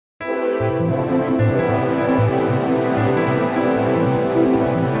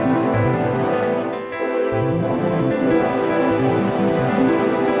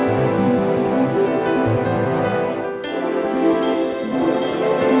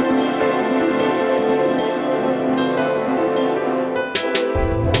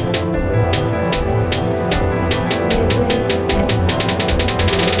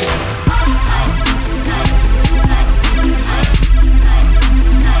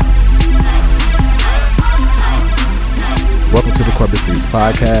to the Corporate Streets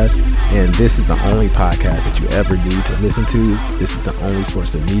Podcast, and this is the only podcast that you ever need to listen to. This is the only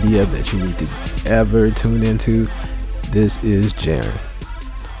source of media that you need to ever tune into. This is Jerren.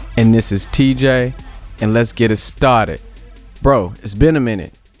 And this is TJ, and let's get it started. Bro, it's been a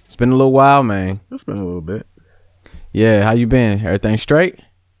minute. It's been a little while, man. It's been a little bit. Yeah, how you been? Everything straight?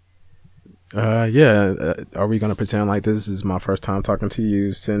 Yeah. Are we going to pretend like this is my first time talking to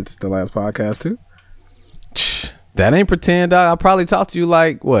you since the last podcast, too? That ain't pretend, dog. I probably talked to you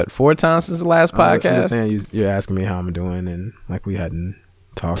like, 4 times since the last podcast? I'm just saying you're asking me how I'm doing, and like we hadn't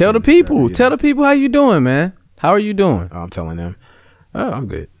talked. Tell the people. Tell the people how you doing, man. How are you doing? I'm telling them. Oh, I'm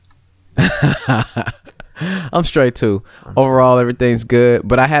good. I'm straight, too. Overall, everything's good.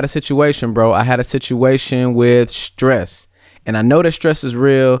 But I had a situation, bro. I had a situation with stress. And I know that stress is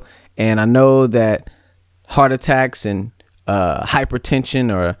real. And I know that heart attacks and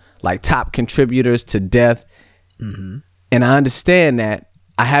hypertension are like top contributors to death. Mm-hmm. And I understand that.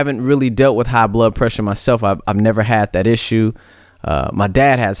 I haven't really dealt with high blood pressure myself. I've never had that issue. My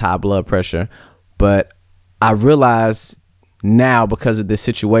dad has high blood pressure, but I realize now, because of this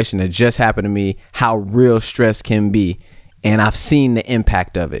situation that just happened to me, how real stress can be. And I've seen the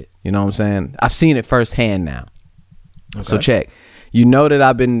impact of it. You know what I'm saying? I've seen it firsthand now. Okay. So check. You know that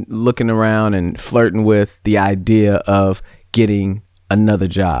I've been looking around and flirting with the idea of getting another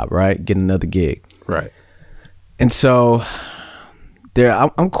job, right? Getting another gig. Right. And so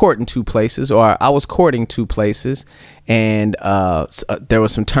I'm courting 2 places, or I was courting 2 places, and there were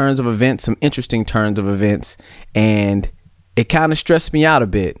some turns of events, some interesting turns of events, and it kind of stressed me out a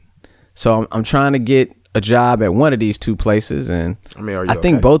bit. So I'm trying to get a job at one of these 2 places, and I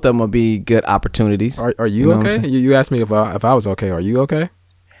think both of them will be good opportunities. Are you okay? You asked me if I was okay. Are you okay?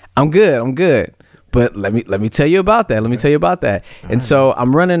 I'm good. But let me tell you about that. And so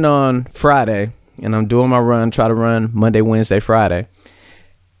I'm running on Friday, and I'm doing my run, try to run Monday, Wednesday, Friday.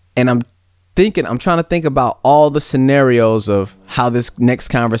 And I'm trying to think about all the scenarios of how this next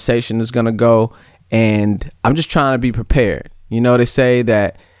conversation is going to go. And I'm just trying to be prepared. You know, they say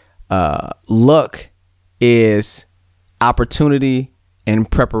that luck is opportunity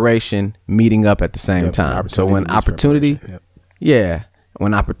and preparation meeting up at the same time. So when opportunity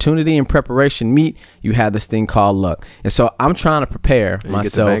and preparation meet, you have this thing called luck. And so I'm trying to prepare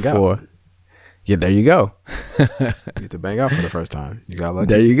myself for. Yeah, there you go. You get to bang out for the first time. You got lucky.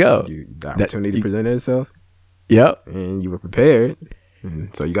 There you go. The opportunity presented itself. Yep. And you were prepared.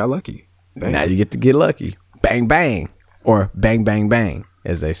 And so you got lucky. Bang. Now you get to get lucky. Bang, bang. Or bang, bang, bang,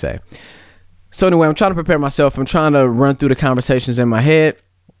 as they say. So anyway, I'm trying to prepare myself. I'm trying to run through the conversations in my head.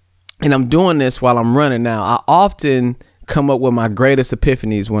 And I'm doing this while I'm running. Now, I often come up with my greatest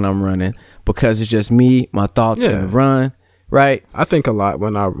epiphanies when I'm running, because it's just me, my thoughts, and the run. Right. I think a lot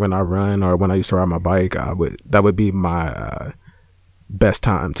when I run, or when I used to ride my bike, that would be my best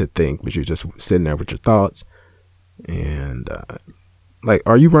time to think, but you're just sitting there with your thoughts. And like,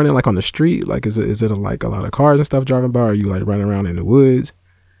 are you running like on the street? Like, is it like a lot of cars and stuff driving by? Or are you like running around in the woods?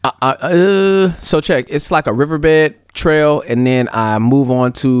 So check. It's like a riverbed trail, and then I move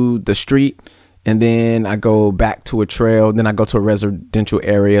on to the street, and then I go back to a trail. Then I go to a residential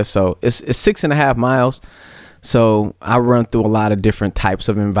area. So it's 6.5 miles. So I run through a lot of different types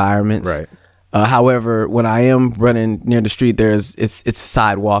of environments. Right. However, when I am running near the street, it's a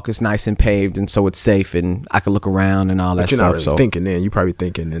sidewalk. It's nice and paved, and so it's safe, and I can look around and all that stuff. You're not really thinking then. You're probably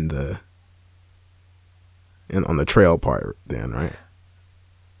thinking on the trail part then, right?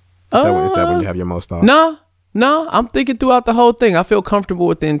 Is that when you have your most thoughts? No. I'm thinking throughout the whole thing. I feel comfortable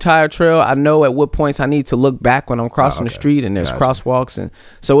with the entire trail. I know at what points I need to look back when I'm crossing the street, and there's crosswalks, and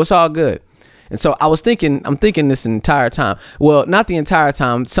so it's all good. And so I'm thinking this entire time. Well, not the entire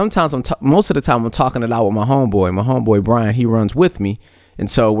time. Sometimes most of the time I'm talking it out with my homeboy. My homeboy, Brian, he runs with me. And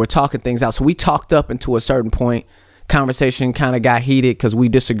so we're talking things out. So we talked up into a certain point. Conversation kind of got heated because we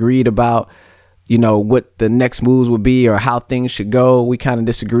disagreed about, what the next moves would be or how things should go. We kind of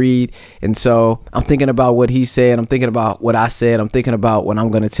disagreed. And so I'm thinking about what he said. I'm thinking about what I said. I'm thinking about what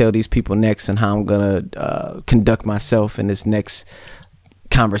I'm going to tell these people next and how I'm going to conduct myself in this next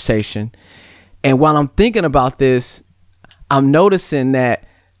conversation. And while I'm thinking about this, I'm noticing that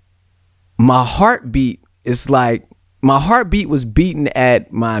my heartbeat was beating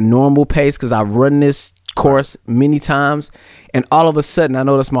at my normal pace, because I've run this course many times. And all of a sudden, I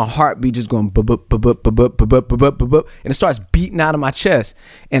notice my heartbeat just going and it starts beating out of my chest.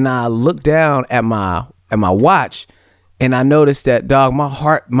 And I look down at my watch, and I noticed that, dog, my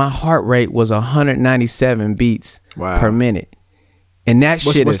heart rate was 197 beats per minute. And that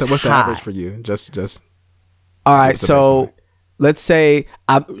shit is what's the high. average for you? Just all right. So let's say,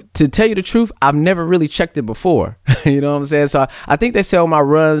 to tell you the truth, I've never really checked it before. You know what I'm saying? So I think they say on my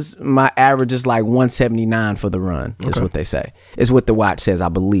runs, my average is like 179 for the run. Is what they say. Is what the watch says, I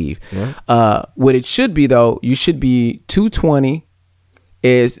believe. Yeah. What it should be though, you should be 220.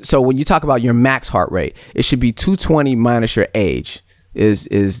 So when you talk about your max heart rate, it should be 220 minus your age. Is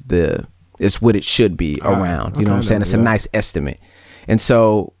what it should be around. You know what I'm saying? It's a nice estimate. And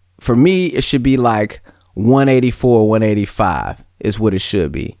so for me, it should be like 184, 185 is what it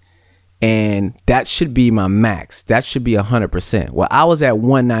should be. And that should be my max. That should be 100%. Well, I was at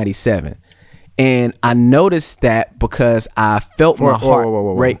 197. And I noticed that because I felt my heart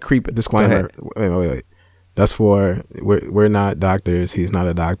rate creeping. Disclaimer. Wait. That's for, we're not doctors. He's not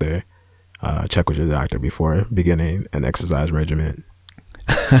a doctor. Check with your doctor before beginning an exercise regimen.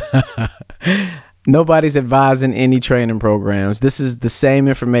 Nobody's advising any training programs. This is the same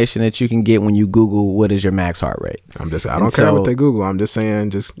information that you can get when you Google what is your max heart rate. I don't care what they Google. I'm just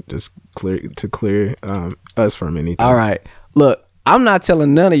saying, just clear us from anything. All right. Look, I'm not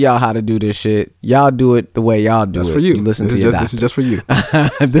telling none of y'all how to do this shit. Y'all do it the way y'all do it. That's for you. Listen to your doctor. This is just for you.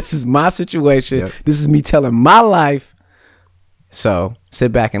 This is my situation. Yep. This is me telling my life. So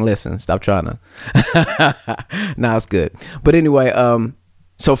sit back and listen. Stop trying to. Nah, it's good. But anyway,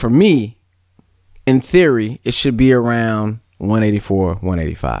 so for me, in theory, it should be around 184,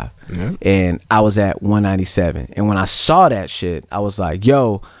 185. Yeah. And I was at 197. And when I saw that shit, I was like,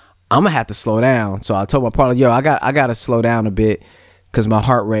 yo, I'm gonna have to slow down. So I told my partner, yo, I got to slow down a bit because my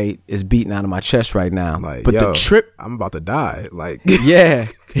heart rate is beating out of my chest right now. Like, but the trip, I'm about to die. Like, yeah,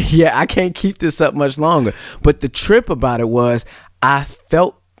 I can't keep this up much longer. But the trip about it was I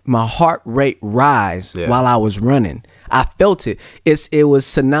felt my heart rate rise while I was running. I felt it. It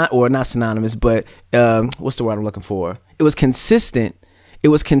was not synonymous, but what's the word I'm looking for? It was consistent. It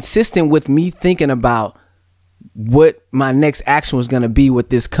was consistent with me thinking about what my next action was going to be with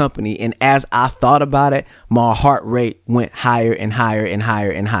this company. And as I thought about it, my heart rate went higher and higher and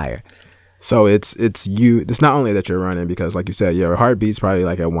higher and higher. So it's not only that you're running, because like you said, your heartbeat's probably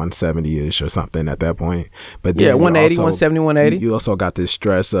like at 170-ish or something at that point. But then 180, 170, 180. You also got this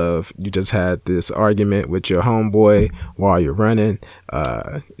stress of you just had this argument with your homeboy while you're running.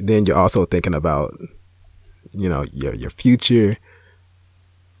 Then you're also thinking about, your future.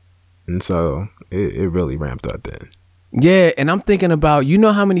 And so it really ramped up then. Yeah, and I'm thinking about,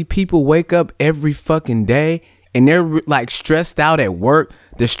 how many people wake up every fucking day and they're like stressed out at work.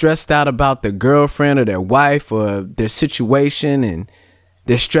 They're stressed out about their girlfriend or their wife or their situation, and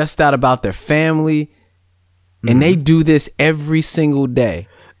they're stressed out about their family. And they do this every single day.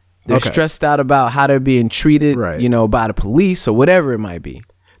 They're stressed out about how they're being treated, by the police or whatever it might be.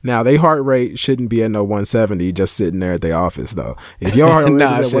 Now, their heart rate shouldn't be at no 170 just sitting there at the office, though. If your heart rate is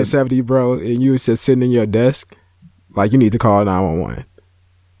at 170, bro, and you just sitting in your desk, like, you need to call 911.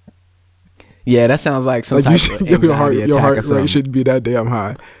 Yeah, that sounds like some type of anxiety your heart or something. rate shouldn't be that damn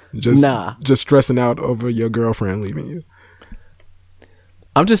high. Just stressing out over your girlfriend leaving you.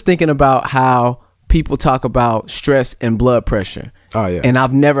 I'm just thinking about how people talk about stress and blood pressure. Oh, yeah. And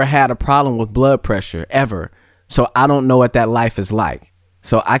I've never had a problem with blood pressure, ever. So I don't know what that life is like.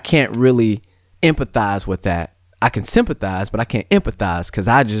 So I can't really empathize with that. I can sympathize, but I can't empathize because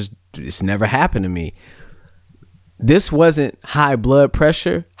it's never happened to me. This wasn't high blood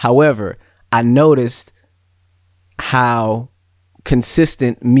pressure. However, I noticed how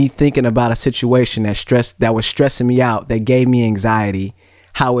consistent me thinking about a situation that was stressing me out, that gave me anxiety,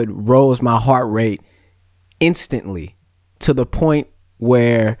 how it rose my heart rate instantly to the point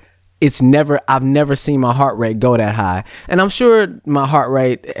where I've never seen my heart rate go that high. And I'm sure my heart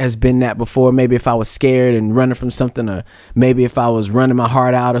rate has been that before. Maybe if I was scared and running from something, or maybe if I was running my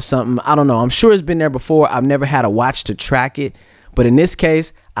heart out or something. I don't know. I'm sure it's been there before. I've never had a watch to track it. But in this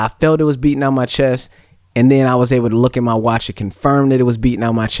case, I felt it was beating out my chest. And then I was able to look at my watch. It confirmed that it was beating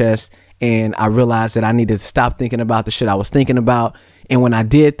out my chest. And I realized that I needed to stop thinking about the shit I was thinking about. And when I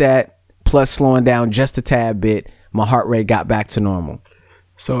did that, plus slowing down just a tad bit, my heart rate got back to normal.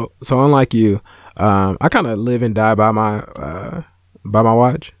 So unlike you, I kind of live and die by my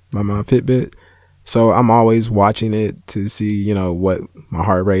watch, by my Fitbit. So I'm always watching it to see, what my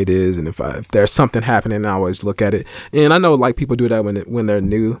heart rate is, and if there's something happening, I always look at it. And I know like people do that when they're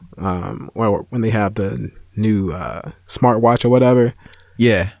new, or when they have the new smartwatch or whatever.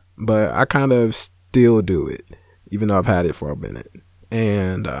 Yeah. But I kind of still do it, even though I've had it for a minute.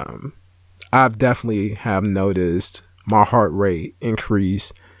 And I've definitely have noticed my heart rate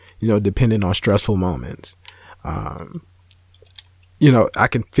increase, depending on stressful moments. I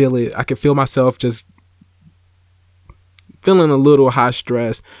can feel it. I can feel myself just feeling a little high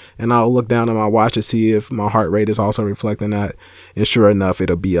stress, and I'll look down at my watch to see if my heart rate is also reflecting that. And sure enough,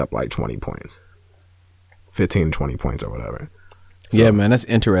 it'll be up like 20 points, 15, 20 points or whatever. So, yeah, man, that's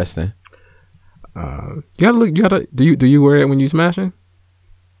interesting. You gotta look. You gotta. Do you wear it when you smashing?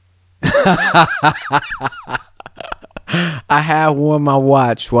 I have worn my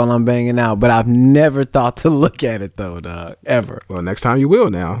watch while I'm banging out, but I've never thought to look at it though, dog. Ever. Well, next time you will.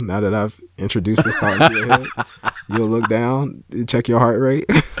 Now that I've introduced this thought into your head, you'll look down, check your heart rate.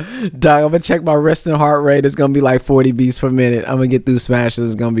 Dog, I'm gonna check my resting heart rate. It's gonna be like 40 beats per minute. I'm gonna get through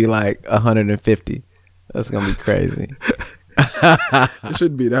smashes. It's gonna be like 150. That's gonna be crazy. It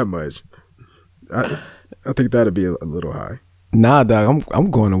shouldn't be that much. I think that'd be a little high. Nah, dog. I'm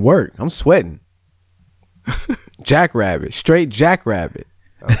going to work. I'm sweating. Jackrabbit, straight jackrabbit.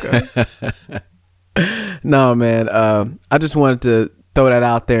 Okay. No, man. I just wanted to throw that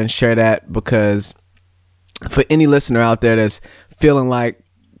out there and share that, because for any listener out there that's feeling like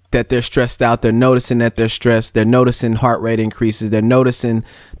that they're stressed out, they're noticing that they're stressed, they're noticing heart rate increases, they're noticing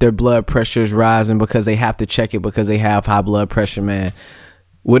their blood pressure is rising because they have to check it because they have high blood pressure, man.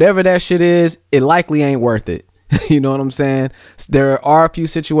 Whatever that shit is, it likely ain't worth it. You know what I'm saying? There are a few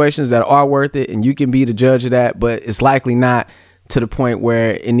situations that are worth it, and you can be the judge of that, but it's likely not to the point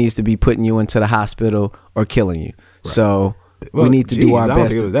where it needs to be putting you into the hospital or killing you. Right. So we need to do our best. I don't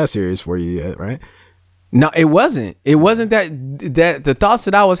think it was that serious for you yet, right? No, it wasn't. It wasn't that the thoughts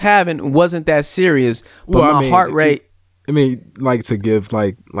that I was having wasn't that serious, but my heart rate. Like to give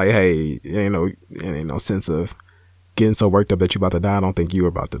like, hey, ain't no sense of getting so worked up that you about to die. I don't think you were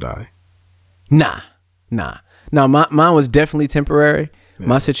about to die. Nah. No, mine was definitely temporary. Yeah.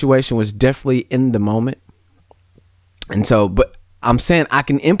 My situation was definitely in the moment. And so, but I'm saying I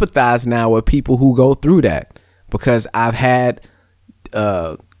can empathize now with people who go through that, because I've had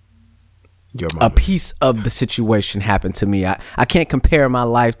a piece of the situation happen to me. I can't compare my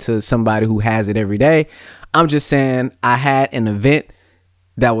life to somebody who has it every day. I'm just saying I had an event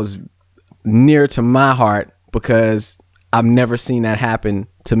that was near to my heart, because I've never seen that happen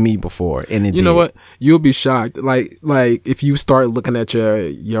to me before. And it know what? You'll be shocked. Like if you start looking at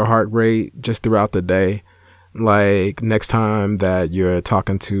your heart rate just throughout the day, like next time that you're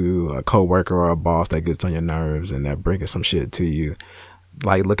talking to a coworker or a boss that gets on your nerves and that brings some shit to you,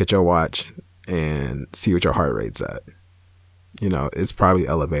 like look at your watch and see what your heart rate's at. It's probably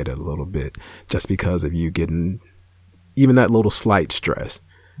elevated a little bit just because of you getting even that little slight stress.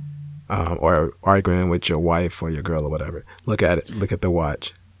 Or arguing with your wife or your girl or whatever. Look at it. Look at the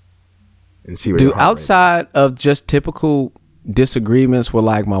watch and see where your heart rate is. Outside of just typical disagreements with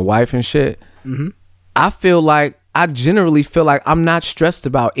like my wife and shit, mm-hmm. I generally feel like I'm not stressed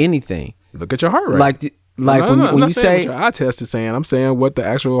about anything. Look at your heart rate. When you say what your eye test is saying, I'm saying what the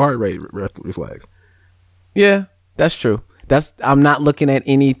actual heart rate reflects. Yeah, that's true. I'm not looking at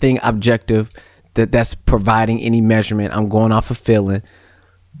anything objective that's providing any measurement. I'm going off of feeling.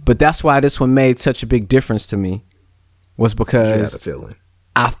 But that's why this one made such a big difference to me, was because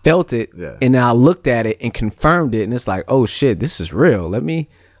I felt it, yeah. And then I looked at it and confirmed it, and it's like, oh shit, this is real. Let me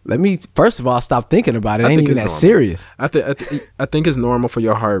first of all stop thinking about it. It ain't even that normal. Serious. I think it's normal for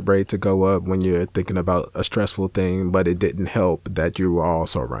your heart rate to go up when you're thinking about a stressful thing, but it didn't help that you were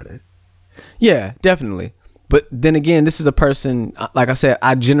also running. Yeah, definitely. But then again, this is a person, like I said,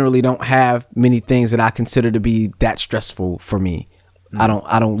 I generally don't have many things that I consider to be that stressful for me. I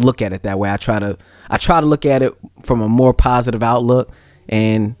don't look at it that way. I try to look at it from a more positive outlook.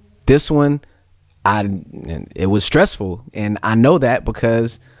 And this one, it was stressful, and I know that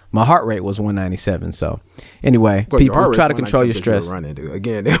because my heart rate was 197. So anyway, people try to control your stress. Running, dude.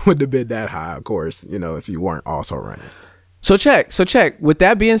 Again, it wouldn't have been that high, of course, if you weren't also running. So check. With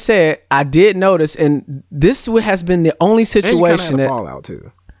that being said, I did notice, and this has been the only situation that fallout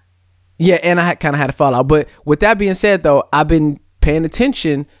too. Yeah, and I kind of had a fallout. But with that being said, though, I've been paying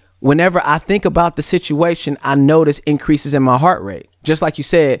attention. Whenever I think about the situation, I notice increases in my heart rate. Just like you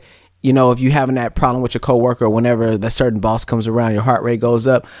said, if you're having that problem with your coworker, whenever the certain boss comes around, your heart rate goes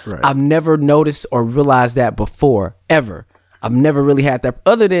up. Right. I've never noticed or realized that before, ever. I've never really had that,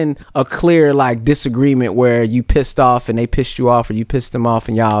 other than a clear like disagreement where you pissed off and they pissed you off, or you pissed them off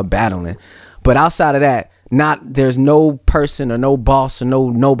and y'all are battling. But outside of that, there's no person or no boss or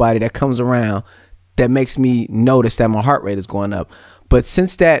nobody that comes around that makes me notice that my heart rate is going up. But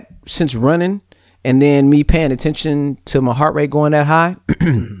since running and then me paying attention to my heart rate going that high,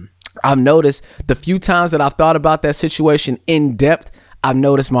 I've noticed the few times that I've thought about that situation in depth, I've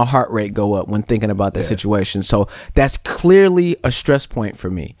noticed my heart rate go up when thinking about that situation. So that's clearly a stress point for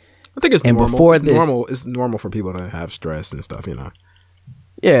me. I think it's normal. It's normal for people to have stress and stuff,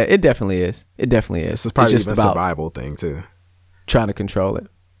 Yeah, it definitely is. It definitely is. This is probably it's even a survival thing too. Trying to control it.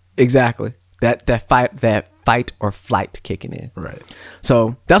 Exactly. That fight or flight kicking in. Right.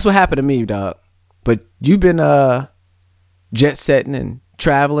 So that's what happened to me, dog. But you've been jet setting and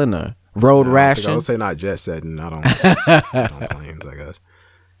traveling or road rashing. I would say not jet setting. I don't on planes, I guess.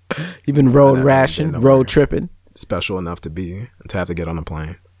 You've been road rashing, road tripping. Special enough to have to get on a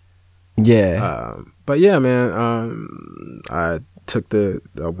plane. Yeah. But yeah, man. I did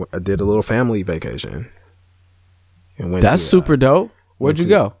a little family vacation. And that's super dope. Where'd you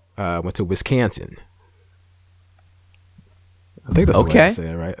go? Went to Wisconsin. I think that's the way I say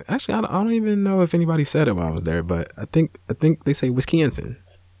it, right? Actually, I don't even know if anybody said it while I was there, but I think they say Wisconsin.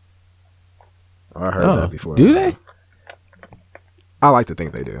 Oh, I heard that before. Do they? I like to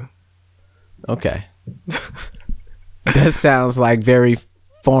think they do. Okay. That sounds like very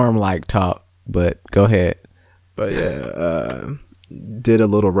farm-like talk, but go ahead. But yeah, did a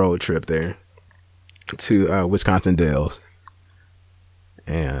little road trip there to Wisconsin Dells,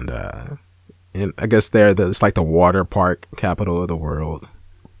 and I guess it's like the water park capital of the world,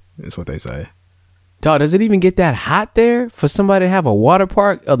 is what they say. Dog, does it even get that hot there for somebody to have a water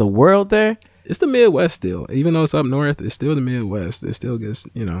park of the world there? It's the Midwest still. Even though it's up north, it's still the Midwest. It still gets,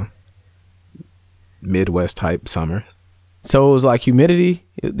 Midwest type summers. So it was like humidity?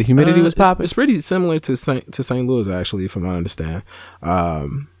 The humidity was popping? It's pretty similar to St. Louis, actually, from what I understand.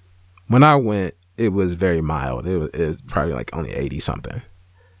 When I went, it was very mild. It was probably like only 80 something.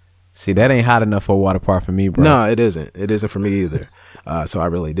 See, that ain't hot enough for a water park for me, bro. No, it isn't. It isn't for me either. So I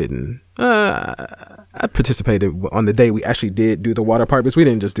really didn't. I participated on the day we actually did do the water park, but we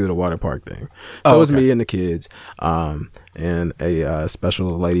didn't just do the water park thing. So it was me and the kids, and a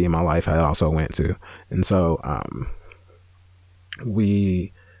special lady in my life I also went to. And so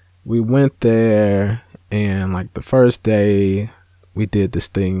we went there, and like the first day we did this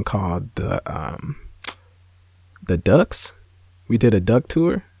thing called the ducks. We did a duck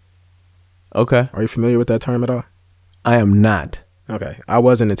tour. Okay. Are you familiar with that term at all? I am not. Okay. I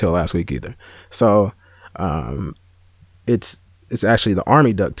wasn't until last week either. So it's actually the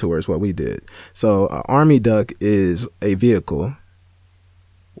Army Duck Tour is what we did. So Army Duck is a vehicle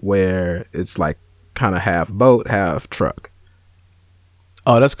where it's like kind of half boat, half truck.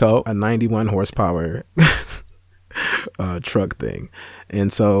 Oh, that's cool. A 91 horsepower truck thing.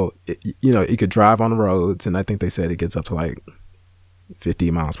 And so, you could drive on the roads, and I think they said it gets up to like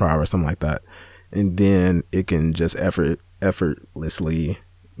 50 miles per hour or something like that. And then it can just effortlessly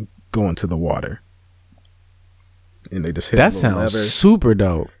go into the water. And they just hit that a little lever. That sounds super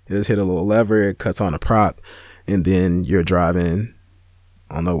dope. They just hit a little lever, it cuts on a prop, and then you're driving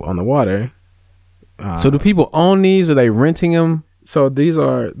on the water. So do people own these? Are they renting them? So this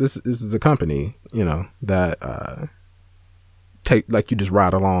is a company, that you just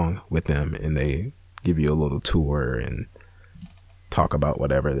ride along with them, and they give you a little tour and talk about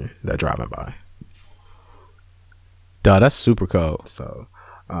whatever they're driving by. Dog, that's super cool. So,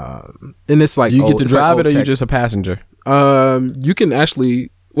 and it's like you get to drive it, or you just a passenger? You can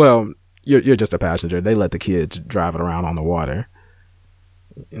actually, well, you're just a passenger. They let the kids drive it around on the water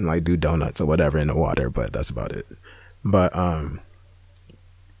and like do donuts or whatever in the water, but that's about it.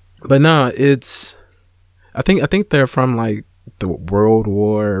 But no, it's, I think they're from like the World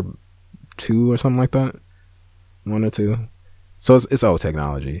War II or something like that, 1 or 2. So it's old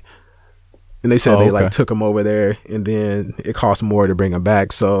technology. And they said they like took them over there, and then it cost more to bring them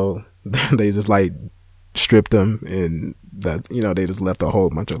back, so they just like stripped them, and that they just left a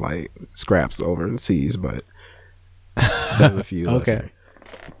whole bunch of like scraps overseas. But there's a few. Okay.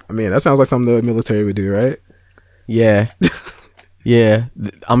 I mean, that sounds like something the military would do, right? Yeah. Yeah,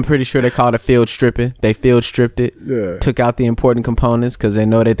 I'm pretty sure they called it field stripping. They field stripped it, took out the important components because they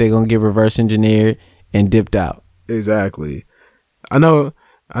know that they're gonna get reverse engineered, and dipped out. Exactly. I know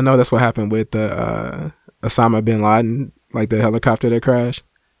that's what happened with the Osama bin Laden, like the helicopter that crashed.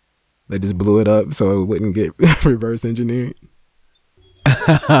 They just blew it up so it wouldn't get reverse engineered.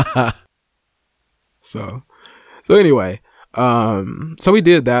 So anyway, so we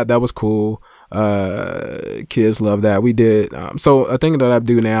did that. That was cool. Kids love that. We did. So a thing that I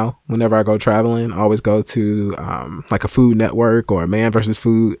do now, whenever I go traveling, I always go to like a Food Network or a Man vs.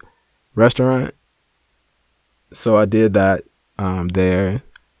 Food restaurant. So I did that there.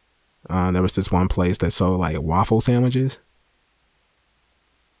 There was this one place that sold like waffle sandwiches.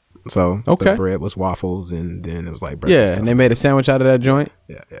 So the bread was waffles, and then it was like breakfast stuff. And they made a sandwich out of that joint.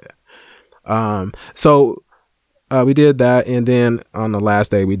 Yeah. So we did that, and then on the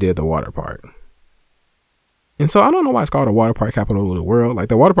last day we did the water park. And so I don't know why it's called a water park capital of the world. Like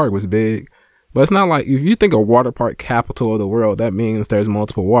the water park was big, But it's not like, if you think of water park capital of the world, that means there's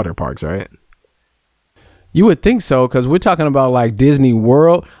multiple water parks, right? You would think so, because we're talking about like Disney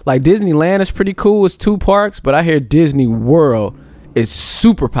World. Like Disneyland is pretty cool. It's 2 parks, but I hear Disney World is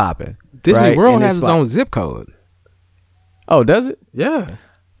super popping. Disney right? World has its own zip code. Oh, does it? Yeah.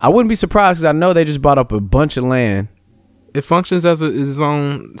 I wouldn't be surprised because I know they just bought up a bunch of land. It functions as its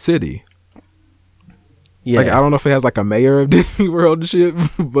own city. Yeah. Like, I don't know if it has like a mayor of Disney World and shit,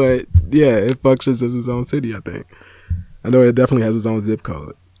 but yeah, it functions as its own city, I think. I know it definitely has its own zip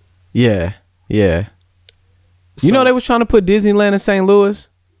code. Yeah. Yeah. So, you know they was trying to put Disneyland in St. Louis,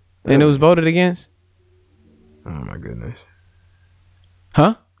 and it was voted against. Oh my goodness.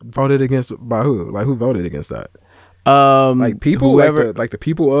 Huh? Voted against by who? Like, who voted against that? Like people, whoever, like the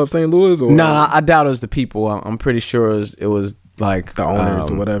people of St. Louis, or no, I doubt it was the people. I'm pretty sure it was like the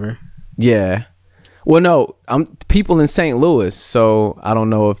owners or whatever. Yeah. Well, no, I'm people in St. Louis, so I don't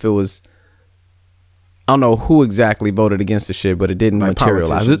know if it was. I don't know who exactly voted against the shit, but it didn't like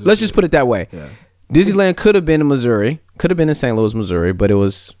materialize. Let's just put it that way. Yeah. Disneyland could have been in Missouri, could have been in St. Louis, Missouri, but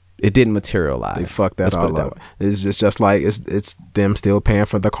it didn't materialize. They fucked that all up. It's just like it's them still paying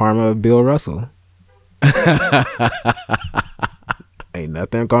for the karma of Bill Russell. Ain't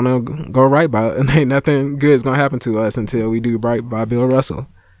nothing gonna go right by it, and ain't nothing good is gonna happen to us until we do right by Bill Russell.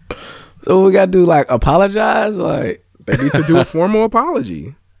 So we gotta do like apologize, like they need to do a formal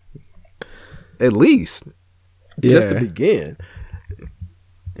apology, at least, just to begin.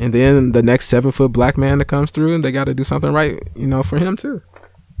 And then the next 7-foot black man that comes through, and they got to do something right, for him too.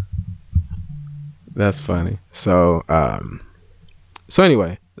 That's funny. So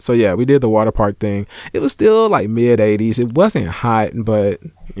anyway, yeah, we did the water park thing. It was still like mid 80s. It wasn't hot, but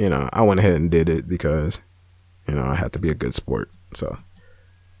I went ahead and did it because I had to be a good sport. So,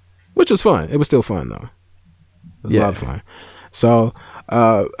 which was fun. It was still fun though. It was a lot of fun. So,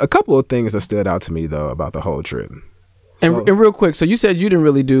 a couple of things that stood out to me though about the whole trip. And real quick, so you said you didn't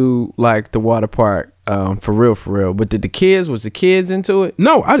really do like the water park for real, but was the kids into it?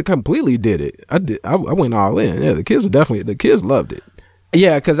 No, I completely did it. I went all in. Yeah, the kids loved it.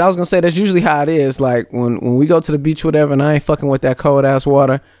 Yeah, because I was gonna say that's usually how it is. Like when we go to the beach, whatever, and I ain't fucking with that cold ass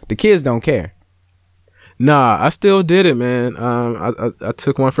water, the kids don't care. Nah, I still did it, man. I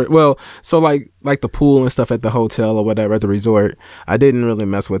took one so like the pool and stuff at the hotel or whatever at the resort. I didn't really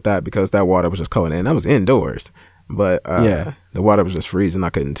mess with that because that water was just cold, and that was indoors. But the water was just freezing. I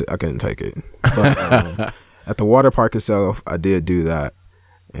couldn't take it. But at the water park itself, I did do that,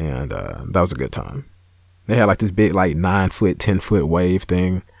 and that was a good time. They had like this big like 9-foot, 10-foot wave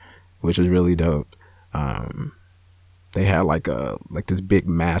thing, which was really dope. They had like this big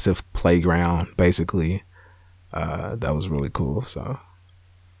massive playground basically. That was really cool. So,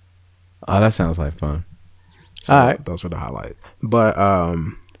 that sounds like fun. So all right, those were the highlights. But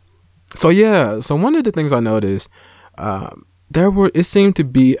so one of the things I noticed, it seemed to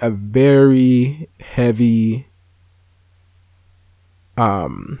be a very heavy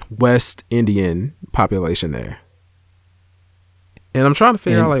West Indian population there. And I'm trying to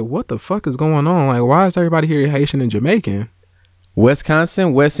figure out like what the fuck is going on? Like, why is everybody here Haitian and Jamaican?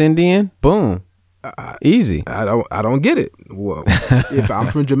 Wisconsin, West Indian, boom. Easy. I don't get it. Well, if I'm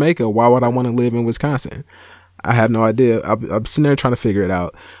from Jamaica, why would I want to live in Wisconsin? I have no idea. I'm sitting there trying to figure it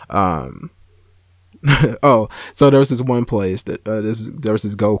out. So there was this one place that there was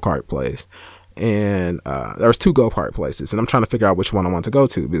this go-kart place, and there was 2 go-kart places, and I'm trying to figure out which one I want to go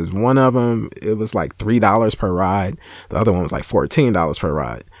to, because one of them, it was like $3 per ride. The other one was like $14 per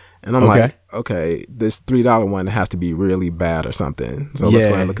ride. And I'm like, okay, this $3 one has to be really bad or something. So let's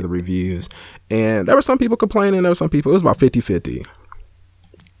go ahead and look at the reviews. And there were some people complaining. There were some people, it was about 50-50.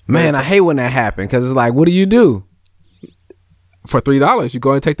 Man, I hate when that happens, because it's like, what do you do? For $3, you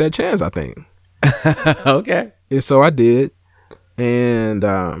go and take that chance, I think. Okay. And so I did. And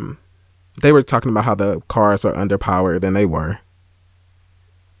they were talking about how the cars are underpowered, and they were.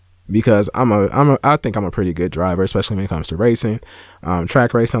 Because I think I'm a pretty good driver, especially when it comes to racing,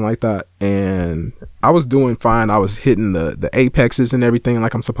 track racing like that. And I was doing fine. I was hitting the apexes and everything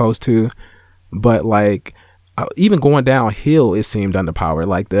like I'm supposed to. But like, even going downhill, it seemed underpowered.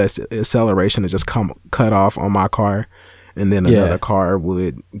 Like the acceleration had just cut off on my car, and then another car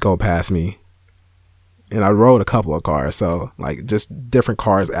would go past me. And I rode a couple of cars, so like just different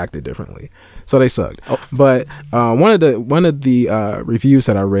cars acted differently, so they sucked. But one of the reviews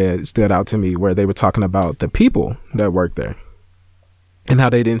that I read stood out to me, where they were talking about the people that worked there and how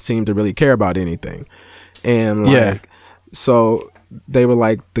they didn't seem to really care about anything. And like, so they were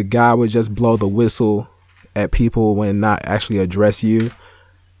like, the guy would just blow the whistle at people and not actually address you.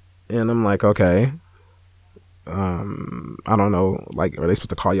 And I'm like, okay, I don't know, like, are they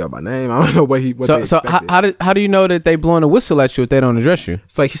supposed to call you out by name? I don't know what they expected. So how do you know that they blowing a whistle at you if they don't address you?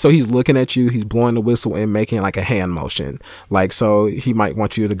 It's like, so he's looking at you, he's blowing the whistle and making like a hand motion. Like, so he might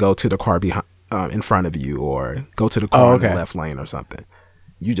want you to go to the car behind, in front of you, or go to the car in the left lane or something.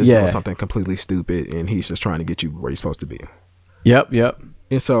 You just do something completely stupid and he's just trying to get you where you're supposed to be. Yep.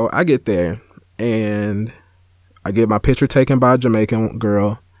 And so I get there and I get my picture taken by a Jamaican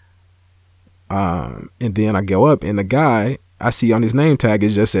girl. And then I go up and the guy I see on his name tag, it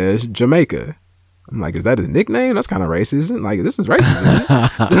just says Jamaica. I'm like, is that his nickname? That's kind of racist. Like, this is racist,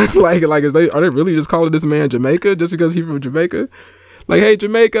 isn't it? like, are they really just calling this man Jamaica just because he's from Jamaica? Like, hey,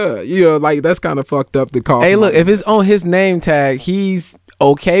 Jamaica, like, that's kind of fucked up to call. Hey, look, if it's on his name tag, he's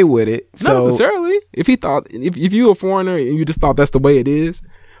okay with it. Not necessarily. If he thought, if you a foreigner and you just thought that's the way it is,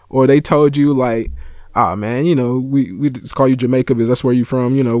 or they told you like, ah, man, we just call you Jamaica because that's where you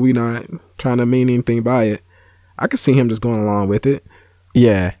from. We not trying to mean anything by it. I could see him just going along with it.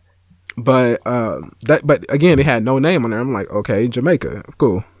 Yeah. But but again, it had no name on there. I'm like, okay, Jamaica,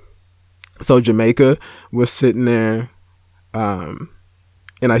 cool. So Jamaica was sitting there, and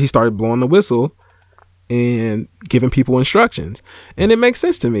he started blowing the whistle and giving people instructions, and it makes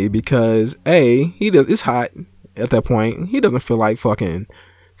sense to me because it's hot at that point. He doesn't feel like fucking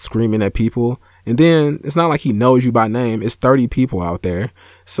screaming at people, and then it's not like he knows you by name. It's 30 people out there,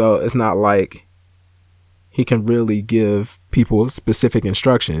 so it's not like he can really give people specific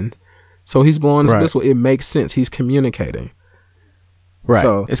instructions. So he's blowing his whistle. It makes sense. He's communicating. Right.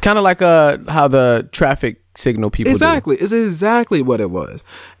 So it's kind of like how the traffic signal people exactly do. It's exactly what it was.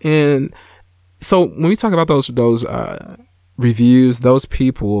 And so when we talk about those reviews, those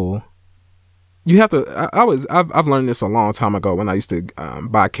people, you have to. I've learned this a long time ago when I used to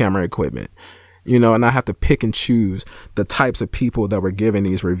buy camera equipment, and I have to pick and choose the types of people that were giving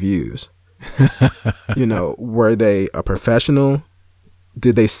these reviews. Were they a professional?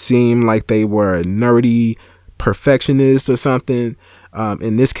 Did they seem like they were nerdy perfectionists or something?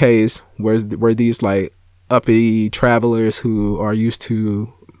 In this case, were these like uppity travelers who are used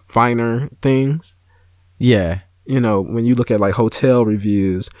to finer things? Yeah. When you look at like hotel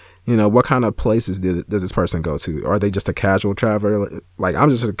reviews, what kind of places does this person go to? Are they just a casual traveler? Like, I'm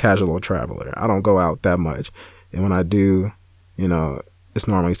just a casual traveler. I don't go out that much. And when I do, it's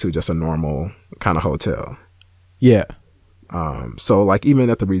normally to just a normal kind of hotel. Yeah. So like even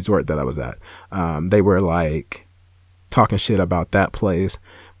at the resort that I was at, they were like talking shit about that place.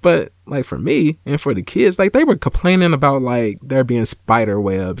 But like for me and for the kids, like they were complaining about like there being spider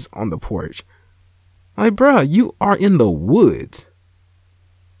webs on the porch. Like, bruh, you are in the woods.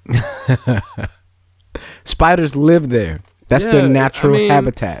 Spiders live there. That's their natural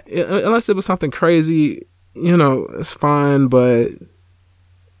habitat. Unless it was something crazy, it's fine, but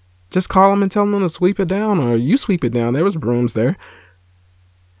just call them and tell them to sweep it down, or you sweep it down. There was brooms there.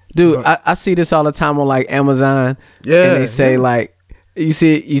 Dude, I see this all the time on like Amazon. Yeah. And they say like, you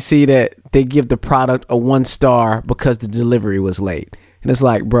see that they give the product a 1 star because the delivery was late. And it's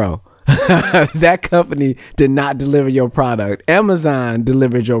like, bro, that company did not deliver your product. Amazon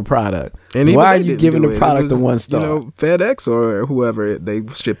delivered your product. And why are you giving the product a 1 star? FedEx or whoever they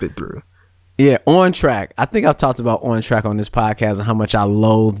shipped it through. Yeah, On Track. I think I've talked about On Track on this podcast and how much I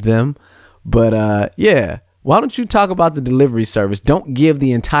loathe them. But yeah, why don't you talk about the delivery service? Don't give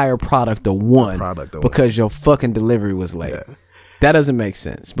the entire product a 1 because your fucking delivery was late. Yeah. That doesn't make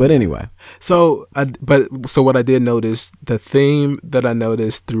sense. But anyway. So what I did notice, the theme that I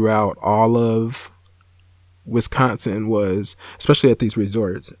noticed throughout all of Wisconsin was, especially at these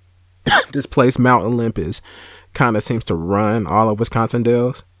resorts, this place, Mount Olympus, kind of seems to run all of Wisconsin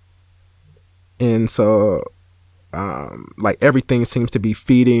Dells. And so, like everything seems to be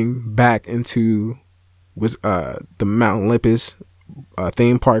feeding back into the Mount Olympus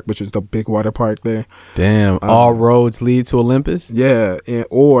theme park, which is the big water park there. Damn, all roads lead to Olympus? Yeah,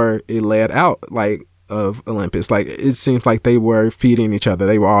 or it led out like of Olympus. Like it seems like they were feeding each other.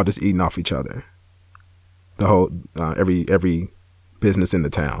 They were all just eating off each other. The whole every business in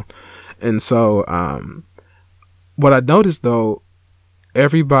the town. And so, what I noticed though,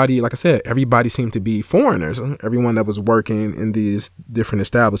 everybody, like I said, everybody seemed to be foreigners. Everyone that was working in these different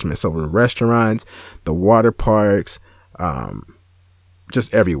establishments, so the restaurants, the water parks,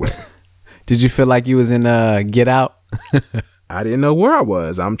 just everywhere. Did you feel like you was in Get Out? I didn't know where I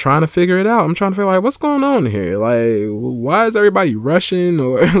was. I'm trying to figure it out. I'm trying to figure like, what's going on here? Like, why is everybody rushing?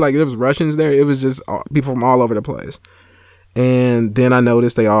 Or like there was Russians there. It was just people from all over the place. And then I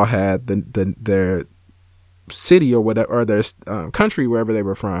noticed they all had their city or whatever, or their country, wherever they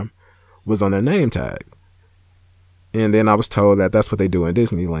were from, was on their name tags. And then I was told that that's what they do in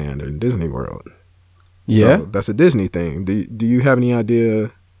Disneyland or in Disney World. Yeah. So that's a Disney thing. Do you have any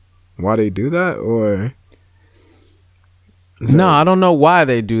idea why they do that, or? No, I don't know why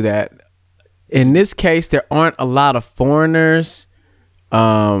they do that. In this case, there aren't a lot of foreigners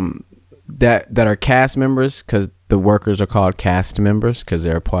that are cast members, because the workers are called cast members because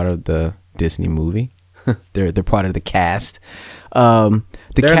they're a part of the Disney movie. they're part of the cast. The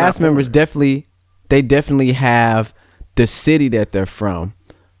cast members definitely have the city that they're from.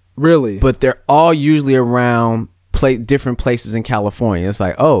 Really? But they're all usually around different places in California. It's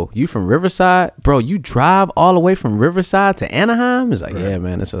like, oh, you from Riverside? Bro, you drive all the way from Riverside to Anaheim? It's like, right. Yeah,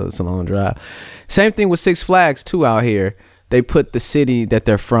 man, it's a long drive. Same thing with Six Flags, too, out here. They put the city that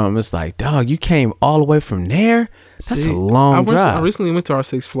they're from. It's like, dog, you came all the way from there? That's a long drive. I recently went to our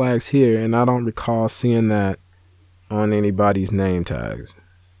Six Flags here, and I don't recall seeing that on anybody's name tags.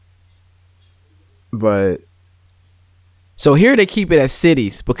 But... So here they keep it as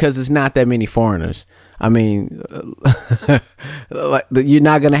cities because it's not that many foreigners. I mean, like, you're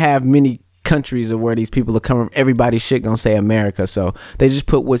not going to have many countries of where these people are coming from. Everybody's shit going to say America. So they just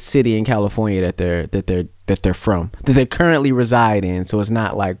put what city in California that they're from, that they currently reside in. So it's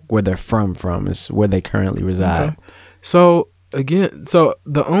not like where they're from. It's where they currently reside. Okay. So again,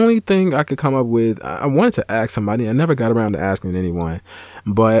 the only thing I could come up with, I wanted to ask somebody. I never got around to asking anyone,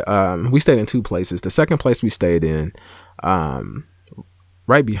 but we stayed in two places. The second place we stayed in,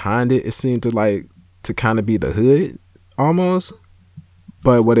 right behind it seemed to kind of be the hood almost.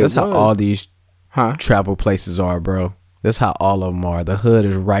 But that's how all these travel places are, bro. That's how all of them are. The hood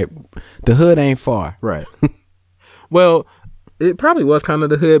is right. The hood ain't far. Right. Well, it probably was kind of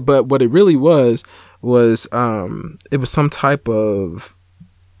the hood, but what it really was it was some type of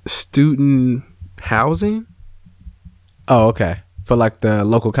student housing. Oh, okay. For like the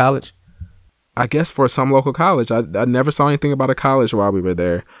local college? I guess for some local college. I never saw anything about a college while we were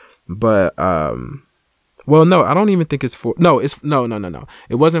there. But well, no, I don't even think it's for no. It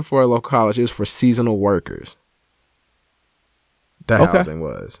wasn't for a local college. It was for seasonal workers. The housing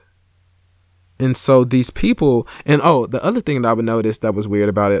was. And so these people, and the other thing that I would notice that was weird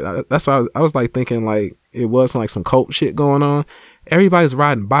about it, that's why I was like thinking like it was like some cult shit going on. Everybody's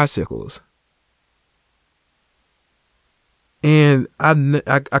riding bicycles. And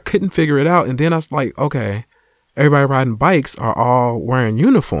I couldn't figure it out. And then I was like, okay, everybody riding bikes are all wearing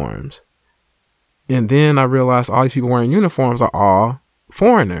uniforms. And then I realized all these people wearing uniforms are all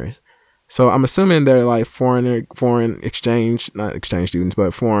foreigners. So I'm assuming they're like foreign exchange, not exchange students,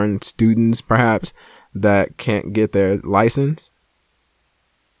 but foreign students perhaps that can't get their license.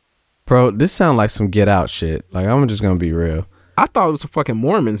 Bro, this sounds like some Get Out shit. Like, I'm just going to be real. I thought it was some fucking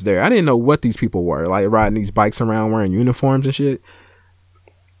Mormons there. I didn't know what these people were, like riding these bikes around wearing uniforms and shit.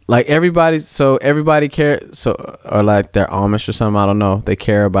 Like everybody care, or like they're Amish or something. I don't know. They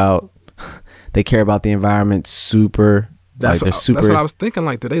care about the environment super. That's what I was thinking.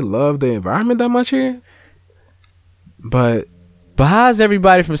 Like, do they love the environment that much here? But how's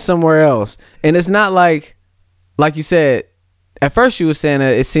everybody from somewhere else? And it's not like you said. At first, you were saying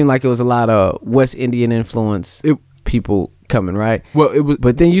that it seemed like it was a lot of West Indian influence people coming, right? Well, it was.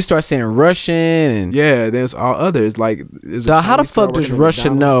 But then you start saying Russian and there's all others. Like, dog, how the fuck does Russia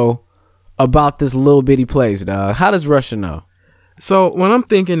know about this little bitty place, dog? How does Russia know? So what I'm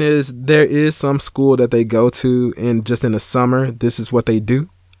thinking is there is some school that they go to, and just in the summer, this is what they do,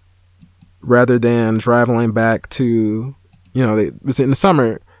 rather than traveling back to, in the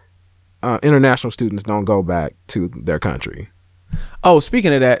summer, international students don't go back to their country. Oh,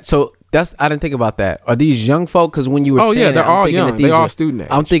 speaking of that, so I didn't think about that. Are these young folk? Because when you were saying they're all young. They're all student age.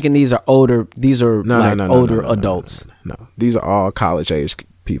 I'm thinking these are older. These are older adults. No, these are all college age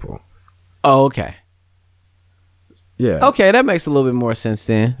people. Oh, okay. Yeah. Okay, that makes a little bit more sense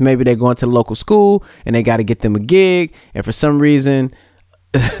then. Maybe they're going to the local school and they got to get them a gig, and for some reason,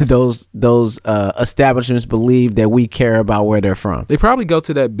 those establishments believe that we care about where they're from. They probably go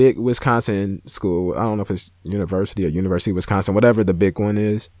to that big Wisconsin school. I don't know if it's University of Wisconsin, whatever the big one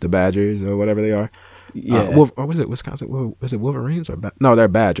is, the Badgers or whatever they are. Yeah. Or was it Wisconsin? Was it Wolverines or no? They're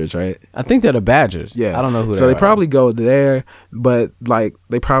Badgers, right? I think they're the Badgers. Yeah. I don't know who. So they probably go there, but like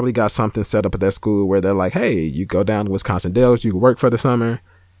they probably got something set up at their school where they're like, hey, you go down to Wisconsin Dells, you can work for the summer,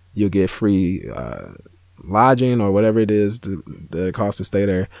 you'll get free lodging or whatever it is that it costs to stay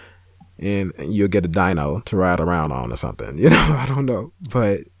there, and you'll get a dyno to ride around on or something. I don't know,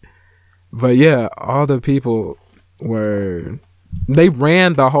 but yeah, all the people they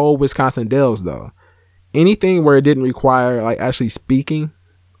ran the whole Wisconsin Dells though. Anything where it didn't require like actually speaking,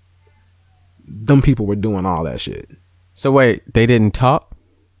 them people were doing all that shit. So wait, they didn't talk?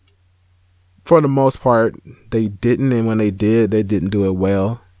 For the most part, they didn't, and when they did, they didn't do it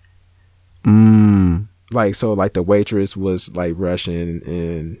well. like, so like the waitress was like Russian,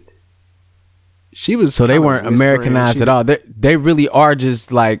 and she was, so they weren't Americanized at all. They really are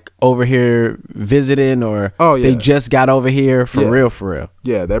just like over here visiting, or they just got over here for real.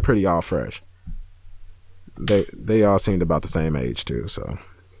 Yeah, they're pretty all fresh. They all seemed about the same age too. So,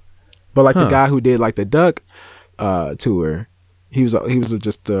 but like the guy who did like the duck tour, he was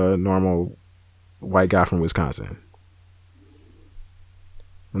just a normal white guy from Wisconsin.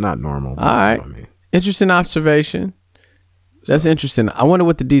 Well, not normal. All right. I mean. Interesting observation. That's interesting. I wonder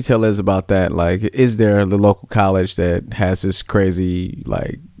what the detail is about that. Like, is there the local college that has this crazy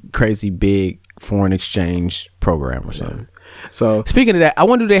big foreign exchange program or something? Yeah. So speaking of that, I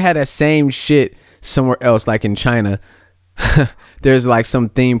wonder if they had that same shit somewhere else, like in China. There's like some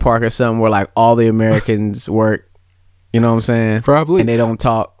theme park or something where like all the Americans work. You know what I'm saying? Probably. And they don't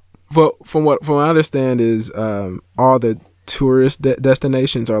talk. But from what I understand is all the tourist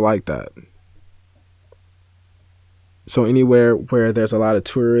destinations are like that. So anywhere where there's a lot of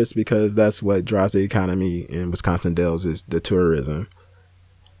tourists, because that's what drives the economy in Wisconsin Dells is the tourism.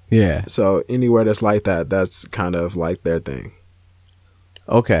 Yeah. So anywhere that's like that, that's kind of like their thing.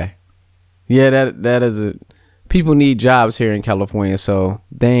 Okay. Yeah, that is people need jobs here in California, so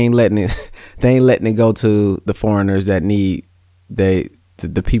they ain't letting it go to the foreigners that need the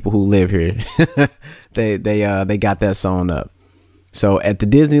people who live here. they got that sewn up. So at the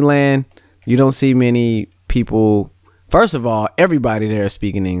Disneyland, you don't see many people. First of all, everybody there is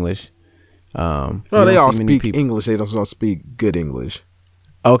speaking English. Well, they all speak English. They don't speak good English.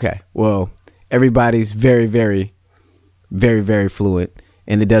 Okay. Well, everybody's very, very, very, very fluent.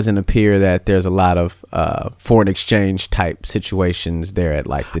 And it doesn't appear that there's a lot of foreign exchange type situations there at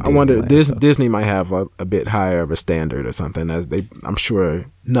like the Disneyland. I wonder, Disney might have a bit higher of a standard or something. I'm sure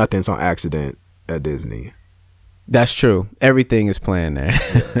nothing's on accident at Disney. That's true. Everything is planned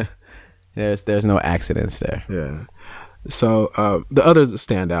there. Yeah. There's no accidents there. Yeah. So the other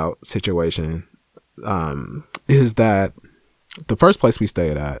standout situation is that the first place we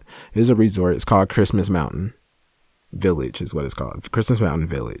stayed at is a resort. It's called Christmas Mountain Village is what it's called. Christmas Mountain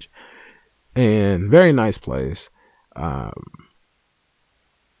Village. And very nice place. It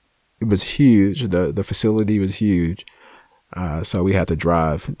was huge. The facility was huge. So we had to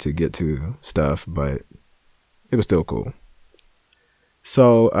drive to get to stuff, but it was still cool.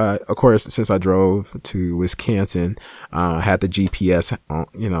 So, of course, since I drove to Wisconsin, I had the GPS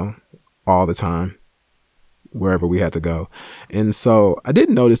on, all the time, wherever we had to go. And so I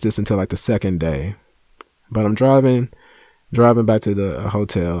didn't notice this until like the second day, but I'm driving back to the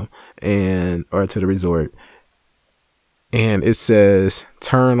hotel or to the resort, and it says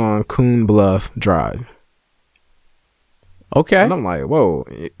turn on Coon Bluff Drive. Okay. And I'm like, whoa,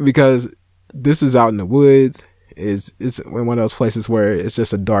 because this is out in the woods. It's in one of those places where it's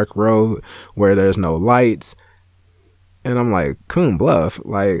just a dark road where there's no lights. And I'm like, Coon Bluff,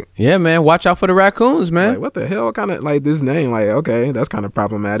 like, yeah, man, watch out for the raccoons, man. Like, what the hell? Kind of like this name, like, okay, that's kind of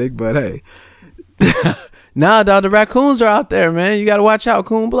problematic, but hey. Nah, dog, the raccoons are out there, man. You got to watch out,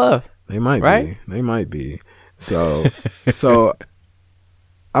 Coon Bluff. They might be. They might be. So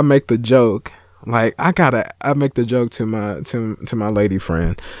I make the joke. Like, I make the joke to my lady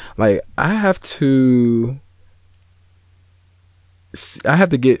friend. Like, I have to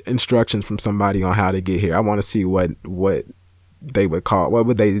get instructions from somebody on how to get here. I want to see what they would call, what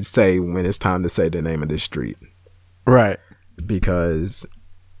would they say when it's time to say the name of this street. Right. Because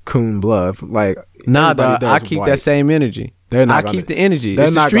Coon Bluff, like, nah, dog, I keep that same energy. I keep the energy.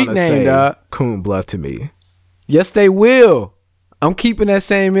 It's a street name, dog. Coon Bluff to me. Yes, they will. I'm keeping that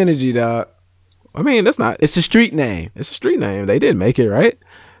same energy, dog. I mean, that's not. It's a street name. It's a street name. They didn't make it, right?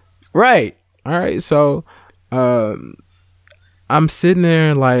 Right. All right. So, I'm sitting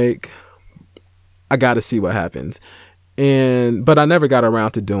there like, I got to see what happens, but I never got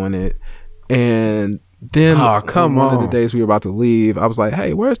around to doing it. And then, one of the days we were about to leave, I was like,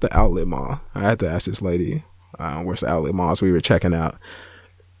 "Hey, where's the outlet mall?" I had to ask this lady, "Where's the outlet mall?" So we were checking out,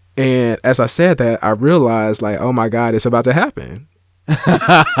 and as I said that, I realized, like, oh my God, it's about to happen.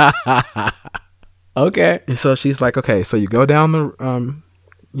 Okay. And so she's like, okay, so you go down the,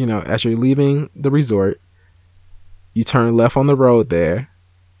 as you're leaving the resort, you turn left on the road there,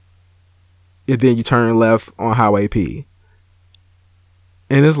 and then you turn left on Highway P.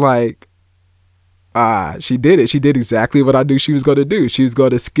 And it's like, she did it. She did exactly what I knew she was going to do. She was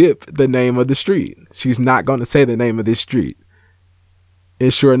going to skip the name of the street. She's not going to say the name of this street.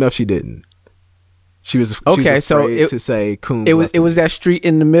 And sure enough, she didn't. She was afraid to say Coon Bluff. It was that street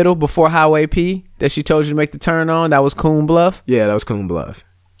in the middle before Highway P that she told you to make the turn on. That was Coon Bluff? Yeah, that was Coon Bluff.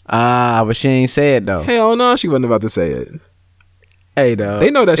 But she ain't say it though. Hell no, she wasn't about to say it. Hey, though,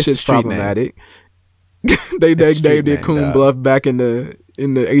 they know that shit's problematic. they did Coon Bluff back in the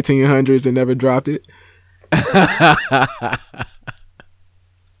 1800s and never dropped it.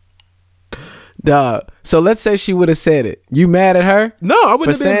 Dog. So let's say she would have said it. You mad at her? No, I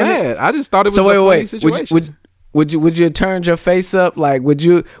wouldn't have been mad. I just thought it was a funny situation. Would you have turned your face up? Like, would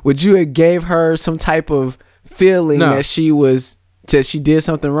you have gave her some type of feeling that she did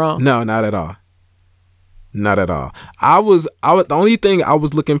something wrong? No, not at all. Not at all. The only thing I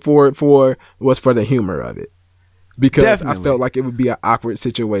was looking forward for was for the humor of it, because Definitely. I felt like it would be an awkward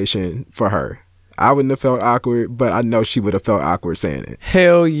situation for her. I wouldn't have felt awkward, but I know she would have felt awkward saying it.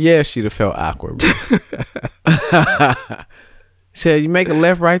 Hell yeah, she'd have felt awkward, bro. Said, you make a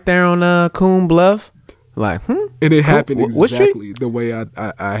left right there on Coon Bluff? Like, And it happened exactly the way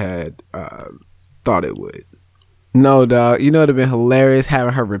I had thought it would. No, dog. You know, it would have been hilarious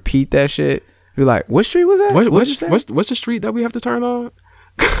having her repeat that shit. Be like, what street was that? What's the street that we have to turn on?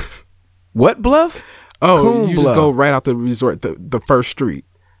 What bluff? Oh, Coon you Bluff. Just go right out the resort, the first street.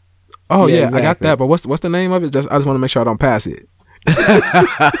 Oh yeah, exactly. I got that. But what's the name of it? I just want to make sure I don't pass it.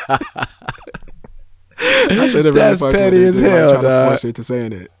 I should have really fucked petty with it. As hell, trying to force her to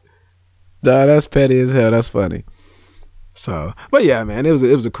saying it. Dog, that's petty as hell. That's funny. So, but yeah, man, it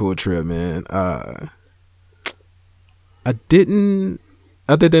was a cool trip, man. I didn't,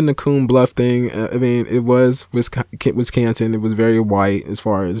 other than the Coon Bluff thing. I mean, it was Wisconsin. It was very white as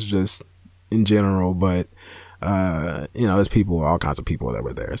far as just in general, but there's people, all kinds of people that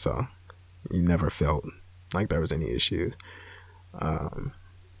were there, so you never felt like there was any issues. It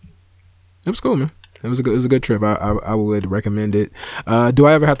was cool, man. It was a good trip. I would recommend it. Do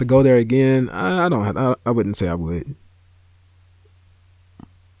I ever have to go there again? I wouldn't say I would.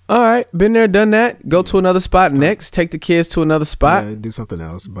 All right, been there, done that. Go to another spot next. Take the kids to another spot. Yeah, do something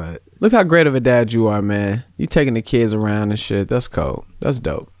else. But look how great of a dad you are, man. You taking the kids around and shit. That's cool. That's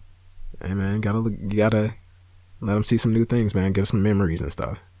dope. Hey, man, you gotta let them see some new things, man. Get some memories and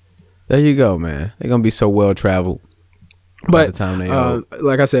stuff. There you go, man. They're gonna be so well traveled. But the time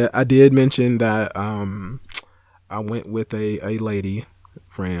like I said, I did mention that I went with a lady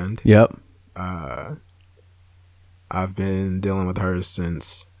friend. Yep. I've been dealing with her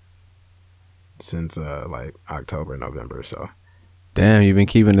since like October, November. So. Damn, you've been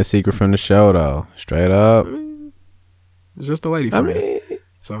keeping the secret from the show though. Straight up. It's just a lady friend.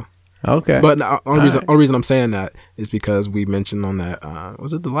 So. Okay. But the only reason I'm saying that is because we mentioned on that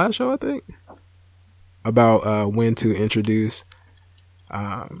was it the last show, I think, about when to introduce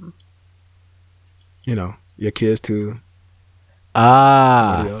your kids to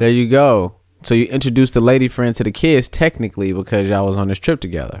there you go. So you introduced the lady friend to the kids technically because y'all was on this trip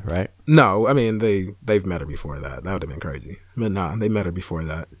together, right? No, I mean they've met her before that. That would have been crazy. But nah, they met her before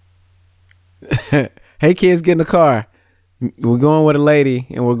that. Hey kids, get in the car. We're going with a lady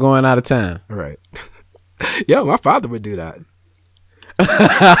and we're going out of town. Right. Yo, my father would do that.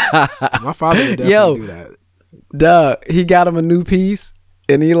 My father would definitely do that. Duh, he got him a new piece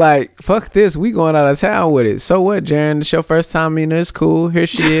and he like, fuck this, we going out of town with it. So what, Jerren? It's your first time meeting her. It's cool. Here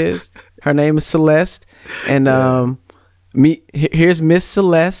she is. Her name is Celeste. And here's Miss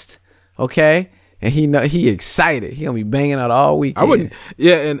Celeste. Okay. And he excited. He gonna be banging out all weekend. I wouldn't.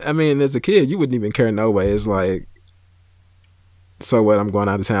 Yeah, and I mean, as a kid, you wouldn't even care no way. It's like, so what? I'm going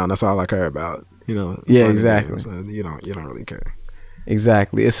out of town. That's all I care about. Yeah, exactly. Games. You don't really care.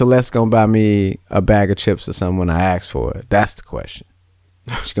 Exactly. Is Celeste gonna buy me a bag of chips or something when I ask for it? That's the question.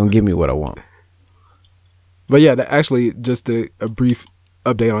 She's gonna give me what I want. But yeah, actually, just a brief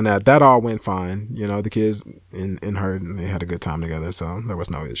update on that. That all went fine. The kids and her, they had a good time together, so there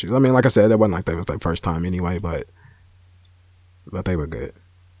was no issues. I mean, like I said, that wasn't like that was their first time anyway, but they were good.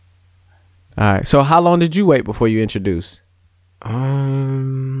 All right. So how long did you wait before you introduced?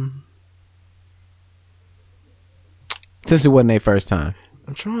 Since it wasn't their first time.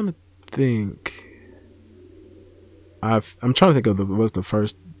 I'm trying to think. I'm trying to think of was the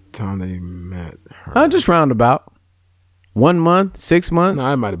first time they met her. Just roundabout. 1 month, 6 months?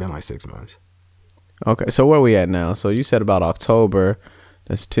 No, it might have been like 6 months. Okay, so where are we at now? So you said about October.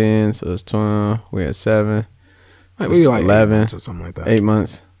 That's 10, so it's 12. We're at 7. We like 11 months or something like that. 8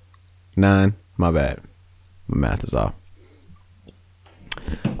 months. 9. My bad. My math is off.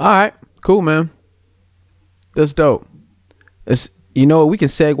 All right, cool, man. That's dope. We can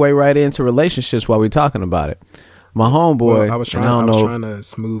segue right into relationships while we're talking about it. My homeboy. Well, I was trying to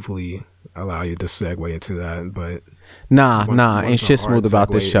smoothly allow you to segue into that, but nah, ain't shit smooth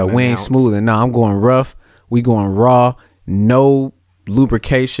about this show. We ain't smoothing. Nah, I'm going rough. We going raw. No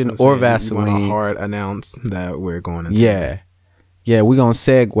lubrication or Vaseline. You want to hard announce that we're going into. Yeah. We gonna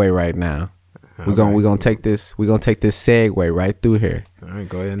segue right now. We're gonna take this segue right through here. All right,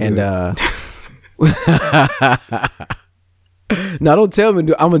 go ahead and do Now don't tell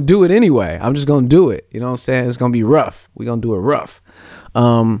me I'm gonna do it anyway. I'm just gonna do it. You know what I'm saying? It's gonna be rough. We're gonna do it rough.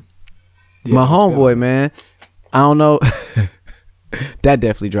 My homeboy, man, I don't know. That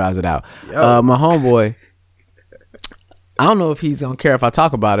definitely drives it out. My homeboy, I don't know if he's gonna care if I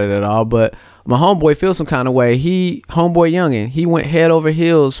talk about it at all, but my homeboy feels some kind of way. Homeboy youngin, he went head over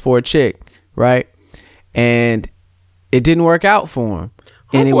heels for a chick, right? And it didn't work out for him.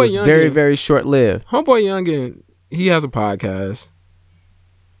 And it was very, very short lived. Homeboy youngin, he has a podcast.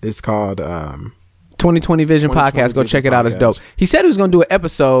 It's called 2020 Vision Podcast. Go check it out. It's dope. He said he was going to do an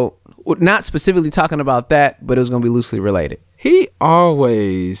episode, not specifically talking about that, but it was going to be loosely related. He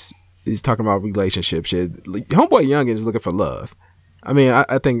always is talking about relationship shit. Homeboy youngin is looking for love. I mean,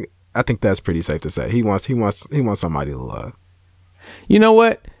 I think that's pretty safe to say. He wants somebody to love. You know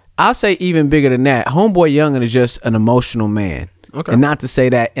what? I'll say even bigger than that. Homeboy youngin is just an emotional man. Okay. And not to say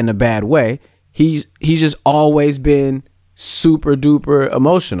that in a bad way. He's just always been super duper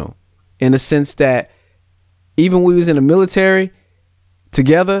emotional, in the sense that even when we was in the military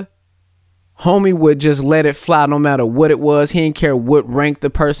together, homie would just let it fly no matter what it was. He didn't care what rank the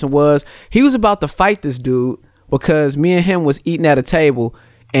person was. He was about to fight this dude because me and him was eating at a table,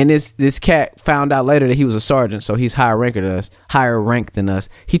 and this cat found out later that he was a sergeant, so he's higher ranked than us.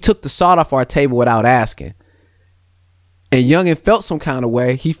 He took the salt off our table without asking. And youngin felt some kind of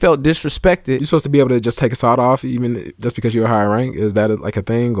way. He felt disrespected. You're supposed to be able to just take a salt off, even just because you're a higher rank. Is that like a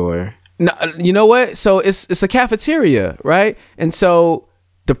thing, or? No, you know what? So it's a cafeteria, right? And so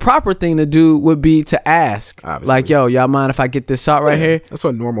the proper thing to do would be to ask, obviously. Like, yo, y'all mind if I get this salt right here? That's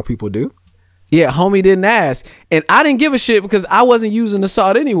what normal people do. Yeah, homie didn't ask, and I didn't give a shit because I wasn't using the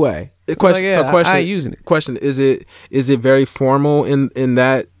salt anyway. Question. Like, I ain't using it. Question: Is it very formal in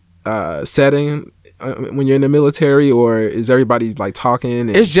that setting? When you're in the military, or is everybody like talking?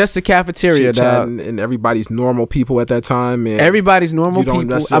 It's just a cafeteria, dog, and everybody's normal people at that time. And everybody's normal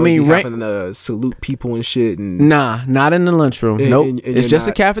people. I mean, having to salute people and shit. And nah, not in the lunchroom. Nope, it's just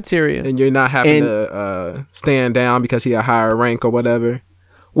a cafeteria, and you're not having to stand down because he a higher rank or whatever.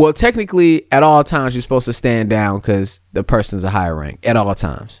 Well, technically, at all times you're supposed to stand down because the person's a higher rank at all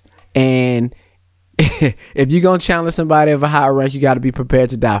times, and if you're gonna challenge somebody of a higher rank, you got to be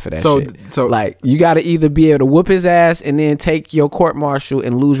prepared to die for that shit. So like, you got to either be able to whoop his ass and then take your court martial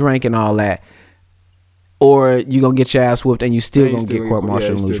and lose rank and all that, or you gonna get your ass whooped and you still gonna get court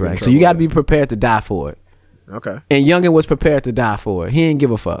martial and lose rank. So you got to be prepared to die for it. Okay. And youngin was prepared to die for it. He didn't give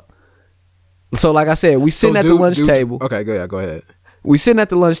a fuck. So like I said, we sitting at the lunch table. Okay, go ahead. We sitting at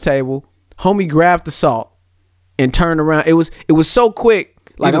the lunch table. Homie grabbed the salt and turned around. It was so quick.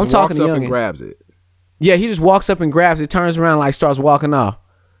 Like, I'm talking to youngin. And grabs it. Yeah, he just walks up and grabs it, turns around, like starts walking off.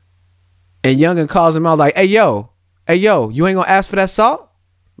 And youngin calls him out like, hey yo, you ain't gonna ask for that salt?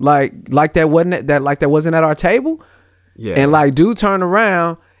 Like that wasn't at our table? Yeah. And like, dude turned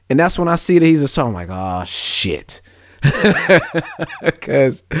around, and that's when I see that he's a salt. I'm like, oh shit.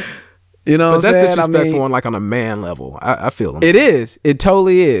 Cause you know, but that's disrespectful on a man level. I feel him. It is. It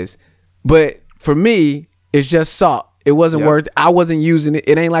totally is. But for me, it's just salt. It wasn't worth. I wasn't using it.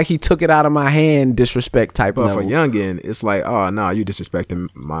 It ain't like he took it out of my hand. Disrespect type level. But for youngin, it's like, oh no, you disrespecting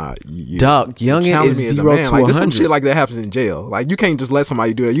my dog. Youngin is 0 to 100. Some shit like that happens in jail. Like, you can't just let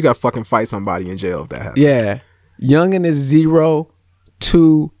somebody do that. You got to fucking fight somebody in jail if that happens. Yeah, youngin is 0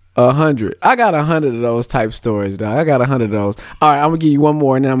 to 100. I got 100 of those type stories, dog. I got 100 of those. All right, I'm gonna give you one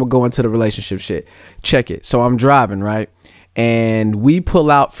more, and then I'm gonna go into the relationship shit. Check it. So I'm driving, right, and we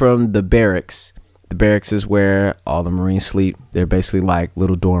pull out from the barracks. The barracks is where all the Marines sleep. They're basically like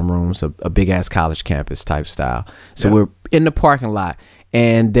little dorm rooms, a big ass college campus type style. So we're in the parking lot,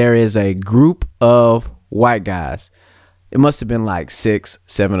 and there is a group of white guys. It must have been like 6,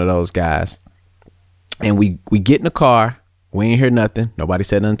 7 of those guys. And we get in the car. We ain't hear nothing. Nobody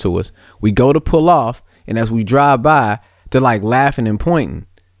said nothing to us. We go to pull off, and as we drive by, they're like laughing and pointing.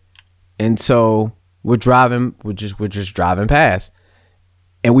 And so we're driving. We're just driving past.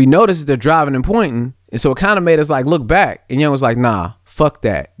 And we noticed they're driving and pointing. And so it kind of made us like look back. And Young was like, nah, fuck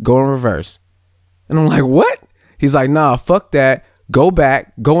that. Go in reverse. And I'm like, what? He's like, nah, fuck that. Go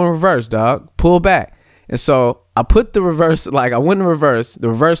back. Go in reverse, dog. Pull back. And so I put the reverse, like I went in reverse. The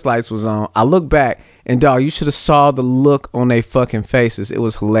reverse lights was on. I look back, and dog, you should have saw the look on their fucking faces. It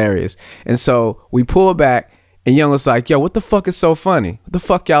was hilarious. And so we pulled back, and Young was like, yo, what the fuck is so funny? What the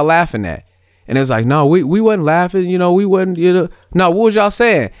fuck y'all laughing at? And it was like, no, we wasn't laughing, we wasn't, no, what was y'all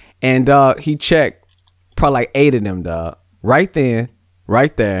saying? And he checked probably like 8 of them, dog. Right then,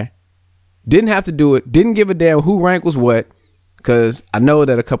 right there. Didn't have to do it. Didn't give a damn who rank was what, because I know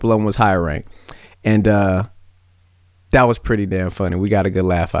that a couple of them was higher rank. And That was pretty damn funny. We got a good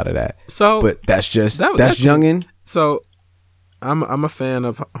laugh out of that. So, but that's Youngin. So, I'm a fan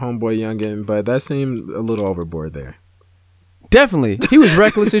of Homeboy Youngin, but that seemed a little overboard there. Definitely, he was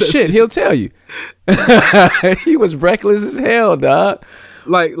reckless as shit. He'll tell you. He was reckless as hell, dog.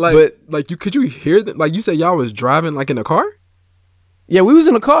 Could you hear that? Like you said, y'all was driving like in a car. Yeah, we was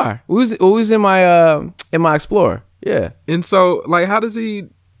in a car. We was in my Explorer. Yeah. And so, like, how does he?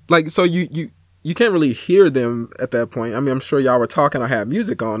 Like, so you can't really hear them at that point. I mean, I'm sure y'all were talking or had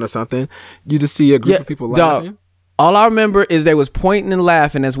music on or something. You just see a group of people laughing. Dog, all I remember is they was pointing and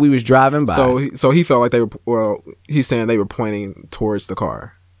laughing as we was driving by. So he felt like they were. Well, he's saying they were pointing towards the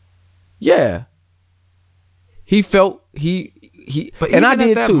car. Yeah. He felt he. But and I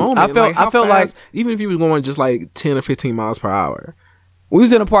did too. Moment, I felt like even if he was going just like 10 or 15 miles per hour. We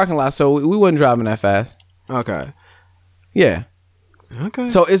was in a parking lot, so we wasn't driving that fast. Okay. Yeah. Okay.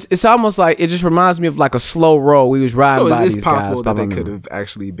 So it's almost like it just reminds me of like a slow roll. We was riding by these guys. So it's possible that they could have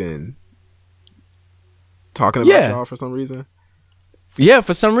actually been talking about y'all for some reason. Yeah,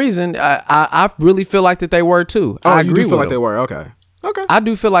 for some reason, I really feel like that they were too. Oh, I you agree do feel with like them. they were? Okay. I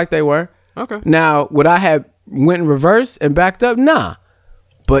do feel like they were. Okay. Now, would I have went in reverse and backed up? Nah.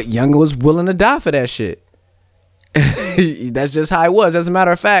 But Youngin was willing to die for that shit. That's just how it was. As a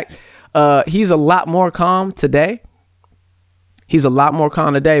matter of fact, he's a lot more calm today.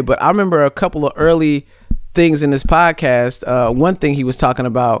 But I remember a couple of early things in this podcast. One thing he was talking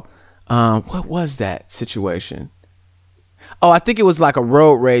about, what was that situation? Oh, I think it was like a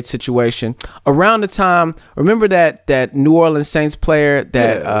road rage situation. Around the time, remember that New Orleans Saints player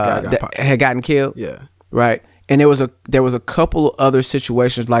that had gotten killed? Yeah. Right. And there was a couple of other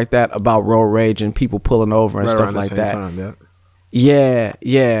situations like that about road rage and people pulling over and stuff like that. Time,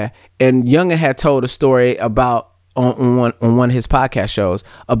 yeah. And Youngin had told a story about on one of his podcast shows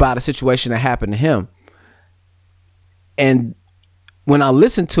about a situation that happened to him. And when I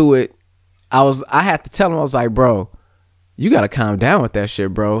listened to it, I had to tell him, I was like, bro, you gotta calm down with that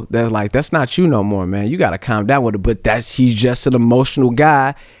shit, bro. That's not you no more, man. You gotta calm down with it. But he's just an emotional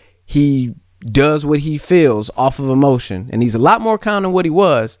guy. He does what he feels off of emotion, and he's a lot more calm than what he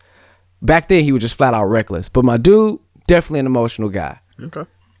was back then. He was just flat out reckless. But my dude, definitely an emotional guy. Okay.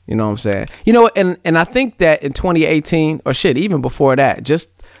 You know what I'm saying? You know, and I think that in 2018, or shit, even before that,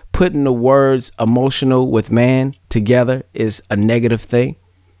 just putting the words emotional with man together is a negative thing.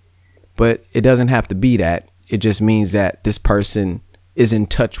 But it doesn't have to be that. It just means that this person is in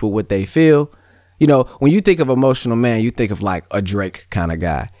touch with what they feel. You know, when you think of emotional man, you think of like a Drake kind of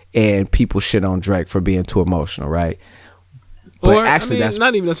guy. And people shit on Drake for being too emotional, right? But or, actually, that's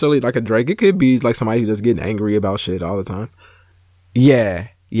not even necessarily like a Drake. It could be like somebody who's just getting angry about shit all the time. Yeah,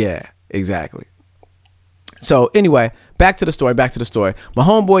 exactly. So anyway, back to the story. My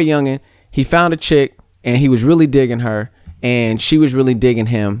homeboy Youngin, he found a chick and he was really digging her and she was really digging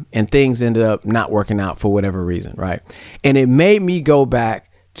him, and things ended up not working out for whatever reason, right? And it made me go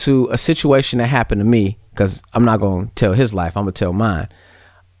back to a situation that happened to me, because I'm not going to tell his life, I'm going to tell mine.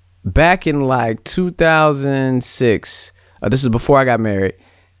 Back in like 2006, this is before I got married.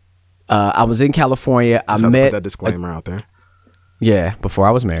 I was in California. Just have to put that disclaimer out there. Yeah, before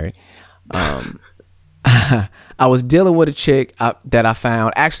I was married. I was dealing with a chick that I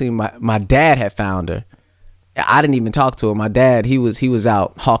found. Actually, my dad had found her. I didn't even talk to her. My dad, he was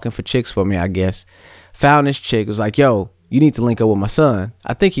out hawking for chicks for me, I guess. Found this chick. Was like, yo, you need to link up with my son.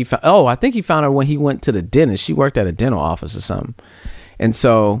 I think he found her when he went to the dentist. She worked at a dental office or something. And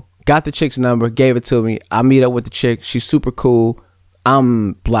so got the chick's number, gave it to me. I meet up with the chick. She's super cool.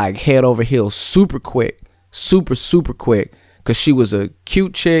 I'm like head over heels, super quick, super quick, because she was a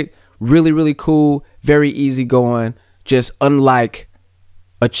cute chick, really, really cool, very easygoing, just unlike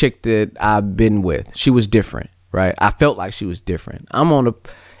a chick that I've been with. She was different, right? I felt like she was different.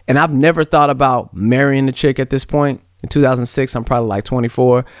 And I've never thought about marrying the chick at this point. In 2006, I'm probably like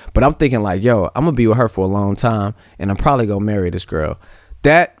 24, but I'm thinking like, yo, I'm gonna be with her for a long time, and I'm probably gonna marry this girl.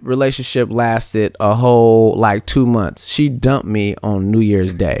 That relationship lasted a whole like 2 months. She dumped me on New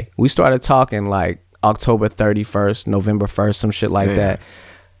Year's Day. We started talking like October 31st, November 1st, some shit like that.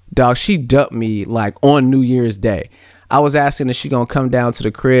 Dog, she dumped me like on New Year's Day. I was asking if she gonna come down to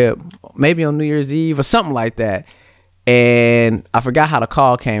the crib, maybe on New Year's Eve or something like that. And I forgot how the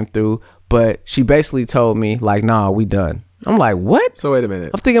call came through, but she basically told me like, nah, we done. I'm like, what? So wait a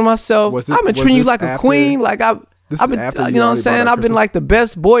minute. I'm thinking to myself, I've been treating you like a queen. Like I've been, you know what I'm saying? I've been like the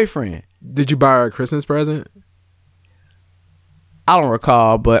best boyfriend. Did you buy her a Christmas present? I don't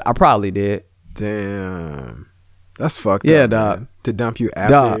recall, but I probably did. Damn. That's fucked up. Yeah, dog. Man. To dump you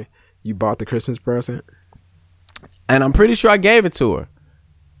after you bought the Christmas present? And I'm pretty sure I gave it to her.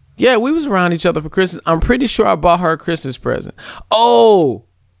 Yeah, we was around each other for Christmas. I'm pretty sure I bought her a Christmas present. Oh,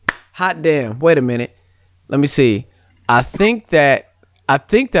 hot damn. Wait a minute. Let me see. I think that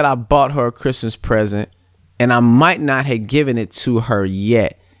I bought her a Christmas present, and I might not have given it to her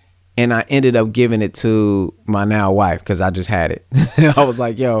yet. And I ended up giving it to my now wife because I just had it. I was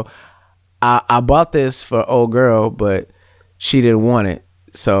like, yo, I bought this for old girl, but she didn't want it.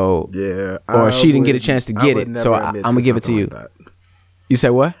 So, yeah, or she didn't get a chance to get it. So I'm going to give it to you. Like you say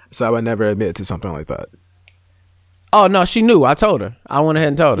what? So I would never admit to something like that. Oh, no, she knew. I told her. I went ahead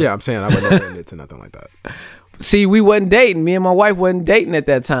and told her. Yeah, I'm saying I would never admit to nothing like that. See, we wasn't dating. Me and my wife wasn't dating at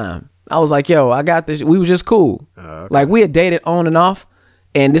that time. I was like, yo, I got this. We was just cool. Okay. Like, we had dated on and off,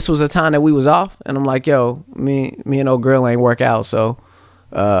 and this was a time that we was off. And I'm like, yo, me and old girl ain't work out. So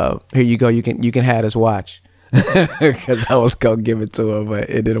here you go. You can have this watch. Because I was going to give it to her, but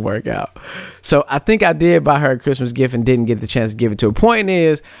it didn't work out. So I think I did buy her a Christmas gift and didn't get the chance to give it to her. Point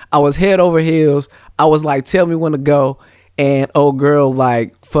is, I was head over heels. I was like, tell me when to go. And old girl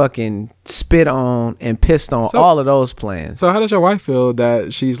like fucking spit on and pissed on all of those plans. So how does your wife feel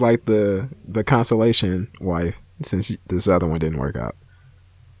that she's like the consolation wife since this other one didn't work out?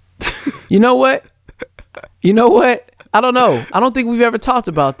 You know what? I don't know. I don't think we've ever talked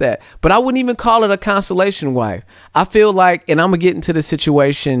about that. But I wouldn't even call it a consolation wife. I feel like, and I'm going to get into the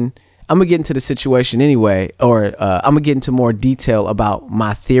situation. I'm going to get into the situation anyway. Or I'm going to get into more detail about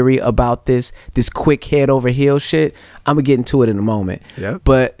my theory about this quick head over heel shit. I'm going to get into it in a moment. Yep.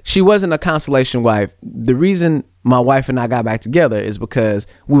 But she wasn't a consolation wife. The reason my wife and I got back together is because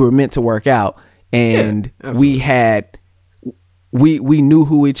we were meant to work out. And we knew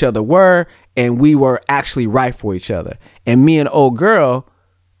who each other were. And we were actually right for each other. And me and old girl,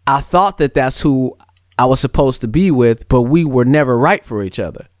 I thought that that's who I was supposed to be with, but we were never right for each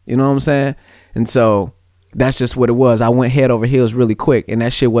other. You know what I'm saying? And so that's just what it was. I went head over heels really quick, and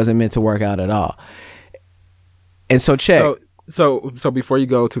that shit wasn't meant to work out at all. And so check. So before you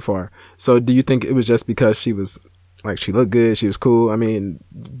go too far, so do you think it was just because she was like, she looked good, she was cool? I mean,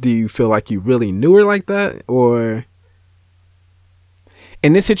 do you feel like you really knew her like that, or?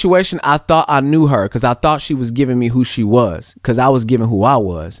 In this situation, I thought I knew her because I thought she was giving me who she was because I was giving who I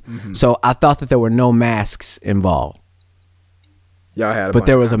was. Mm-hmm. So I thought that there were no masks involved. Y'all had but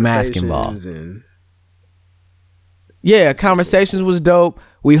there was a mask involved. Yeah, conversations was dope.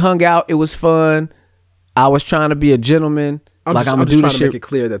 We hung out. It was fun. I was trying to be a gentleman. I'm just trying to make it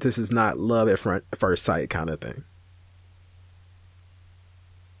clear that this is not love at first sight kind of thing.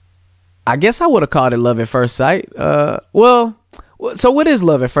 I guess I would have called it love at first sight. Well, so what is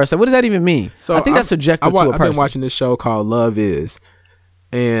love at first sight? What does that even mean? So I think that's subjective to a person. I've been watching this show called Love Is.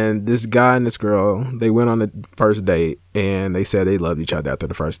 And this guy and this girl, they went on the first date and they said they loved each other after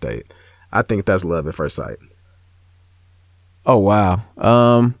the first date. I think that's love at first sight. Oh, wow.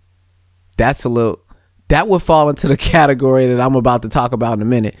 That would fall into the category that I'm about to talk about in a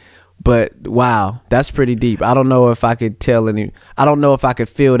minute. But wow, that's pretty deep. I don't know if I could I don't know if I could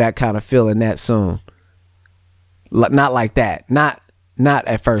feel that kind of feeling that soon. Not like that. Not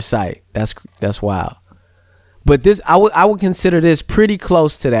at first sight. That's wild. But this, I would consider this pretty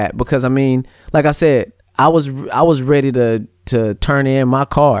close to that because I mean, like I said, I was ready to turn in my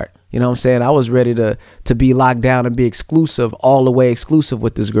card. You know what I'm saying? I was ready to be locked down and be exclusive, all the way exclusive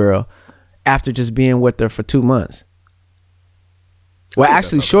with this girl after just being with her for 2 months. Well,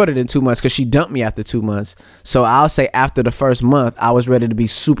 actually shorter than 2 months because she dumped me after 2 months. So I'll say after the first month, I was ready to be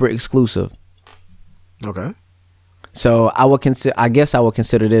super exclusive. Okay. So I guess I would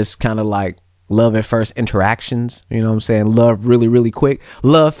consider this kind of like love at first interactions. You know what I'm saying? Love really, really quick.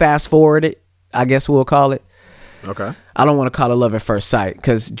 Love fast forwarded, I guess we'll call it. Okay. I don't want to call it love at first sight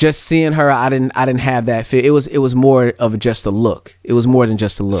because just seeing her, I didn't have that feel. It was more of just a look. It was more than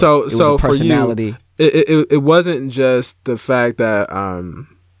just a look. So it was a personality. For you, it wasn't just the fact that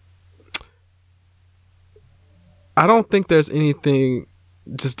I don't think there's anything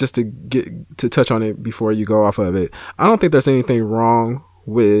just to get to touch on it before you go off of it. I don't think there's anything wrong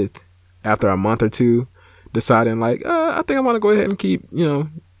with after a month or two deciding like I think I want to go ahead and get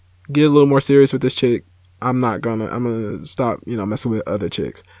a little more serious with this chick. I'm gonna stop messing with other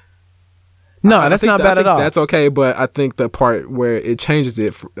chicks. No, that's not bad at all. That's okay, but I think the part where it changes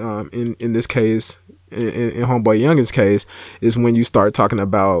it in this case, in Homeboy Youngin's case, is when you start talking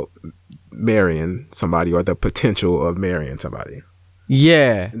about marrying somebody or the potential of marrying somebody.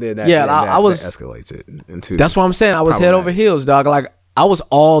 Yeah, and then that escalates it into. That's what I'm saying. I was head over heels, dog. Like I was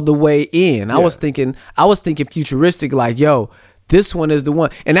all the way in. Yeah. I was thinking futuristic. Like, yo, this one is the one.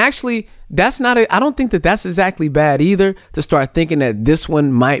 And actually, I don't think that that's exactly bad either to start thinking that this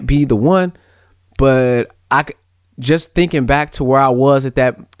one might be the one. But just thinking back to where I was at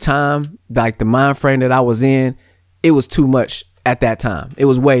that time, like the mind frame that I was in, it was too much at that time. It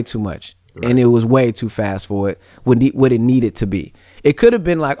was way too much. Right. And it was way too fast for it, what it needed to be. It could have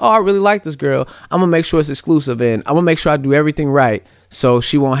been like, oh, I really like this girl. I'm going to make sure it's exclusive, and I'm going to make sure I do everything right so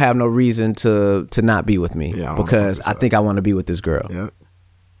she won't have no reason to not be with me, because I think I want to be with this girl. Yep.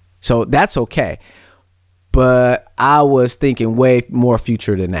 So that's okay. But I was thinking way more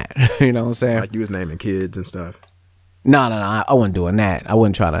future than that. You know what I'm saying? Like you was naming kids and stuff. No. I wasn't doing that. I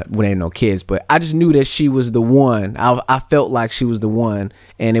wasn't trying to name no kids, but I just knew that she was the one. I felt like she was the one,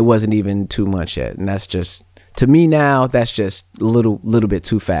 and it wasn't even too much yet. And that's just, to me now, that's just a little bit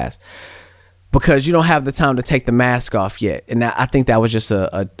too fast, because you don't have the time to take the mask off yet. And I think that was just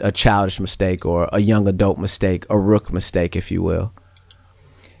a childish mistake, or a young adult mistake, a rook mistake, if you will.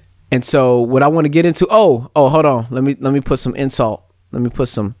 And so what I want to get into, hold on. Let me put some insult. Let me put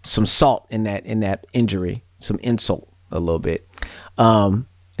some salt in that injury, some insult a little bit.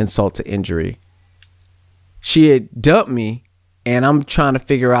 Insult to injury. She had dumped me, and I'm trying to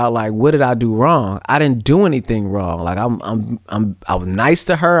figure out, like, what did I do wrong? I didn't do anything wrong. Like I was nice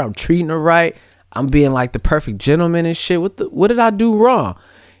to her. I'm treating her right. I'm being like the perfect gentleman and shit. What did I do wrong?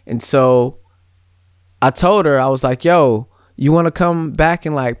 And so I told her, I was like, yo, you want to come back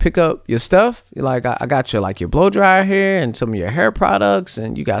and like pick up your stuff? Like, I got your, like, your blow dryer here and some of your hair products,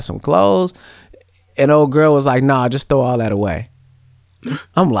 and you got some clothes. And old girl was like, nah, just throw all that away.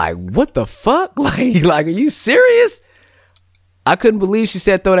 I'm like, what the fuck? Like, are you serious? I couldn't believe she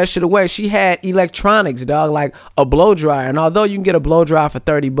said throw that shit away. She had electronics, dog, like a blow dryer. And although you can get a blow dryer for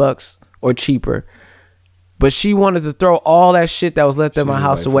 $30 or cheaper, but she wanted to throw all that shit that was left at my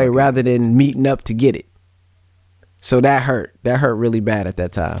house away rather than meeting up to get it. So that hurt. That hurt really bad at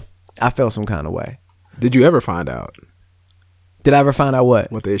that time. I felt some kind of way. Did you ever find out? Did I ever find out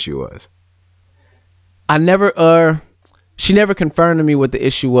what? What the issue was? I never, she never confirmed to me what the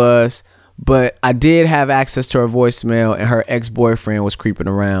issue was, but I did have access to her voicemail, and her ex-boyfriend was creeping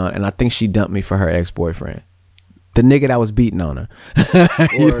around, and I think she dumped me for her ex-boyfriend. The nigga that was beating on her.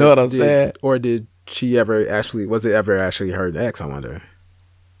 You know what I'm saying? Or did she ever actually, was it ever actually her ex, I wonder?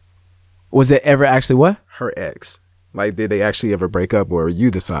 Was it ever actually what? Her ex. Like, did they actually ever break up, or were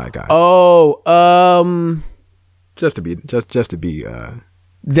you the side guy? Just to be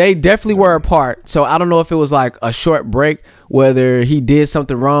they definitely were apart. So I don't know if it was like a short break, whether he did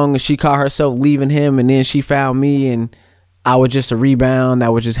something wrong and she caught herself leaving him, and then she found me, and I was just a rebound that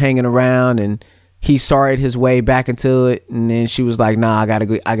was just hanging around, and he sorried his way back into it, and then she was like, nah, I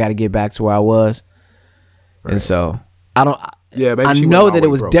gotta get back to where I was. Right. And so I know that it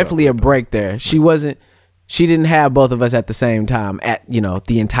was definitely a break there. She didn't have both of us at the same time, at,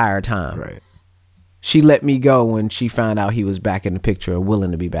 the entire time. Right. She let me go when she found out he was back in the picture, or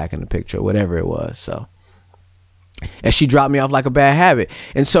willing to be back in the picture, whatever it was. So, and she dropped me off like a bad habit.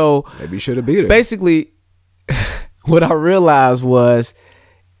 And so maybe you should have beat her. Basically, what I realized was,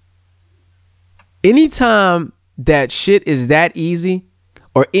 anytime that shit is that easy,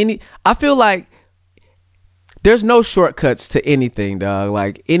 I feel like there's no shortcuts to anything, dog.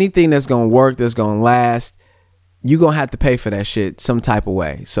 Like, anything that's gonna work, that's gonna last, you're going to have to pay for that shit some type of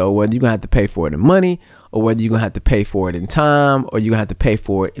way. So whether you're going to have to pay for it in money, or whether you're going to have to pay for it in time, or you're going to have to pay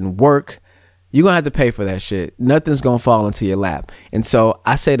for it in work, you're going to have to pay for that shit. Nothing's going to fall into your lap. And so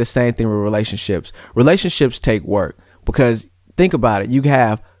I say the same thing with relationships. Relationships take work, because think about it. You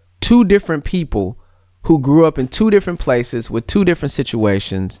have two different people who grew up in two different places with two different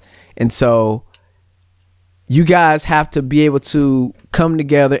situations. And so you guys have to be able to come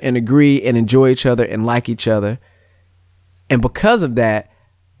together and agree and enjoy each other and like each other. And because of that,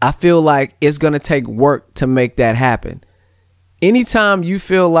 I feel like it's going to take work to make that happen. Anytime you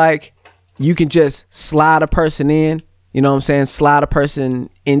feel like you can just slide a person in, you know what I'm saying? Slide a person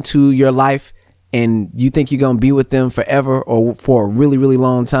into your life, and you think you're going to be with them forever or for a really, really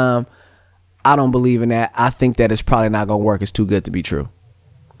long time, I don't believe in that. I think that it's probably not going to work. It's too good to be true.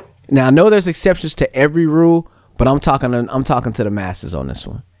 Now, I know there's exceptions to every rule, but I'm talking to the masses on this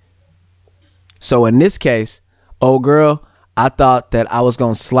one. So in this case, old girl, I thought that I was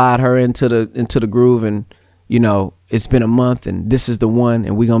gonna slide her into the groove, and it's been a month, and this is the one,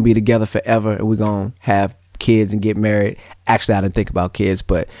 and we're gonna be together forever, and we're gonna have kids and get married. Actually, I didn't think about kids,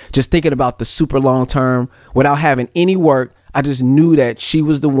 but just thinking about the super long term without having any work, I just knew that she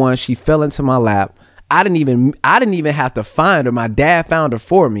was the one. She fell into my lap. I didn't even have to find her. My dad found her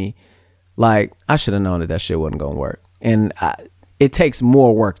for me. Like, I should have known that shit wasn't gonna work, and it takes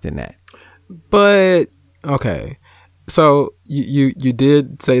more work than that. But okay. So you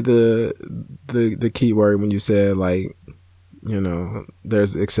did say the key word when you said, like,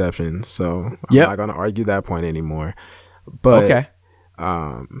 there's exceptions, so I'm Yep. not gonna argue that point anymore. But Okay.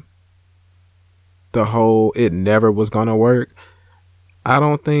 The whole it never was gonna work, I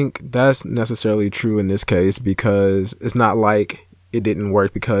don't think that's necessarily true in this case, because it's not like it didn't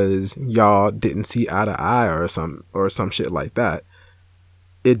work because y'all didn't see eye to eye or some shit like that.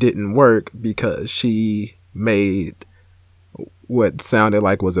 It didn't work because she made what sounded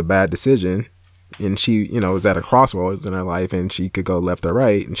like was a bad decision, and she was at a crossroads in her life, and she could go left or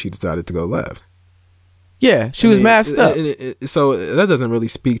right, and she decided to go left. Yeah, she was masked up. So that doesn't really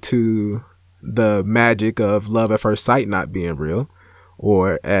speak to the magic of love at first sight not being real,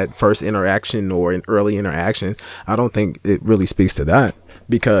 or at first interaction or in early interaction. I don't think it really speaks to that,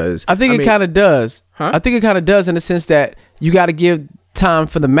 because I think it kind of does. Huh? I think it kind of does in the sense that you got to give time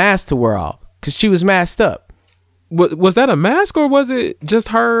for the mask to wear off, because she was masked up. Was that a mask, or was it just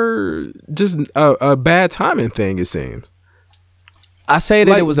a bad timing thing? It seems. I say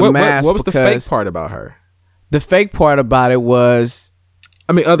that it was a mask. What was the fake part about her? The fake part about it was,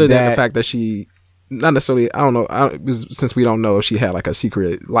 other than the fact that she, not necessarily, I don't know, since we don't know if she had like a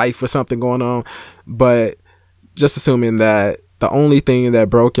secret life or something going on, but just assuming that the only thing that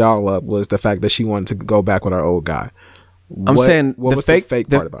broke y'all up was the fact that she wanted to go back with our old guy. What was the fake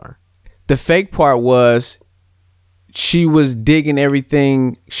part about her? The fake part was she was digging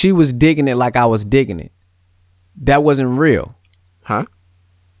everything. She was digging it like I was digging it. That wasn't real. Huh?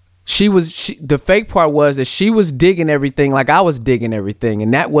 The fake part was that she was digging everything like I was digging everything,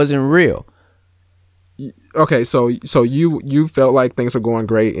 and that wasn't real. Okay, so you felt like things were going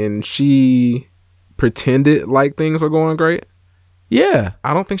great, and she pretended like things were going great? Yeah.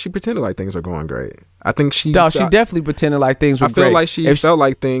 I don't think she pretended like things were going great. I think she definitely pretended like things were great. I feel like she felt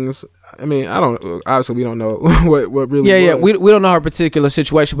like things. I mean, I don't. Obviously, we don't know what really. Yeah. We don't know her particular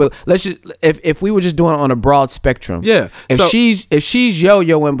situation, but let's just if we were just doing it on a broad spectrum. Yeah. If she's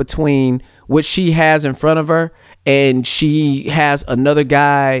yo-yoing between what she has in front of her and she has another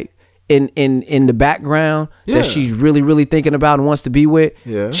guy in the background that she's really, really thinking about and wants to be with.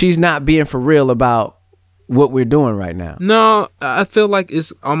 Yeah. She's not being for real about what we're doing right now. No, I feel like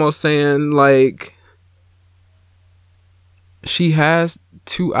it's almost saying like she has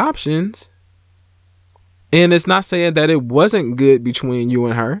two options, and it's not saying that it wasn't good between you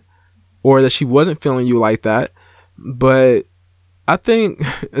and her, or that she wasn't feeling you like that. But I think,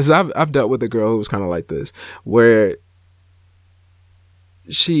 as I've dealt with a girl who was kind of like this, where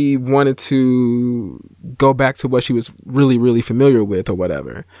she wanted to go back to what she was really, really familiar with or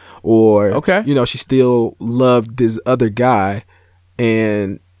whatever. Or, she still loved this other guy,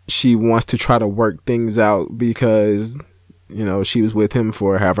 and she wants to try to work things out because, she was with him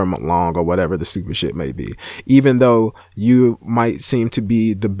for however long or whatever the stupid shit may be. Even though you might seem to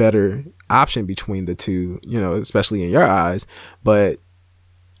be the better option between the two, especially in your eyes, but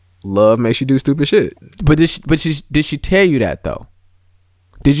love makes you do stupid shit. But did she tell you that though?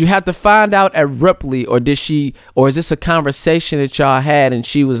 Did you have to find out abruptly, or is this a conversation that y'all had and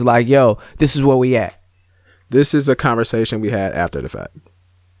she was like, yo, this is where we at? This is a conversation we had after the fact.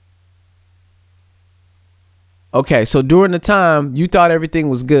 Okay, so during the time, you thought everything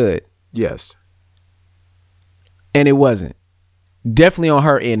was good. Yes. And it wasn't. Definitely on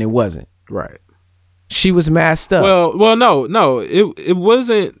her end, it wasn't. Right. She was masked up. Well, no. It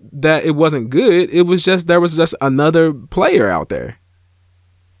wasn't that it wasn't good. It was just there was just another player out there.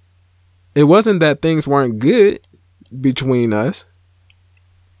 It wasn't that things weren't good between us.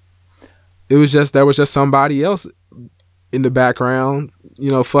 It was just there was just somebody else in the background,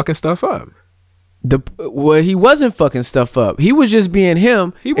 fucking stuff up. He wasn't fucking stuff up. He was just being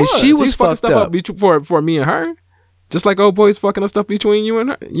him. He was. And she was fucking fucked stuff up for me and her. Just like old boy's fucking up stuff between you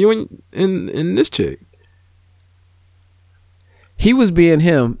and her, and this chick. He was being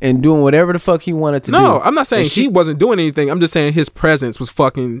him and doing whatever the fuck he wanted to do. No, I'm not saying he wasn't doing anything. I'm just saying his presence was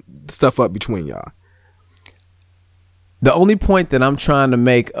fucking stuff up between y'all. The only point that I'm trying to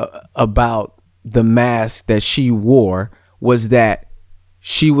make about the mask that she wore was that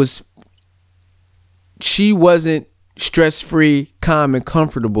she wasn't stress-free, calm, and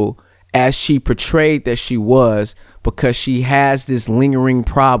comfortable as she portrayed that she was, because she has this lingering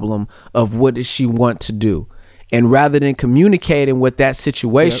problem of what does she want to do. And rather than communicating what that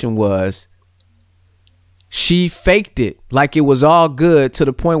situation was, she faked it like it was all good to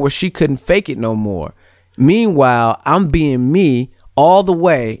the point where she couldn't fake it no more. Meanwhile, I'm being me all the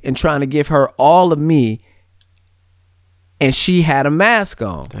way and trying to give her all of me, and she had a mask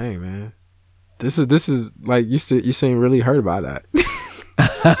on. Dang, man. This is like you seem really hurt by that.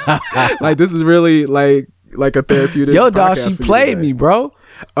 Like this is really like a therapeutic. Yo, dog, she played me, bro.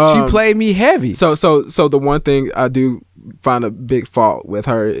 She played me heavy. So the one thing I do find a big fault with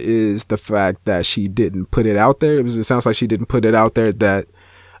her is the fact that she didn't put it out there. It sounds like she didn't put it out there that,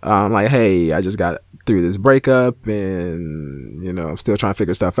 like, hey, I just got through this breakup and, you know, I'm still trying to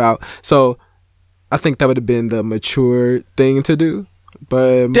figure stuff out. So I think that would have been the mature thing to do.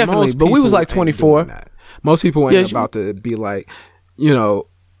 But definitely, but we was like 24. Most people ain't about to be like, you know,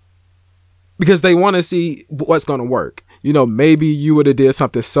 because they want to see what's going to work. You know, maybe you would have did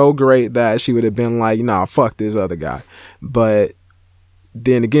something so great that she would have been like, nah, fuck this other guy. But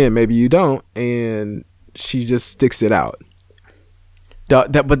then again, maybe you don't, and she just sticks it out.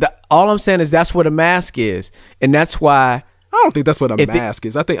 All I'm saying is that's what a mask is, and that's why I don't think that's what a mask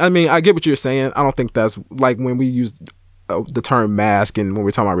is. I get what you're saying. I don't think that's like when we use the term mask and when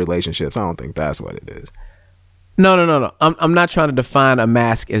we're talking about relationships. I don't think that's what it is. No. I'm not trying to define a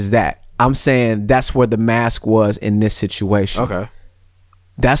mask as that. I'm saying that's where the mask was in this situation. Okay.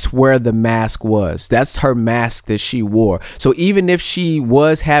 That's where the mask was. That's her mask that she wore. So even if she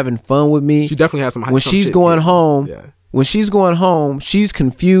was having fun with me, she definitely has some. When she's going home, when she's going home, she's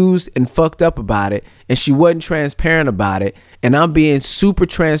confused and fucked up about it, and she wasn't transparent about it. And I'm being super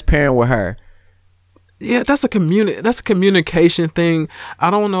transparent with her. Yeah, that's a communication thing. I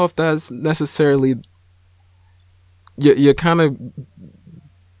don't know if that's necessarily. You're kind of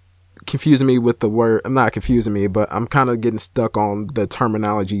confusing me with the word. I'm not confusing me, but I'm kind of getting stuck on the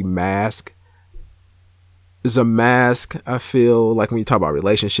terminology mask. Is a mask, I feel like when you talk about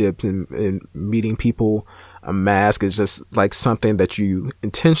relationships and meeting people, a mask is just like something that you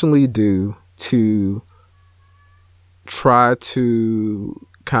intentionally do to try to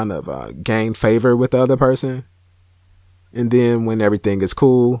kind of gain favor with the other person. And then when everything is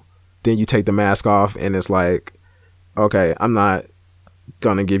cool, then you take the mask off and it's like, okay, I'm not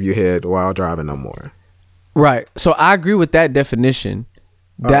gonna give you head while driving no more. Right. So I agree with that definition.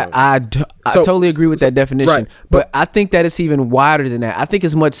 I totally agree with that definition. Right. But I think that it's even wider than that. I think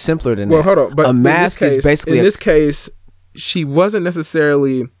it's much simpler than that. Well, hold on. But a mask is basically in this case, she wasn't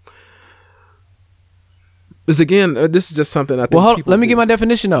necessarily. Because again, this is just something I think. Well, let me get my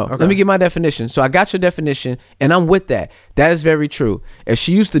definition though. Okay. Let me get my definition. So I got your definition, and I'm with that. That is very true. If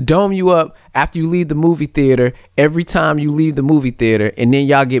she used to dome you up after you leave the movie theater, every time you leave the movie theater, and then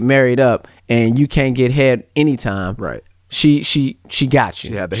y'all get married up, and you can't get head anytime. Right. She got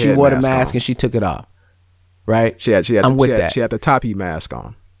you. She wore the mask and she took it off. Right. I'm with that. She had the Toppy mask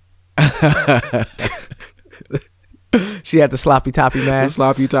on. She had the sloppy toppy mask. The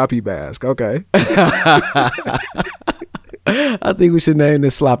sloppy toppy mask. Okay. I think we should name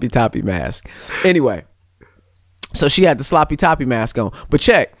this sloppy toppy mask. Anyway, so she had the sloppy toppy mask on. But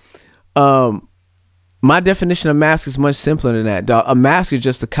check, my definition of mask is much simpler than that, dog. A mask is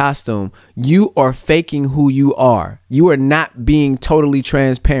just a costume. You are faking who you are. You are not being totally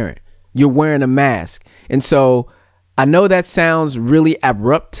transparent. You're wearing a mask. And so I know that sounds really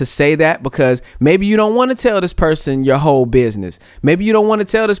abrupt to say that because maybe you don't want to tell this person your whole business. Maybe you don't want to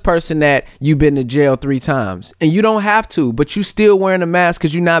tell this person that you've been to jail 3 times, and you don't have to, but you still wearing a mask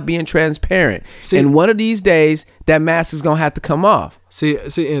because you're not being transparent. See, and one of these days that mask is going to have to come off. See,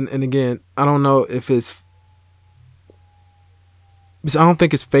 and again, I don't know if it's, because I don't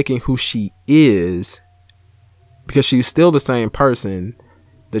think it's faking who she is, because she's still the same person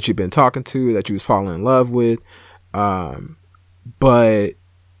that you've been talking to, that you was falling in love with. But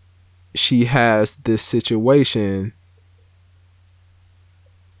she has this situation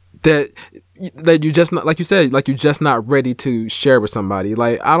that you just not, like you said, like you're just not ready to share with somebody.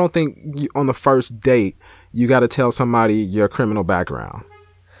 Like, I don't think on the first date you got to tell somebody your criminal background.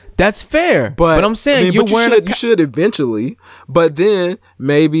 That's fair, but I'm saying you should eventually. But then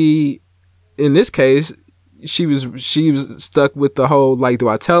maybe in this case, she was stuck with the whole, like, do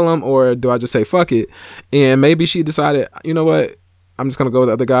I tell him or do I just say fuck it? And maybe she decided, you know what, I'm just gonna go with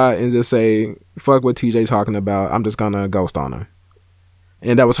the other guy and just say fuck what TJ's talking about. I'm just gonna ghost on her.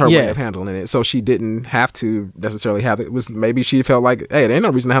 And that was her way of handling it. So she didn't have to necessarily have it. It was, maybe she felt like, hey, there ain't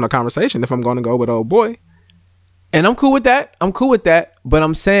no reason to have a conversation if I'm gonna go with old boy. And I'm cool with that. But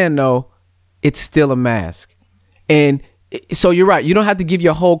I'm saying though, it's still a mask. And so you're right. You don't have to give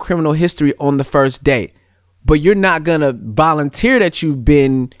your whole criminal history on the first date. But you're not going to volunteer that you've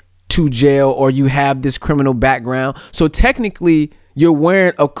been to jail or you have this criminal background. So technically, you're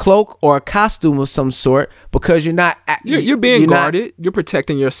wearing a cloak or a costume of some sort because you're not. You're being guarded. You're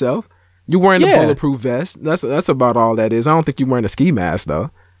protecting yourself. You're wearing a bulletproof vest. That's about all that is. I don't think you're wearing a ski mask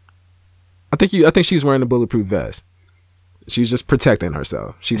though. I think she's wearing a bulletproof vest. She's just protecting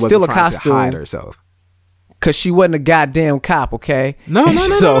herself. She wasn't still a trying costume to hide herself. Cause she wasn't a goddamn cop, okay? No.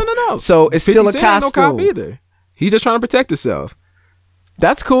 So it's still a costume. Ain't no cop either. He's just trying to protect himself.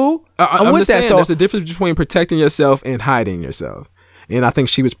 That's cool. I'm with that. So there's a difference between protecting yourself and hiding yourself. And I think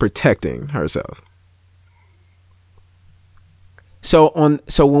she was protecting herself. So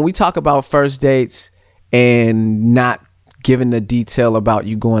when we talk about first dates and not giving the detail about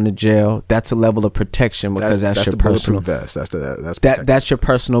you going to jail, that's a level of protection because that's your personal vest. That's your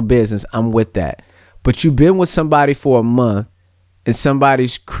personal business. I'm with that. But you've been with somebody for a month and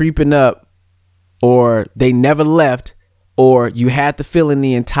somebody's creeping up, or they never left, or you had the feeling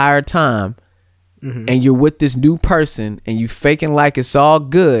the entire time, and you're with this new person and you faking like it's all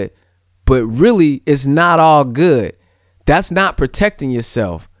good, but really it's not all good. That's not protecting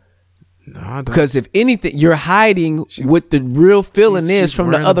yourself. No, because if anything, you're hiding what the real feeling is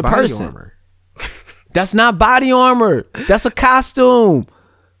from the other person. That's not body armor. That's a costume.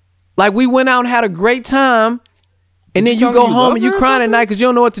 Like, we went out and had a great time, and then you go home and you crying at night because you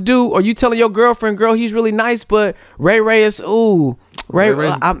don't know what to do, or you telling your girlfriend, girl, he's really nice, but Ray is you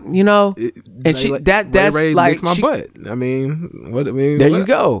know, and she that's Ray like licks my butt. I mean, there you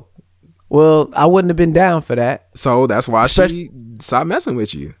go. Well, I wouldn't have been down for that. So that's why she stopped messing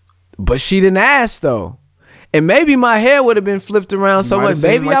with you. But she didn't ask though, and maybe my hair would have been flipped around so much.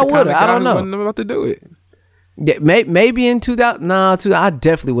 Maybe I would have. I don't know. Wasn't about to do it. Yeah, maybe in 2000. No, I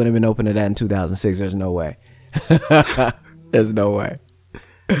definitely wouldn't have been open to that in 2006. There's no way. There's no way.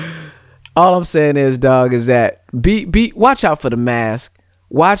 All I'm saying is, dog, is that watch out for the mask.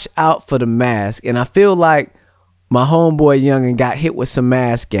 Watch out for the mask. And I feel like my homeboy Youngin got hit with some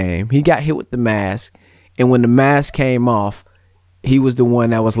mask game. He got hit with the mask, and when the mask came off, he was the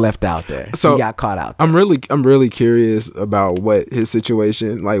one that was left out there. So he got caught out there. I'm really curious about what his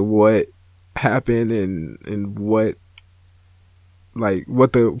situation, like what happened and what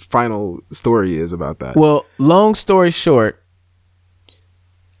the final story is about that. Well, long story short,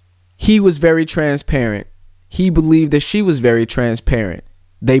 he was very transparent. He believed that she was very transparent.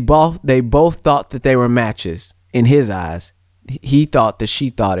 They both thought that they were matches in his eyes. He thought that she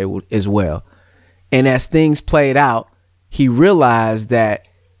thought it as well. And as things played out, he realized that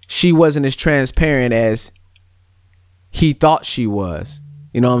she wasn't as transparent as he thought she was.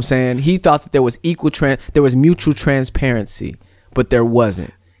 You know what I'm saying? He thought that there was there was mutual transparency, but there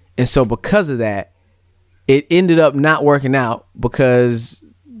wasn't. And so because of that, it ended up not working out because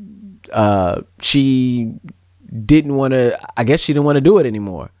she didn't want to, I guess she didn't want to do it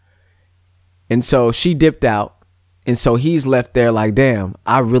anymore. And so she dipped out. And so he's left there like, damn,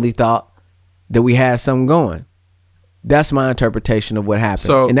 I really thought that we had something going. That's my interpretation of what happened.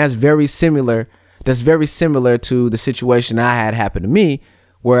 So, and that's very similar. That's very similar to the situation I had happen to me,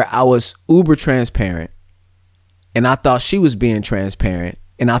 where I was uber transparent and I thought she was being transparent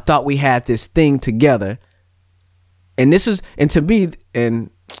and I thought we had this thing together. And to me,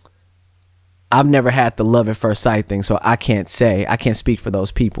 and I've never had the love at first sight thing, so I can't speak for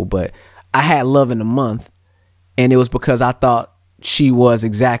those people, but I had love in a month, and it was because I thought she was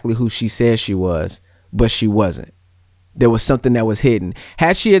exactly who she said she was, but she wasn't. There was something that was hidden.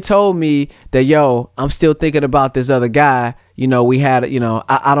 Had she had told me that, yo, I'm still thinking about this other guy, you know, we had, you know,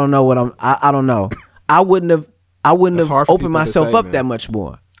 I don't know what I don't know. I wouldn't have opened myself up that much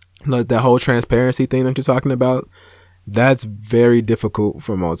more. Like that whole transparency thing that you're talking about, that's very difficult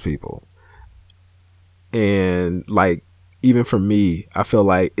for most people. And like, even for me, I feel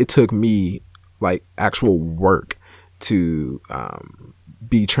like it took me like actual work to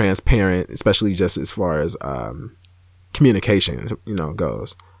be transparent, especially just as far as communication, you know,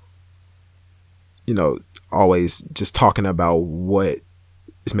 goes. You know, always just talking about what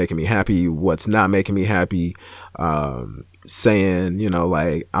is making me happy, what's not making me happy, saying, you know,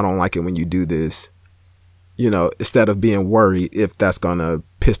 like, I don't like it when you do this, you know, instead of being worried if that's gonna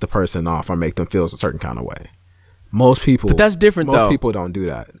piss the person off or make them feel a certain kind of way. Most people, but that's different. Most people don't do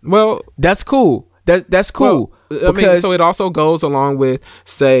that. Well, that's cool. That's cool. Well, I mean, so it also goes along with,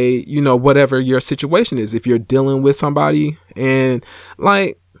 say, you know, whatever your situation is. If you're dealing with somebody and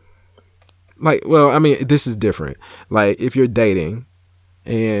like, well, I mean, this is different. Like if you're dating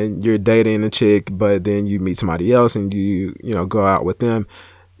and you're dating a chick, but then you meet somebody else and you know, go out with them,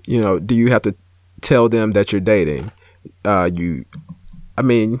 you know, do you have to tell them that you're dating? I can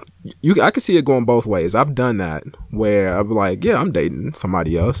see it going both ways. I've done that where I'm like, yeah, I'm dating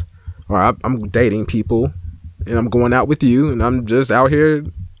somebody else, or I'm dating people and I'm going out with you and I'm just out here,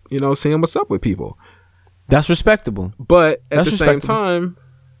 you know, seeing what's up with people. That's respectable. But at the same time,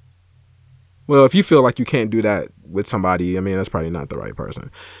 well, if you feel like you can't do that with somebody, I mean, that's probably not the right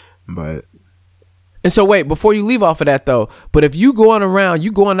person. But and so wait, before you leave off of that though, but if you going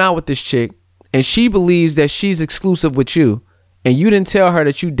out with this chick and she believes that she's exclusive with you and you didn't tell her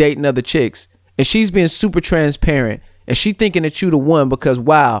that you dating other chicks and she's being super transparent and she thinking that you the one because,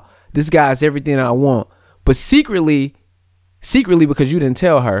 wow, this guy's everything I want. But secretly, because you didn't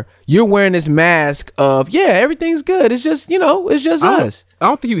tell her, you're wearing this mask of, yeah, everything's good. It's just, it's just us. I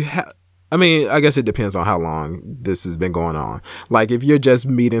don't think you have. I mean, I guess it depends on how long this has been going on. Like, if you're just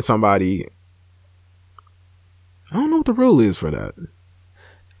meeting somebody, I don't know what the rule is for that.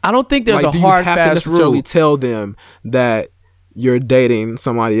 I don't think there's a hard, fast rule. Do you have to necessarily tell them that you're dating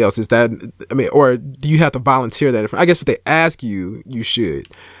somebody else? Is that, or do you have to volunteer that? I guess if they ask you, you should.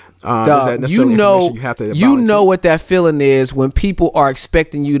 Is that necessarily information you have to volunteer? You know what that feeling is when people are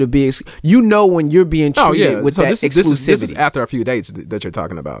expecting you to be. When you're being treated with that exclusivity. This is after a few dates that you're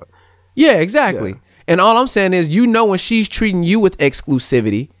talking about. Yeah, exactly. Yeah. And all I'm saying is, when she's treating you with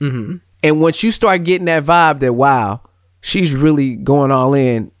exclusivity, and once you start getting that vibe that, wow, she's really going all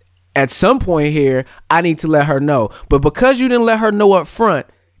in, at some point here, I need to let her know. But because you didn't let her know up front,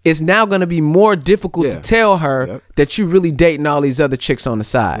 it's now going to be more difficult to tell her that you really dating all these other chicks on the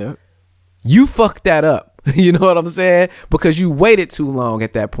side. Yep. You fucked that up. You know what I'm saying? Because you waited too long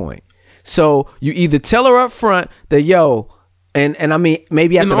at that point. So you either tell her up front that, and I mean,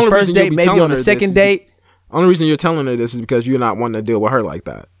 maybe after the first date, maybe on the second date. Only reason you're telling her this is because you're not wanting to deal with her like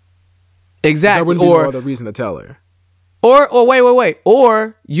that. Exactly. There wouldn't be no other reason to tell her. Or wait.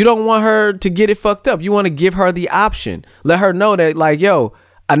 Or you don't want her to get it fucked up. You want to give her the option. Let her know that, like,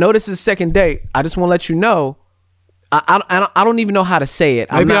 I know this is second date. I just want to let you know. I don't even know how to say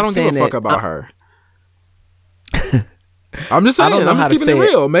it. Maybe I don't give a fuck about her. I'm just saying. I'm just keeping it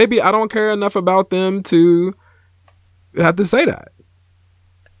real. Maybe I don't care enough about them to have to say that.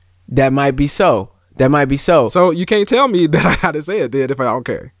 That might be so. So you can't tell me that I had to say it then if I don't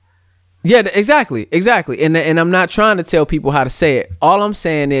care. Yeah, exactly. And I'm not trying to tell people how to say it. All I'm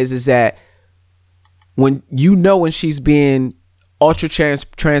saying is that when she's being ultra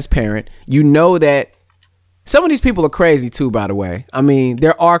transparent, that some of these people are crazy too, by the way. I mean,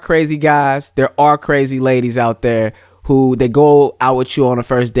 there are crazy guys, there are crazy ladies out there who they go out with you on a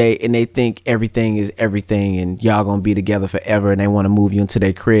first date and they think everything is everything and y'all gonna be together forever and they want to move you into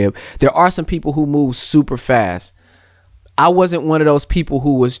their crib. There are some people who move super fast. I wasn't one of those people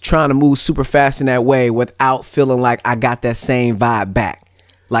who was trying to move super fast in that way without feeling like I got that same vibe back.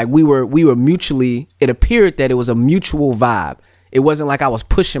 Like we were mutually, it appeared that it was a mutual vibe. It wasn't like I was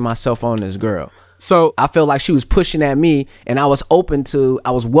pushing myself on this girl. So I felt like she was pushing at me and I was welcome to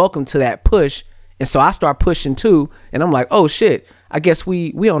that push. And so I start pushing too. And I'm like, oh shit, I guess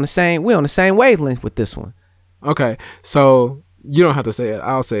we on the same wavelength with this one. Okay. So you don't have to say it.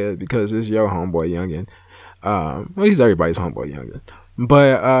 I'll say it because it's your homeboy youngin. Well, he's everybody's homeboy youngin.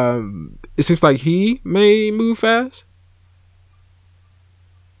 But it seems like he may move fast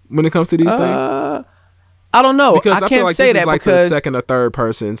when it comes to these things. I don't know. Because I can't feel like say this that is like because the second or third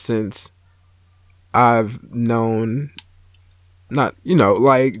person since I've known, not,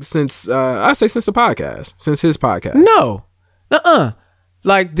 since I say since the podcast, since his podcast. No.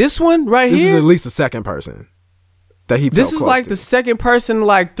 Like this one right here. This is at least the second person that he felt This is close like to. the second person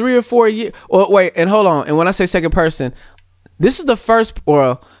like 3 or 4 years. Or wait, and hold on. And when I say second person, this is the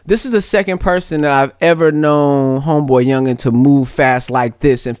second person that I've ever known homeboy youngin to move fast like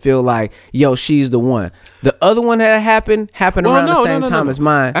this and feel like, she's the one. The other one that happened around the same time as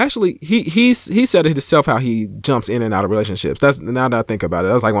mine. Actually, he said it himself how he jumps in and out of relationships. That's, now that I think about it,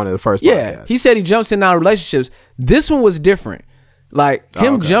 that was like one of the first podcasts. He said he jumps in and out of relationships. This one was different. Like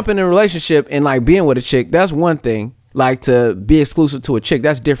him jumping in a relationship and like being with a chick, that's one thing. Like to be exclusive to a chick,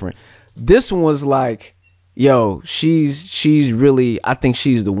 that's different. This one was like, she's really, I think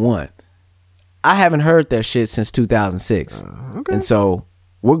she's the one. I haven't heard that shit since 2006. And so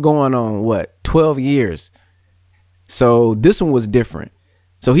we're going on 12 years. So this one was different.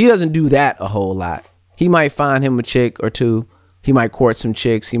 So he doesn't do that a whole lot. He might find him a chick or two. He might court some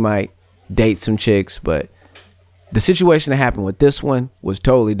chicks. He might date some chicks. But the situation that happened with this one was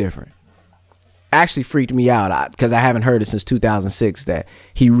totally different. Actually freaked me out because I haven't heard it since 2006 that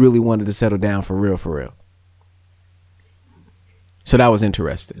he really wanted to settle down for real. So that was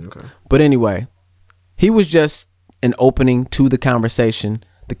interesting. Okay. But anyway, he was just an opening to the conversation.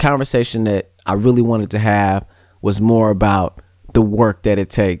 The conversation that I really wanted to have was more about the work that it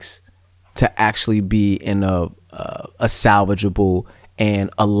takes to actually be in a salvageable and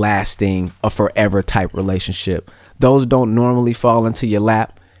a lasting, a forever type relationship. Those don't normally fall into your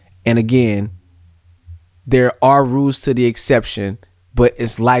lap. And again, there are rules to the exception, but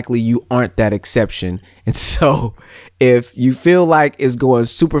it's likely you aren't that exception. And so if you feel like it's going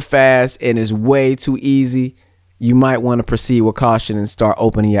super fast and it's way too easy, you might want to proceed with caution and start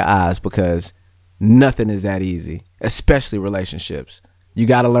opening your eyes because nothing is that easy, especially relationships. You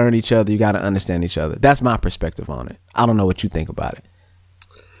got to learn each other. You got to understand each other. That's my perspective on it. I don't know what you think about it.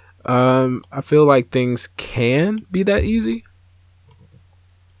 I feel like things can be that easy.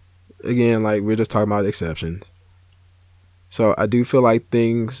 Again, like we're just talking about exceptions. So I do feel like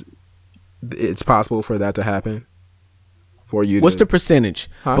it's possible for that to happen. For you. What's the percentage?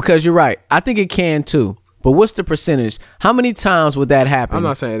 Huh? Because you're right. I think it can too. But what's the percentage? How many times would that happen? I'm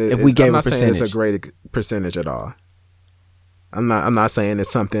not saying if we gave a percentage. Saying it's a great percentage at all. I'm not saying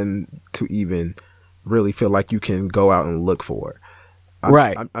it's something to even really feel like you can go out and look for.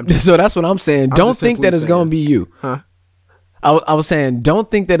 Right. So that's what I'm saying. Don't think that it's going to be you. Huh? I was saying,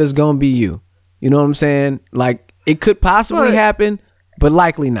 don't think that it's going to be you. You know what I'm saying? Like, it could possibly happen, but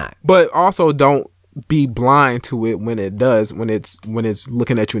likely not. But also don't be blind to it when it does, when it's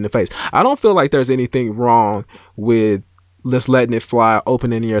looking at you in the face. I don't feel like there's anything wrong with just letting it fly,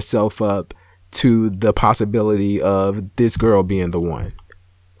 opening yourself up to the possibility of this girl being the one.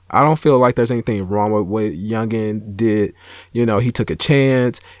 I don't feel like there's anything wrong with what Youngin did. You know, he took a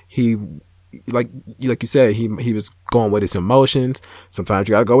chance. He, like you said, he was going with his emotions. Sometimes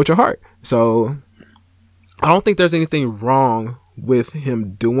you gotta go with your heart. So I don't think there's anything wrong with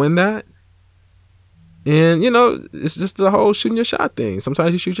him doing that. And, you know, it's just the whole shooting your shot thing.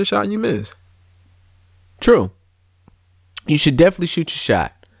 Sometimes you shoot your shot and you miss. True. You should definitely shoot your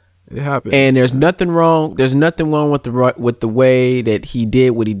shot. It happens. And there's nothing wrong. There's nothing wrong with the way that he did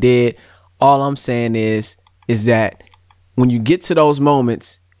what he did. All I'm saying is that when you get to those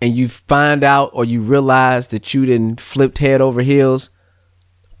moments and you find out or you realize that you didn't flipped head over heels,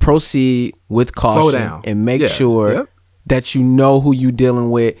 proceed with caution. Slow down. And make sure that you know who you're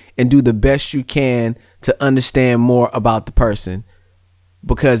dealing with and do the best you can to understand more about the person.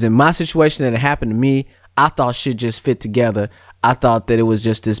 Because in my situation that it happened to me, I thought shit just fit together. I thought that it was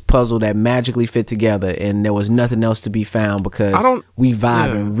just this puzzle that magically fit together and there was nothing else to be found because we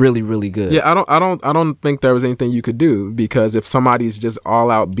vibing really, really good. Yeah, I don't think there was anything you could do, because if somebody's just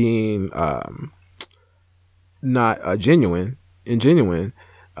all out being not genuine, there's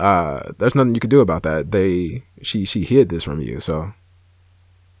nothing you could do about that. She hid this from you, so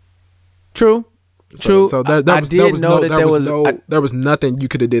true. So there was nothing you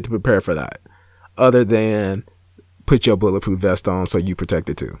could have did to prepare for that, other than put your bulletproof vest on so you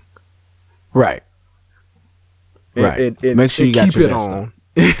protected too. Right. And make sure you got your vest on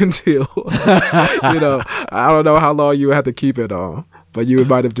until you know. I don't know how long you would have to keep it on, but you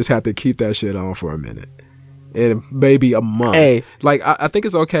might have just had to keep that shit on for a minute. And maybe a month. Hey. Like I think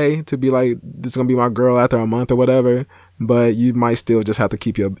it's okay to be like, this is gonna be my girl after a month or whatever, but you might still just have to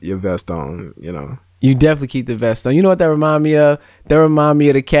keep your vest on, you know. You definitely keep the vest on. You know what that remind me of? That remind me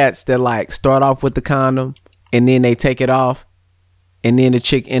of the cats that like start off with the condom and then they take it off and then the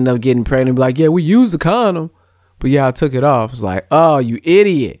chick end up getting pregnant and be like, yeah, we used the condom, but yeah, I took it off. It's like, oh, you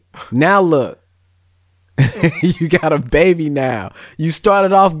idiot. Now look. You got a baby now. You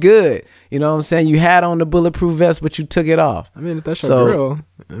started off good. You know what I'm saying? You had on the bulletproof vest, but you took it off. I mean, if that's your girl,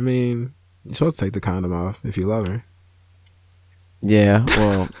 I mean, you're supposed to take the condom off if you love her. Yeah,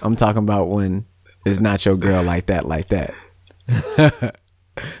 well, I'm talking about when it's not your girl like that.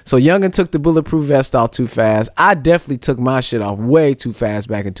 So Youngin took the bulletproof vest off too fast. I definitely took my shit off way too fast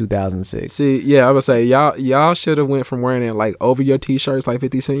back in 2006. See, yeah, I would say y'all should have went from wearing it like over your t-shirts like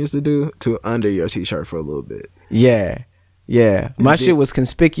 50 Cent used to do to under your t-shirt for a little bit. Yeah. My shit was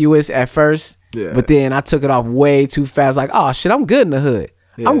conspicuous at first, but then I took it off way too fast. Like, oh shit, I'm good in the hood.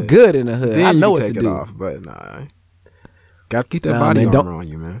 Yeah. I'm good in the hood. Then I know you what take to it do. Off, but nah, gotta keep that body armor on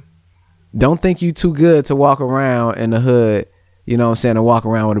you, man. Don't think you too good to walk around in the hood. You know what I'm saying? To walk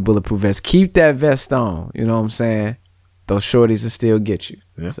around with a bulletproof vest. Keep that vest on. You know what I'm saying? Those shorties will still get you.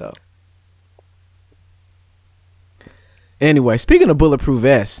 Yeah. So, anyway, speaking of bulletproof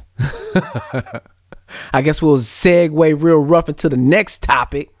vests, I guess we'll segue real rough into the next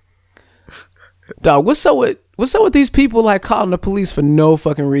topic. Dog, what's up with these people like calling the police for no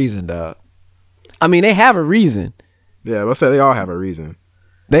fucking reason, dog? I mean, they have a reason. Yeah, let's say they all have a reason.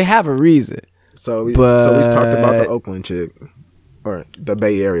 They have a reason. So we talked about the Oakland chick. Or the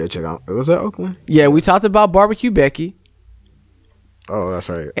Bay Area chick. Was that Oakland? Yeah, we talked about Barbecue Becky. Oh, that's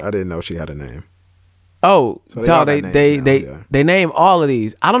right. I didn't know she had a name. Oh, so they name all of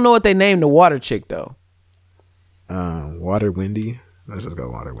these. I don't know what they named the water chick though. Water Windy. Let's just go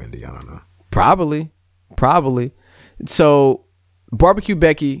Water Windy. I don't know. Probably. So Barbecue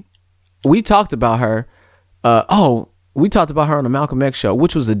Becky, we talked about her. We talked about her on the Malcolm X show,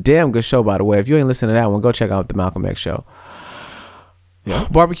 which was a damn good show, by the way. If you ain't listening to that one, go check out the Malcolm X show. Yeah.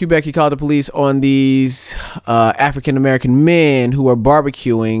 Barbecue Becky called the police on these African American men who were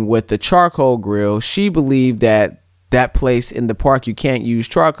barbecuing with the charcoal grill. She believed that that place in the park, you can't use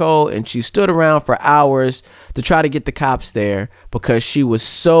charcoal. And she stood around for hours to try to get the cops there because she was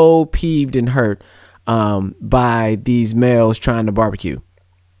so peeved and hurt by these males trying to barbecue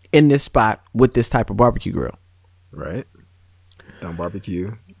in this spot with this type of barbecue grill. Right. Don't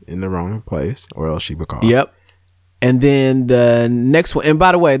barbecue in the wrong place or else she would call. Yep. And then the next one, and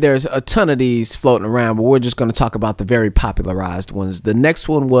by the way, there's a ton of these floating around, but we're just going to talk about the very popularized ones. The next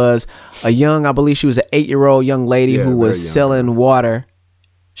one was I believe she was an 8-year-old young lady who was selling water.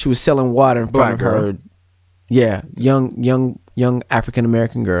 She was selling water in front of her. Yeah, young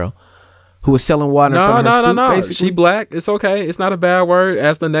African-American girl who was selling water in front of her stoop, basically. She black. It's okay. It's not a bad word.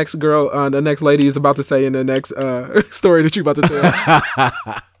 As the next girl, the next lady is about to say in the next story that you about to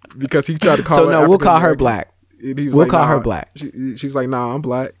tell. Because he tried to call her. So no, we'll call her black. We'll call her black. She was like, "Nah, I'm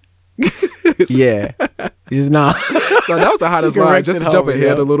black." Yeah, he's not. So that was the hottest line. Just to jump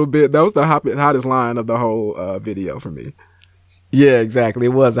ahead a little bit, that was the hottest line of the whole video for me. Yeah, exactly. It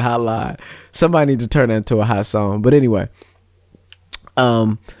was a hot line. Somebody needs to turn that into a hot song. But anyway,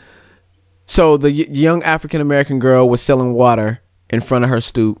 so the young African American girl was selling water in front of her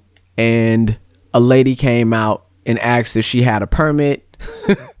stoop, and a lady came out and asked if she had a permit.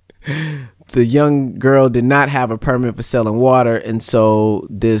 The young girl did not have a permit for selling water, and so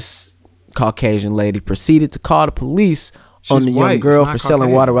this Caucasian lady proceeded to call the police on the young girl for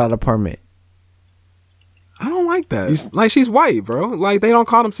selling water without a permit. I don't like that. Like, she's white, bro. Like, they don't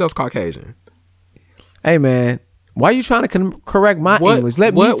call themselves Caucasian. Hey, man, why are you trying to correct my English?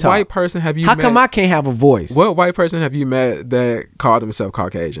 Let me talk. What white person have you met? How come I can't have a voice? What white person have you met that called themselves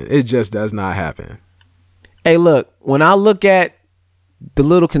Caucasian? It just does not happen. Hey, look, when I look at the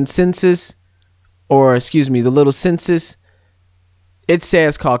little consensus, or excuse me, the little census, it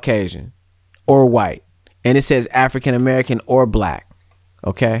says Caucasian or white, and it says African American or black.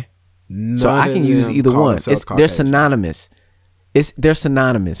 Okay, so I can use either one. They're synonymous. They're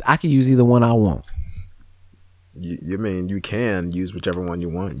synonymous. I can use either one I want. You mean you can use whichever one you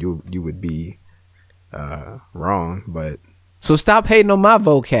want. You would be wrong, but so stop hating on my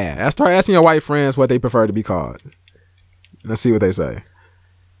vocab. I start asking your white friends what they prefer to be called. Let's see what they say.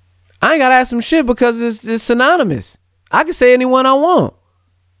 I ain't gotta ask them shit because it's synonymous. I can say anyone I want.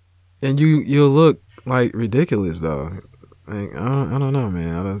 And you'll look like ridiculous though. Like, I don't know,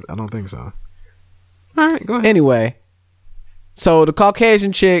 man. I don't think so. All right, go ahead. Anyway, so the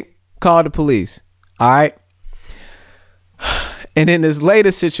Caucasian chick called the police. All right, and in this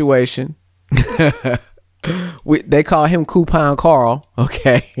latest situation, they call him Coupon Carl.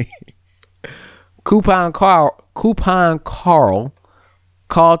 Okay, Coupon Carl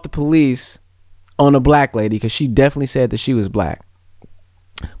called the police on a black lady because she definitely said that she was black,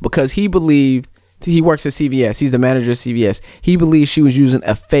 because he believed, he works at CVS, he's the manager of CVS, he believed she was using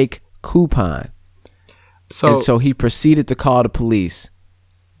a fake coupon. So he proceeded to call the police.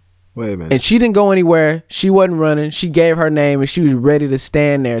 Wait a minute. And she didn't go anywhere. She wasn't running. She gave her name and she was ready to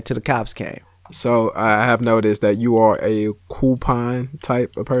stand there till the cops came. So I have noticed that you are a coupon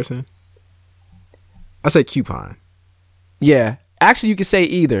type of person. I say coupon. Yeah. Actually, you can say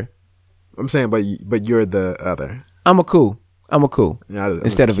either. I'm saying, but you're the other. I'm a coup. Yeah,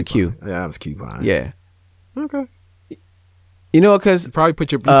 instead of a Q. Yeah, I was coupon. Yeah. Okay. You know, because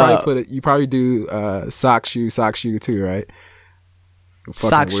you probably do sock shoe too, right?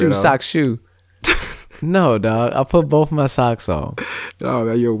 Sock shoe. No, dog. I put both my socks on.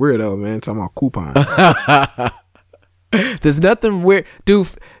 Oh, you're a weirdo, man. Talking about coupon. There's nothing weird, dude.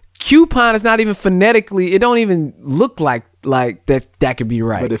 Coupon is not even phonetically. It don't even look like that could be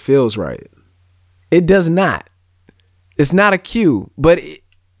right. But it feels right. It does not. It's not a Q, but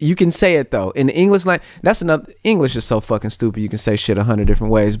you can say it though. In the English line, that's another. English is so fucking stupid. You can say shit 100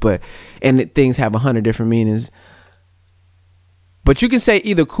 different ways, and things have 100 different meanings. But you can say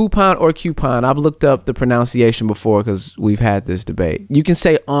either coupon or coupon. I've looked up the pronunciation before because we've had this debate. You can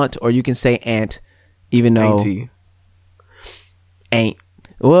say aunt or you can say aunt, even though ain't.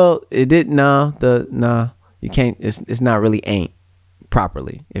 Well, it did. You can't. It's not really ain't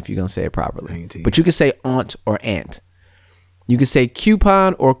properly if you're gonna say it properly. Ain't-y. But you can say aunt or aunt. You can say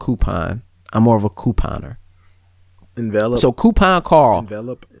coupon or coupon. I'm more of a couponer. Envelope. So coupon Carl.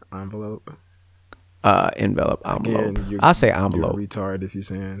 Envelope. Envelope. Again, I'll say envelope. You're a retard if you're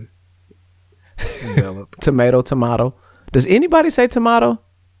saying envelope. Tomato. Does anybody say tomato?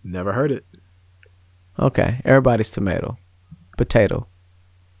 Never heard it. Okay. Everybody's tomato. Potato.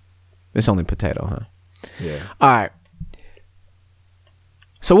 It's only potato, huh? Yeah. All right.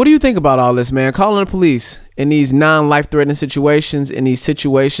 So what do you think about all this, man? Calling the police in these non-life-threatening situations, in these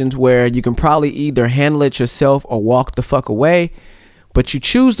situations where you can probably either handle it yourself or walk the fuck away, but you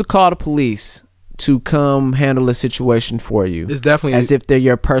choose to call the police to come handle a situation for you. It's definitely as if they're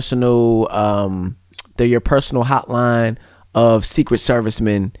your personal hotline of secret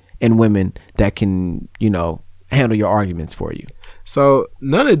servicemen and women that can, handle your arguments for you. So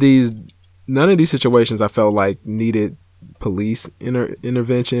none of these situations I felt like needed police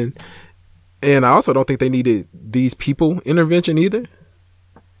intervention, and I also don't think they needed these people intervention either.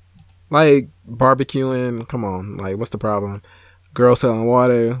 Like barbecuing, come on, like what's the problem? Girl selling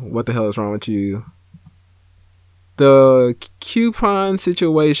water, what the hell is wrong with you? The coupon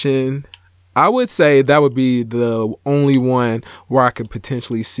situation, I would say that would be the only one where I could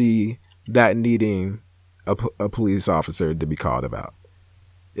potentially see that needing a police officer to be called about.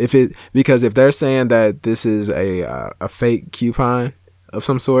 Because if they're saying that this is a fake coupon of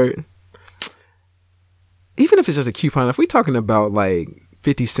some sort, even if it's just a coupon, if we're talking about like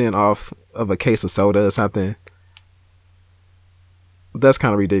 50 cents off of a case of soda or something, that's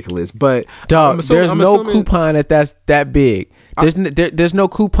kind of ridiculous. But dog, there's no coupon that's that big. There's no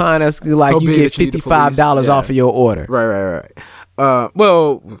coupon that's like so you get $55 off of your order. Right.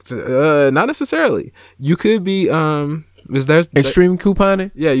 Well, not necessarily. You could be there's extreme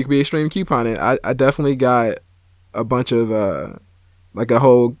couponing. Yeah, you could be extreme couponing. I definitely got a bunch of like a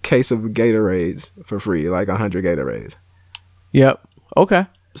whole case of Gatorades for free, like 100 Gatorades. Yep. Okay.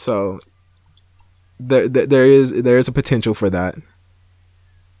 So there is a potential for that.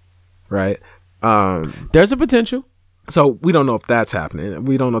 Right. There's a potential. So we don't know if that's happening.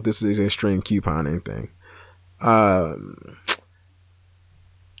 We don't know if this is an extreme couponing thing.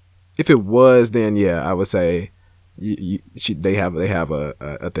 If it was, then yeah, I would say they have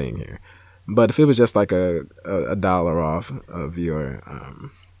a thing here. But if it was just like a $1 off of your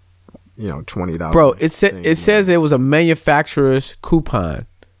 $20, bro, it says it was a manufacturer's coupon.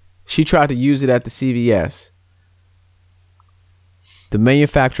 She tried to use it at the CVS. The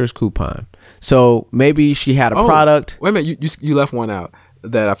manufacturer's coupon. So maybe she had a product. Wait a minute, you left one out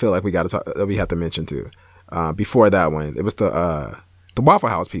that I feel like we got to talk. That we have to mention too. Before that one, it was the Waffle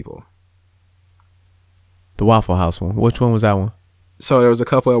House people. The Waffle House one. Which one was that one? So there was a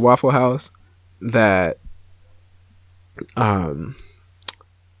couple at Waffle House that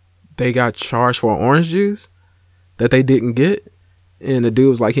they got charged for orange juice that they didn't get, and the dude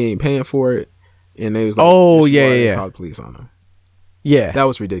was like he ain't paying for it, and they was like, oh yeah, called the police on him. Yeah, that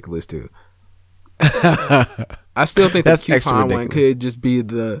was ridiculous too. I still think the coupon one could just be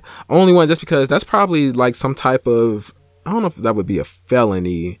the only one, just because that's probably like some type of, I don't know if that would be a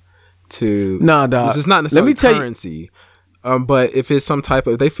felony to. Nah, dog. It's not necessarily currency. But if it's some type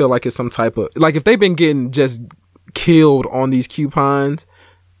of, they feel like it's some type of, like if they've been getting just killed on these coupons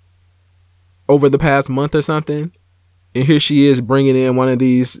over the past month or something, and here she is bringing in one of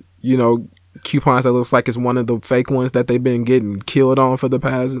these, coupons that looks like it's one of the fake ones that they've been getting killed on for the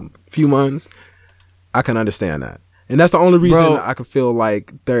past few months, I can understand that. And that's the only reason I could feel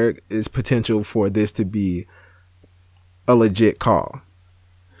like there is potential for this to be a legit call.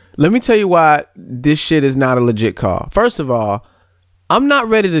 Let me tell you why this shit is not a legit call. First of all, I'm not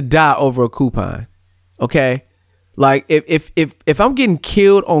ready to die over a coupon. Okay? Like if I'm getting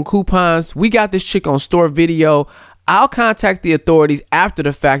killed on coupons, we got this chick on store video. I'll contact the authorities after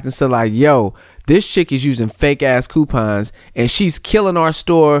the fact and say like, yo, this chick is using fake ass coupons and she's killing our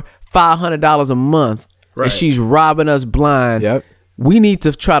store $500 a month, right, and she's robbing us blind. Yep. We need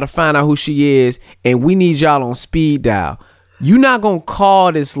to try to find out who she is, and we need y'all on speed dial. You're not going to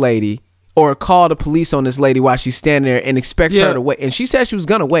call this lady or call the police on this lady while she's standing there and expect her to wait. And she said she was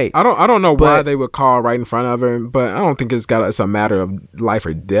going to wait. I don't know why they would call right in front of her, but I don't think it's a matter of life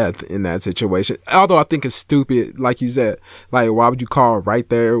or death in that situation. Although I think it's stupid, like you said. Like, why would you call right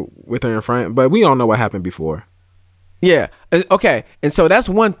there with her in front? But we all know what happened before. Yeah. Okay. And so that's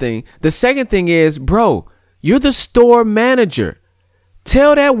one thing. The second thing is, bro, you're the store manager.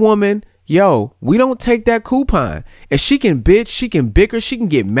 Tell that woman, yo, we don't take that coupon. And she can bitch, she can bicker, she can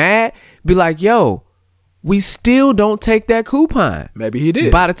get mad. Be like, yo, we still don't take that coupon. Maybe he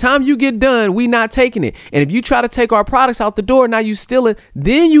did. By the time you get done, we not taking it. And if you try to take our products out the door, now you steal it,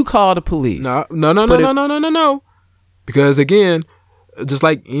 then you call the police. No. Because again, just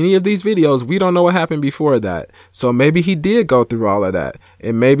like any of these videos, we don't know what happened before that. So maybe he did go through all of that,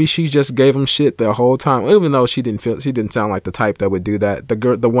 and maybe she just gave him shit the whole time. Even though she didn't sound like the type that would do that.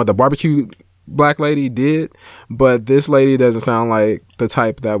 The barbecue black lady did, but this lady doesn't sound like the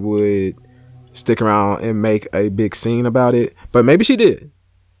type that would stick around and make a big scene about it. But maybe she did,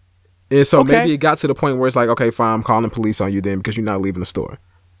 and so maybe it got to the point where it's like, okay, fine, I'm calling the police on you then because you're not leaving the store.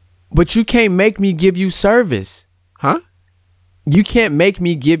 But you can't make me give you service, huh? You can't make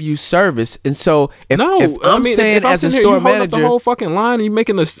me give you service. And so if I'm saying as a store manager, the whole fucking line and you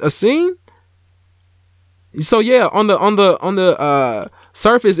making a scene, So yeah, on the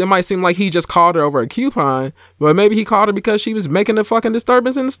surface, it might seem like he just called her over a coupon, but maybe he called her because she was making a fucking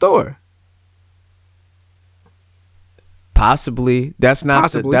disturbance in the store. Possibly. That's not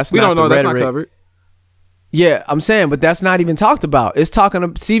Possibly. That's we not don't know. The That's rhetoric. not covered. Yeah, I'm saying, but that's not even talked about. It's talking.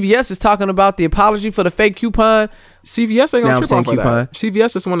 CVS is talking about the apology for the fake coupon. CVS ain't gonna trip off of that.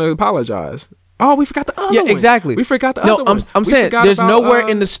 CVS just want to apologize. Oh, we forgot the other one. Yeah, exactly. We forgot the other one. No, I'm saying there's nowhere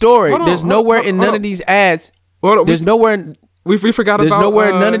in the story. There's nowhere in none of these ads. There's nowhere. We forgot about. There's nowhere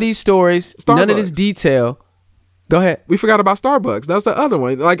in none of these stories. Starbucks. None of this detail. Go ahead. We forgot about Starbucks. That's the other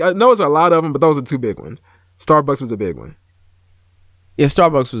one. Like I know it's a lot of them, but those are two big ones. Starbucks was a big one. Yeah,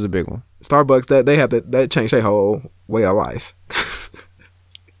 Starbucks was a big one. Starbucks that changed their whole way of life.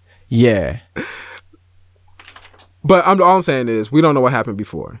 Yeah. But all I'm saying is we don't know what happened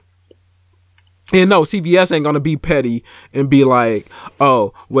before. And no, CVS ain't gonna be petty and be like,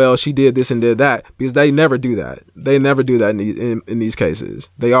 oh, well, she did this and did that, because they never do that. They never do that in these cases.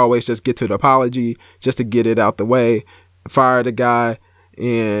 They always just get to the apology just to get it out the way, fire the guy,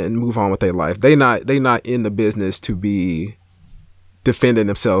 and move on with their life. They not in the business to be defending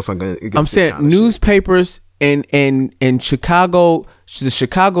themselves against I'm saying kind of newspapers in Chicago, the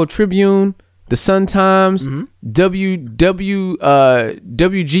Chicago Tribune, the Sun Times,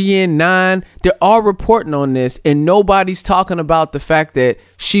 WGN9, they're all reporting on this, and nobody's talking about the fact that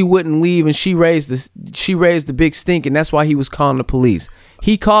she wouldn't leave and she raised the big stink, and that's why he was calling the police.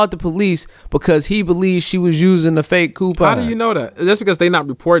 He called the police because he believes she was using a fake coupon. How do you know that? Just because they not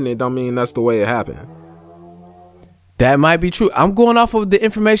reporting it don't mean that's the way it happened. That might be true. I'm going off of the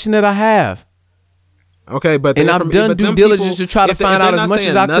information that I have. Okay, but I've done due diligence to try to find out as much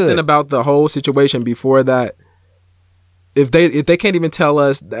as I could. Nothing about the whole situation before that. If they can't even tell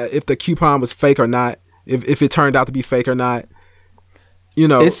us that if the coupon was fake or not, if it turned out to be fake or not,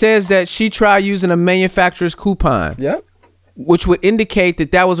 it says that she tried using a manufacturer's coupon. Yep. Which would indicate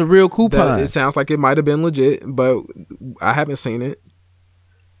that was a real coupon. It sounds like it might have been legit, but I haven't seen it.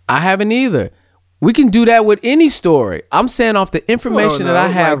 I haven't either. We can do that with any story. I'm saying off the information that I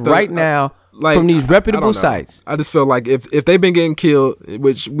have now from these reputable sites. I just feel like if they've been getting killed,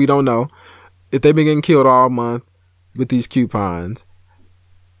 which we don't know, if they've been getting killed all month with these coupons,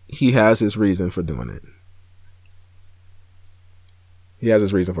 he has his reason for doing it. He has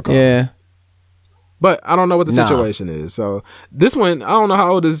his reason for calling. Yeah. But I don't know what the situation is. So this one, I don't know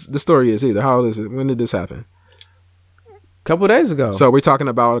how old the story is either. How old is it? When did this happen? Couple of days ago. So we're talking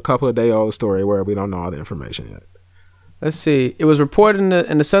about a couple of day old story where we don't know all the information yet. Let's see. It was reported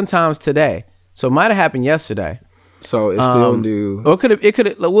in the Sun Times today, so it might have happened yesterday. So it's still new. Or it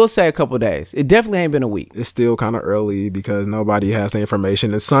could. We'll say a couple of days. It definitely ain't been a week. It's still kind of early because nobody has the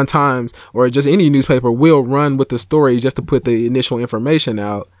information. And Sun Times or just any newspaper will run with the story just to put the initial information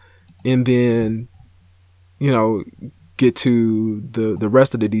out, and then get to the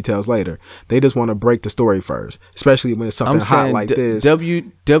rest of the details later. They just want to break the story first, especially when it's something hot like this.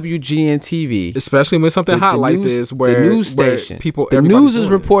 WGN TV, especially when something hot like this, where the news station, the news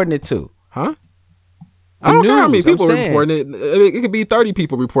is reporting it too. Huh? I don't care how many people are reporting it. It could be 30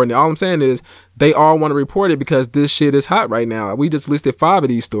 people reporting it. All I'm saying is they all want to report it because this shit is hot right now. We just listed 5 of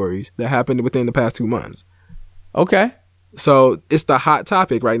these stories that happened within the past 2 months. Okay. So it's the hot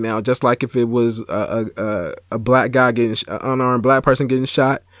topic right now, just like if it was a black guy an unarmed black person getting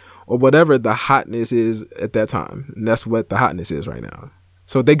shot or whatever the hotness is at that time. And that's what the hotness is right now.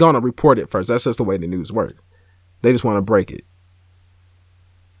 So they're going to report it first. That's just the way the news works. They just want to break it.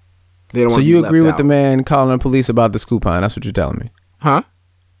 They don't so you agree with the man calling the police about this coupon? That's what you're telling me. Huh?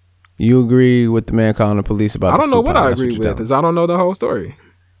 You agree with the man calling the police about this coupon? I don't know what I agree with because I don't know the whole story.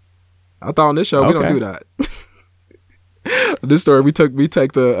 I thought on this show we don't do that. This story we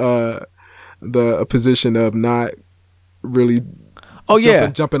take the position of not really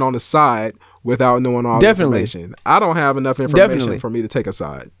jumping on the side without knowing all the information. I don't have enough information for me to take a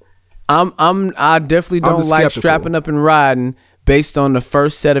side. I definitely don't like strapping up and riding based on the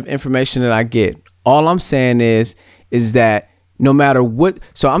first set of information that I get. All I'm saying is that no matter what,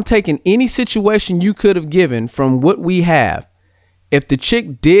 so I'm taking any situation you could have given from what we have. If the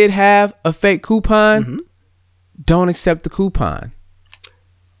chick did have a fake coupon, don't accept the coupon.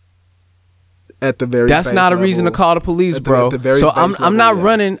 At the very that's not a reason to call the police, bro. So I'm not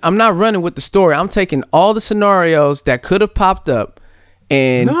running with the story. I'm taking all the scenarios that could have popped up,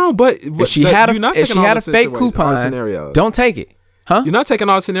 and if she had a fake coupon, don't take it, huh? You're not taking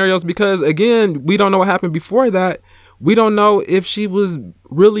all the scenarios because again, we don't know what happened before that. We don't know if she was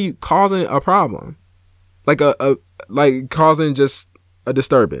really causing a problem, like causing just a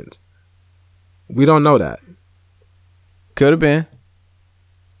disturbance. We don't know that. Could have been.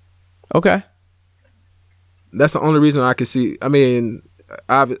 Okay. That's the only reason I could see. I mean,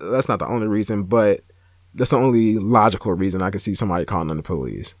 that's not the only reason, but that's the only logical reason I could see somebody calling on the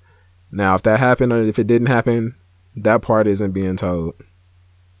police. Now, if that happened or if it didn't happen, that part isn't being told.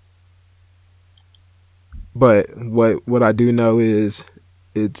 But what I do know is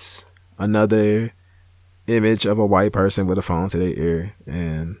it's another image of a white person with a phone to their ear,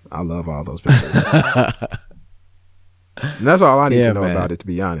 and I love all those pictures. And that's all I need to know about it, to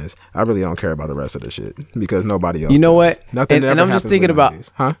be honest. I really don't care about the rest of the shit because nobody else. You know does. what? Nothing and I'm just thinking about,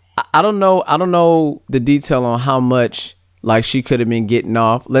 huh? I don't know the detail on how much like she could have been getting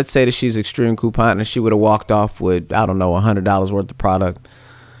off. Let's say that she's extreme coupon and she would have walked off with, I don't know, $100 worth of product.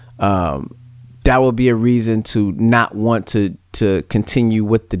 That would be a reason to not want to continue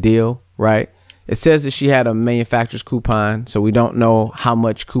with the deal, right? It says that she had a manufacturer's coupon, so we don't know how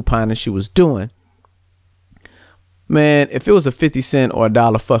much couponing she was doing. Man, if it was a 50 cent or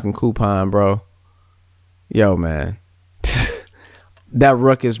 $1 fucking coupon, bro, yo, man, that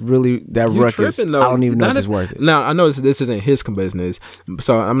ruckus really, I don't even know if it's worth it. Now, I know this isn't his business,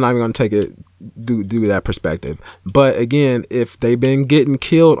 so I'm not even going to take it, do that perspective. But again, if they've been getting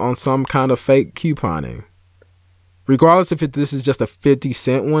killed on some kind of fake couponing, regardless if this is just a 50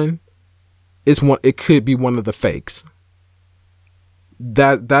 cent one, it could be one of the fakes.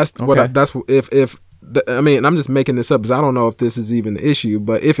 That's okay. I mean, I'm just making this up because I don't know if this is even the issue,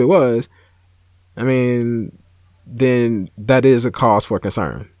 but if it was, I mean, then that is a cause for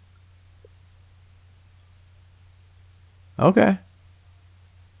concern. Okay.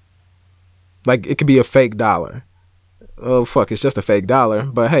 Like, it could be a fake dollar. Oh, fuck, it's just a fake dollar.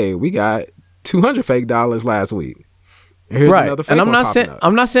 But hey, we got 200 fake dollars last week. Here's another fake, and I'm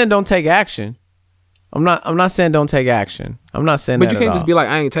not saying don't take action. I'm not saying don't take action. I'm not saying but that. But you can't just be like,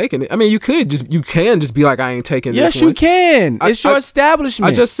 I ain't taking it. I mean, you can just be like, I ain't taking this. Yes, you can. It's your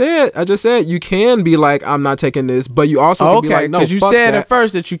establishment. I just said you can be like, I'm not taking this, but you also can be like, no, because you said at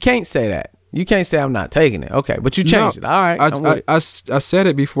first that you can't say that. You can't say I'm not taking it. Okay, but you changed it. All right. I said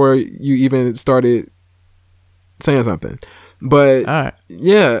it before you even started saying something. But all right.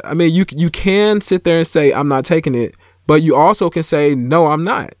 Yeah, I mean, you can sit there and say I'm not taking it, but you also can say no, I'm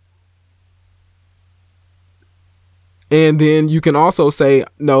not. And then you can also say,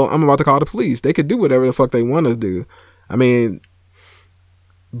 no, I'm about to call the police. They could do whatever the fuck they want to do. I mean,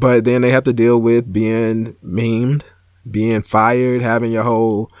 but then they have to deal with being memed, being fired, having your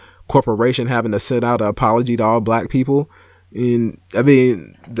whole corporation having to send out an apology to all black people. And I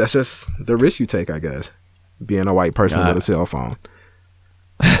mean, that's just the risk you take, I guess, being a white person with a cell phone.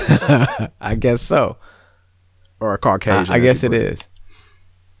 I guess so. Or a Caucasian. I guess it is.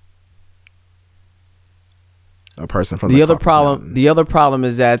 A person from the other problem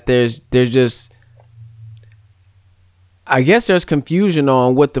is that there's just, I guess there's confusion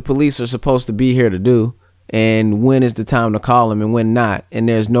on what the police are supposed to be here to do and when is the time to call them and when not, and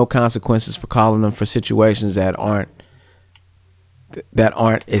there's no consequences for calling them for situations that aren't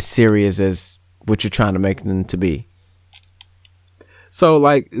as serious as what you're trying to make them to be. So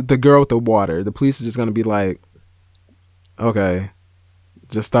like the girl with the water, the police are just gonna be like, okay,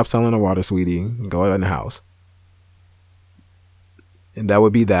 just stop selling the water, sweetie, go in the house. And that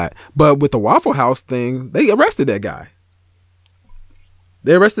would be that. But with the Waffle House thing, they arrested that guy.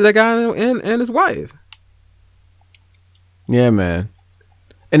 They arrested that guy and his wife. Yeah, man.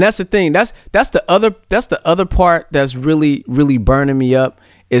 And that's the thing. That's the other part that's really, really burning me up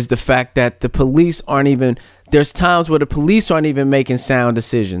is the fact that the police aren't even. There's times where the police aren't even making sound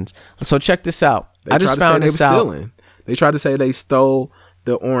decisions. So check this out. I just found this out. Stealing. They tried to say they stole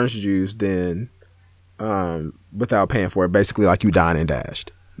the orange juice then. Without paying for it, basically like you dined and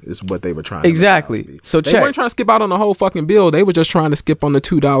dashed is what they were trying exactly to so they weren't trying to skip out on the whole fucking bill. They were just trying to skip on the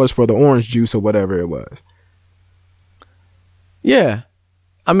 $2 for the orange juice or whatever it was. Yeah,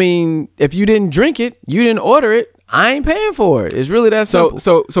 I mean, if you didn't drink it, you didn't order it, I ain't paying for it. It's really that simple.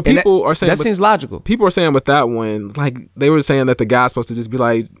 So people are saying that seems logical. People are saying with that one, like they were saying that the guy's supposed to just be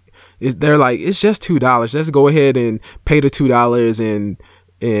like, they're like, it's just $2, let's go ahead and pay the $2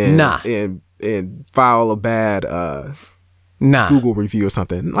 and file a bad Google review or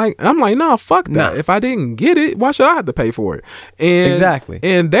something. Like, I'm like, no, fuck that. If I didn't get it, why should I have to pay for it? And exactly.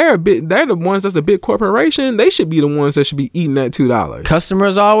 And they're the ones that's a big corporation. They should be the ones that should be eating that $2.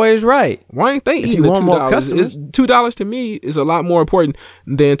 Customers always right. Why ain't they eating the $2? $2 to me is a lot more important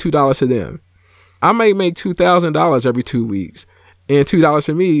than $2 to them. I may make $2,000 every 2 weeks, and $2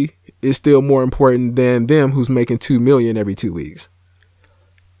 for me is still more important than them who's making $2 million every 2 weeks.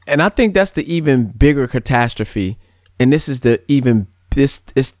 And I think that's the even bigger catastrophe. And this is the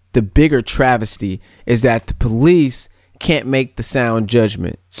bigger travesty is that the police can't make the sound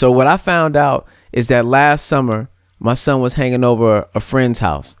judgment. So what I found out is that last summer my son was hanging over a friend's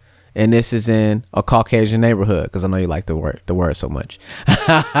house, and this is in a Caucasian neighborhood because I know you like the word so much.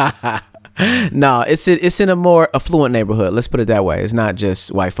 No, it's in a more affluent neighborhood. Let's put it that way. It's not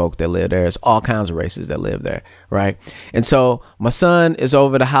just white folk that live there. It's all kinds of races that live there, right? And so my son is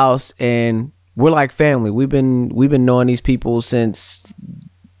over the house, and we're like family. We've been knowing these people since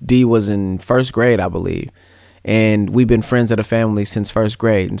D was in first grade, I believe, and we've been friends of the family since first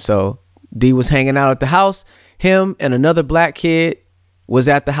grade. And so D was hanging out at the house. Him and another black kid was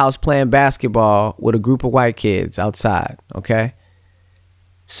at the house playing basketball with a group of white kids outside. Okay.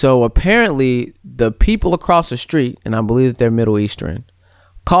 So apparently the people across the street, and I believe that they're Middle Eastern,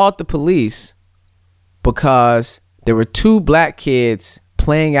 called the police because there were two black kids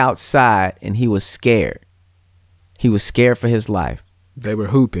playing outside and he was scared. He was scared for his life. They were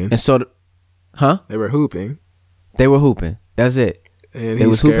hooping. And so, They were hooping. They were hooping. That's it. And they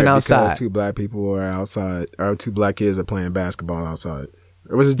was hooping outside. Because two black people were outside, or two black kids are playing basketball outside.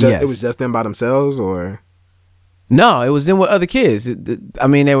 Or was it just, Yes. It was just them by themselves, or? No, it was them with other kids. I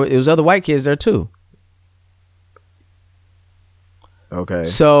mean, it was other white kids there too. Okay.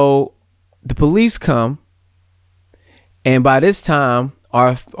 So the police come, and by this time,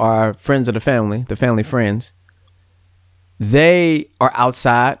 our friends of the family friends, they are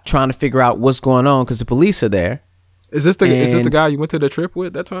outside trying to figure out what's going on because the police are there. Is this the guy you went to the trip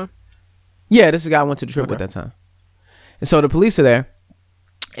with that time? Yeah, this is the guy I went to the trip with that time. And so the police are there,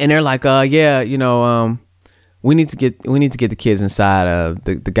 and they're like, yeah, we need to get the kids inside.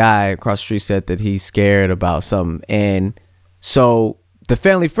 The guy across the street said that he's scared about something, and so the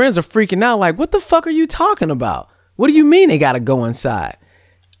family friends are freaking out, like, what the fuck are you talking about? What do you mean they gotta go inside?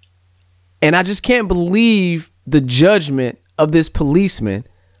 And I just can't believe the judgment of this policeman,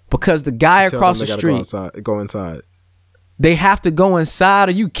 because the guy across the street go inside. They have to go inside.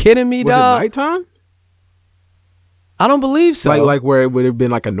 Are you kidding me, Was dog? it nighttime? I don't believe so. Like where it would have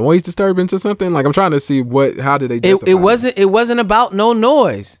been like a noise disturbance or something. Like I'm trying to see how did they justify it wasn't about no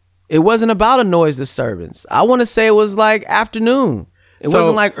noise. It wasn't about a noise disturbance. I want to say it was like afternoon. It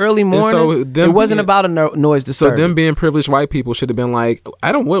wasn't like early morning. It wasn't about a noise disturbance. So them being privileged white people should have been like,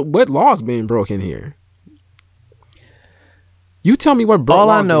 what laws being broken here? You tell me what.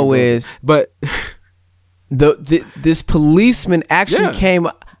 All I know is, but this policeman actually came.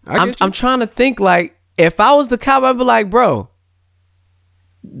 I'm trying to think, like, if I was the cop, I'd be like, bro,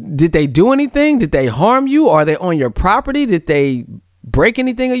 did they do anything? Did they harm you? Are they on your property? Did they break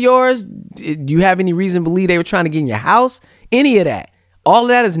anything of yours? Do you have any reason to believe they were trying to get in your house? Any of that? All of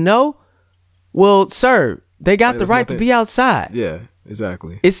that is no. Well, sir, they got the right to be outside. Yeah,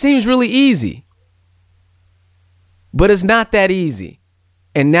 exactly. It seems really easy, but it's not that easy,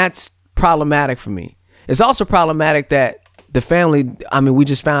 and that's problematic for me. It's also problematic that the family. I mean, we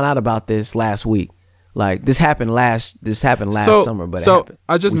just found out about this last week. Like this happened last summer, but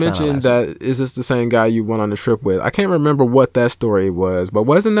I just mentioned that is this the same guy you went on the trip with? I can't remember what that story was, but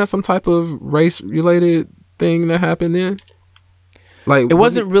wasn't that some type of race related thing that happened then? Like it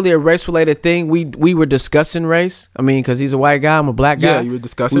wasn't really a race related thing. We were discussing race. I mean, because he's a white guy, I'm a black guy. Yeah, you were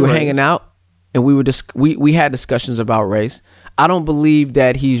discussing. We were race. hanging out, and we had discussions about race. I don't believe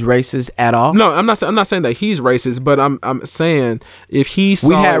that he's racist at all. No, I'm not saying that he's racist, but I'm saying if he saw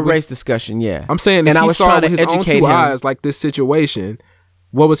we had race discussion, yeah. I'm saying if he saw with his own two eyes like this situation,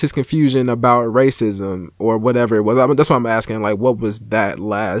 what was his confusion about racism or whatever it was? That's why I'm asking. Like, what was that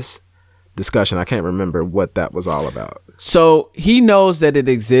last discussion? I can't remember what that was all about. So he knows that it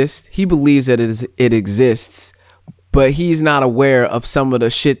exists. He believes that it exists, but he's not aware of some of the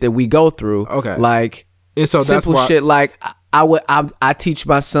shit that we go through. Okay, like and so simple that's why, shit like. I teach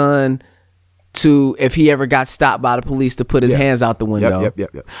my son to, if he ever got stopped by the police, to put his hands out the window.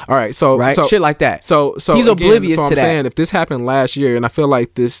 Yep. All right, so shit like that. So he's again, oblivious to I'm that. saying if this happened last year, and I feel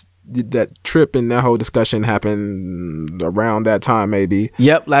like that trip and that whole discussion happened around that time, maybe.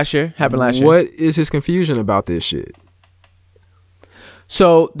 Yep, last year. What is his confusion about this shit?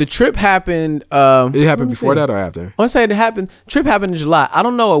 So the trip happened. It happened before that or after? I want to say it happened. Trip happened in July. I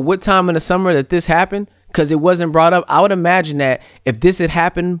don't know at what time in the summer that this happened, because it wasn't brought up. I would imagine that if this had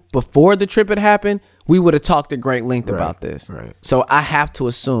happened before the trip had happened, we would have talked at great length about this. Right. So I have to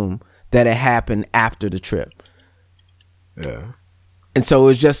assume that it happened after the trip. Yeah. And so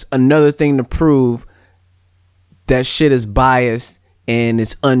it's just another thing to prove that shit is biased and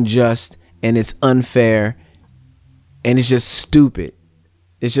it's unjust and it's unfair and it's just stupid.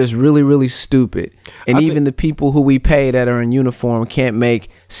 It's just really, really stupid. And even the people who we pay that are in uniform can't make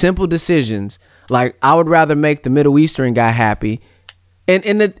simple decisions. Like, I would rather make the Middle Eastern guy happy. And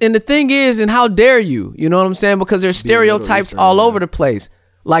the thing is, and how dare you? You know what I'm saying? Because there's stereotypes all over the place.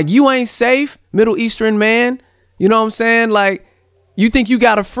 Like, you ain't safe, Middle Eastern man. You know what I'm saying? Like, you think you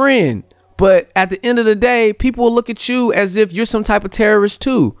got a friend, but at the end of the day, people will look at you as if you're some type of terrorist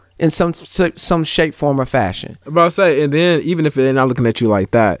too, in some shape, form, or fashion. But I say, and then even if they're not looking at you like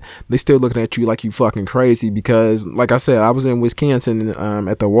that, they still looking at you like you fucking crazy because, like I said, I was in Wisconsin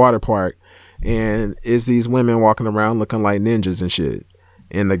at the water park, and it's these women walking around looking like ninjas and shit,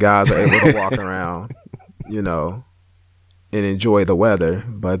 and the guys are able to walk around, you know, and enjoy the weather,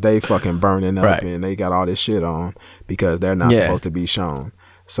 but they fucking burning up and they got all this shit on because they're not supposed to be shown.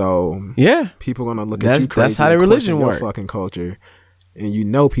 So people gonna look at you crazy. That's how their religion works. Fucking culture, and you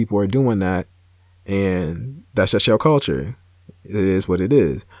know people are doing that, and that's just your culture. It is what it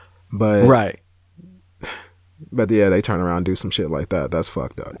is. But but yeah, they turn around and do some shit like that. That's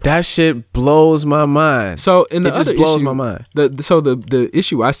fucked up. That shit blows my mind. So in the it just blows my mind. The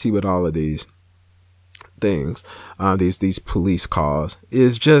issue I see with all of these things, these police calls,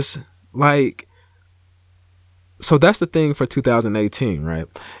 is just like, so that's the thing for 2018, right?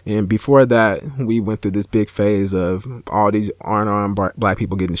 And before that, we went through this big phase of all these unarmed black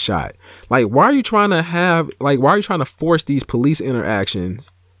people getting shot. Like, why are you trying to force these police interactions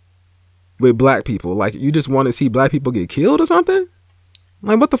with black people? Like, you just want to see black people get killed or something?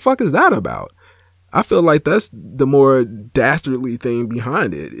 Like, what the fuck is that about? I feel like that's the more dastardly thing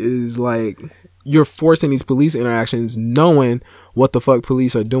behind it, is like, you're forcing these police interactions knowing what the fuck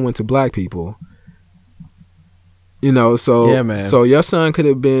police are doing to black people. You know, so your son could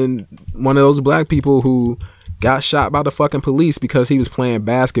have been one of those black people who got shot by the fucking police because he was playing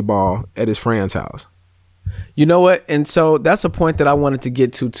basketball at his friend's house. You know what? And so that's a point that I wanted to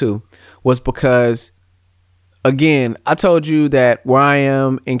get to too, was because, again, I told you that where I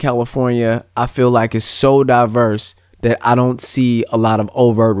am in California, I feel like it's so diverse that I don't see a lot of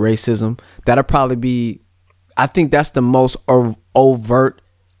overt racism. That'll probably be, I think that's the most overt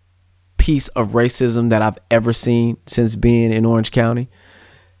piece of racism that I've ever seen since being in Orange County.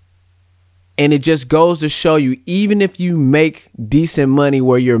 And it just goes to show you, even if you make decent money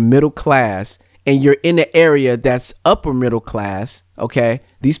where you're middle class and you're in an area that's upper middle class, okay,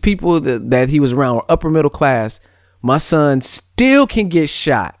 these people that he was around were upper middle class, my son still can get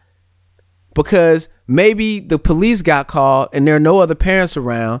shot because maybe the police got called and there are no other parents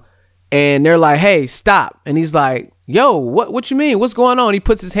around, and they're like, hey, stop. And he's like, yo, what you mean? What's going on? He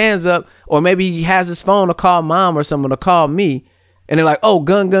puts his hands up, or maybe he has his phone to call mom or someone to call me. And they're like, oh,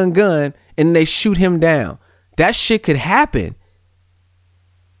 gun. And they shoot him down. That shit could happen.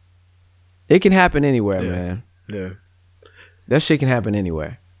 It can happen anywhere, man. Yeah. That shit can happen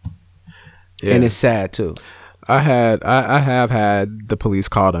anywhere. Yeah. And it's sad too. I have had the police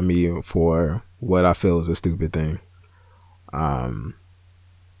called on me for what I feel is a stupid thing.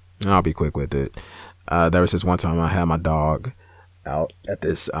 I'll be quick with it. There was this one time I had my dog out at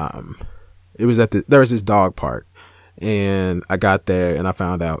this there was this dog park, and I got there and I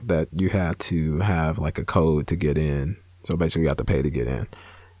found out that you had to have like a code to get in. So basically you have to pay to get in.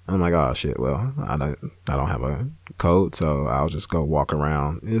 And I'm like, oh shit, well, I don't have a code, so I'll just go walk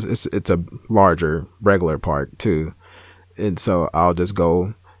around. It's a larger regular park too. And so I'll just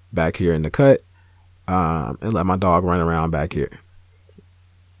go back here in the cut and let my dog run around back here.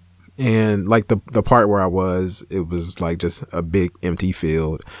 And like the part where I was, it was like just a big empty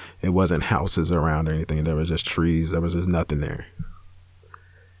field. It wasn't houses around or anything. There was just trees. There was just nothing there.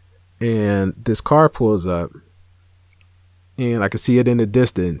 And this car pulls up, and I could see it in the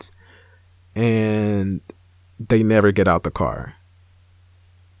distance, and they never get out the car.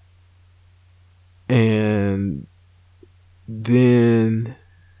 And then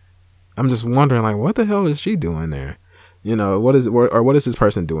I'm just wondering, like, what the hell is she doing there? You know, what is this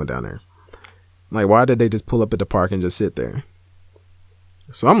person doing down there? Like, why did they just pull up at the park and just sit there?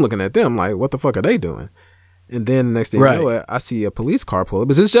 So I'm looking at them like, what the fuck are they doing? And then the next thing you know it, I see a police car pull up.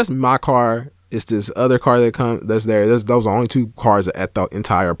 Because it's just my car. It's this other car that's there. Those are only two cars at the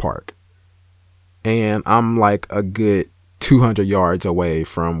entire park. And I'm like a good 200 yards away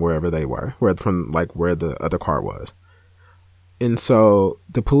from wherever they were, where the other car was. And so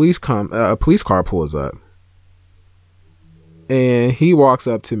a police car pulls up. And he walks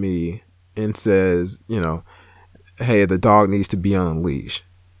up to me and says, you know, hey, the dog needs to be on a leash.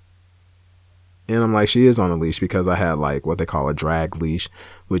 And I'm like, she is on a leash, because I had like what they call a drag leash,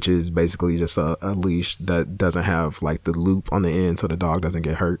 which is basically just a leash that doesn't have like the loop on the end so the dog doesn't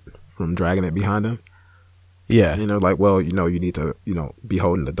get hurt from dragging it behind him. Yeah. You know, like, well, you know, you need to, you know, be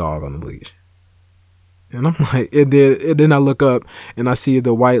holding the dog on the leash. And I'm like, and then I look up and I see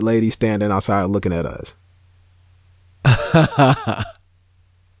the white lady standing outside looking at us.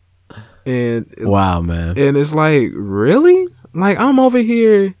 And wow, man. And it's like, really? Like, I'm over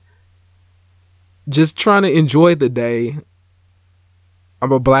here just trying to enjoy the day.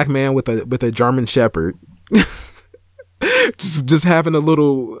 I'm a black man with a German Shepherd. just having a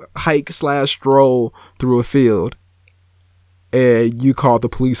little hike / stroll through a field. And you call the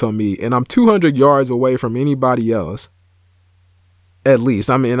police on me. And I'm 200 yards away from anybody else. At least.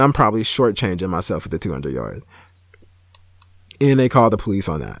 I mean, I'm probably shortchanging myself at the 200 yards. And they call the police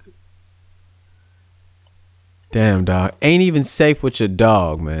on that. Damn, dog. Ain't even safe with your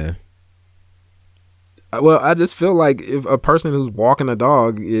dog, man. Well, I just feel like if a person who's walking a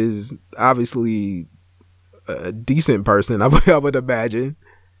dog is obviously a decent person, I would imagine.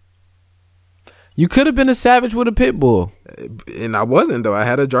 You could have been a savage with a pit bull. And I wasn't, though. I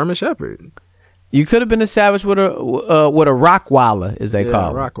had a German Shepherd. You could have been a savage with a Rottweiler, as they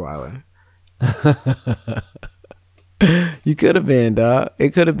call it. Rottweiler. You could have been, dog. It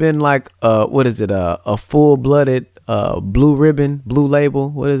could have been like, what is it? A full-blooded blue ribbon, blue label.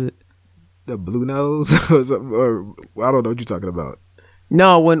 What is it? The blue nose? Or I don't know what you're talking about.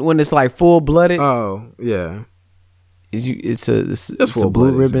 No, when it's like full-blooded. Oh, yeah. It's a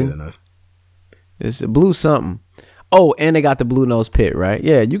blue ribbon. It's a blue something. Oh, and they got the blue nose pit, right?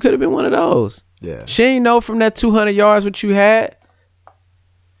 Yeah, you could have been one of those. Yeah. She ain't know from that 200 yards what you had.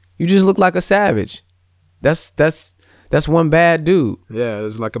 You just look like a savage. That's one bad dude. Yeah,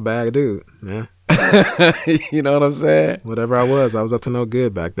 it's like a bad dude. Yeah. You know what I'm saying? Whatever I was up to no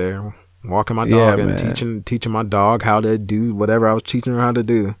good back there. Walking my dog and teaching my dog how to do whatever I was teaching her how to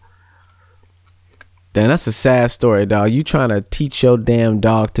do. Damn, that's a sad story, dog. You trying to teach your damn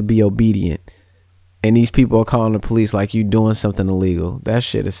dog to be obedient. And these people are calling the police like you doing something illegal. That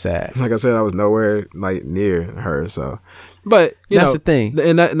shit is sad. Like I said, I was nowhere like near her. So, but that's the thing,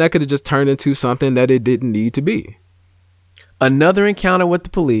 and that could have just turned into something that it didn't need to be. Another encounter with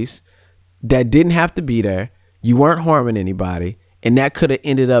the police that didn't have to be there. You weren't harming anybody, and that could have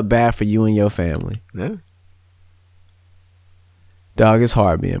ended up bad for you and your family. Yeah. Dog, it's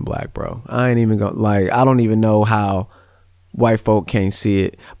hard being black, bro. I ain't even gonna I don't even know how white folk can't see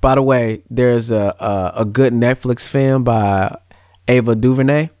it. By the way, there's a good Netflix film by Ava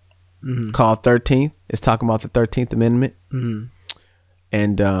DuVernay called 13th. It's talking about the 13th Amendment.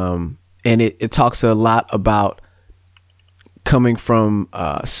 And it talks a lot about coming from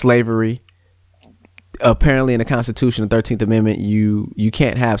slavery. Apparently in the Constitution, the 13th Amendment, you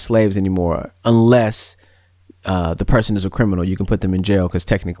can't have slaves anymore unless the person is a criminal. You can put them in jail because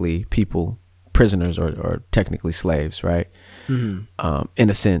technically prisoners are technically slaves, right? In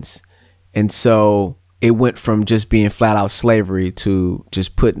a sense. And so it went from just being flat out slavery to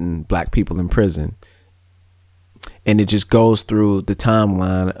just putting black people in prison. And it just goes through the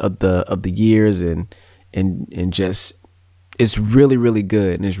timeline of the years and just, it's really, really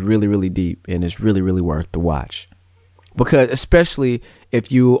good, and it's really, really deep, and it's really, really worth the watch. Because especially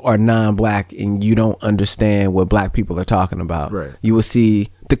if you are non-black and you don't understand what black people are talking about, right, you will see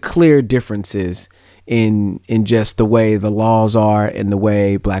the clear differences in just the way the laws are and the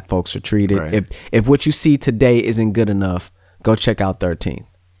way black folks are treated. Right. If what you see today isn't good enough, go check out 13th.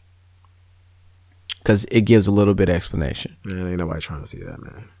 Because it gives a little bit of explanation. Man, ain't nobody trying to see that,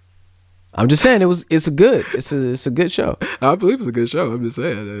 man. I'm just saying it's a good show. I believe it's a good show. I'm just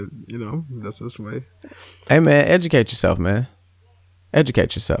saying, that's this way. Hey man, educate yourself, man.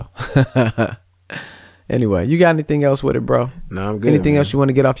 Educate yourself. Anyway, you got anything else with it, bro? No, I'm good. Anything else you want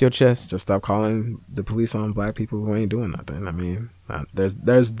to get off your chest? Just stop calling the police on black people who ain't doing nothing. I mean,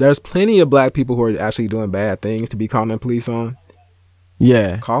 there's plenty of black people who are actually doing bad things to be calling the police on.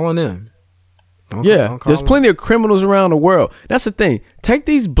 Yeah, call on them. There's plenty of criminals around the world. That's the thing. Take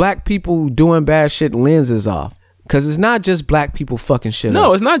these black people doing bad shit lenses off. Because it's not just black people fucking shit up.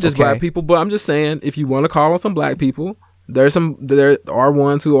 No, it's not just black people. But I'm just saying, if you want to call on some black people, there are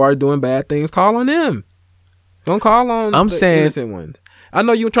ones who are doing bad things. Call on them. Don't call on innocent ones. I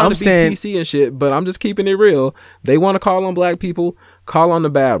know you're trying to be PC and shit, but I'm just keeping it real. They want to call on black people. Call on the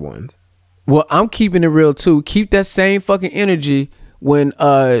bad ones. Well, I'm keeping it real too. Keep that same fucking energy when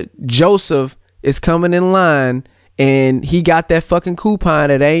Joseph is coming in line and he got that fucking coupon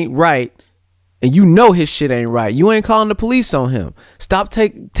that ain't right, and you know his shit ain't right. You ain't calling the police on him. Stop,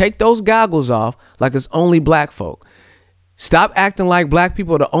 take those goggles off like it's only black folk. Stop acting like black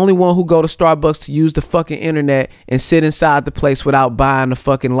people are the only one who go to Starbucks to use the fucking internet and sit inside the place without buying the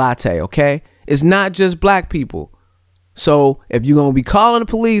fucking latte, okay? It's not just black people. So if you're gonna be calling the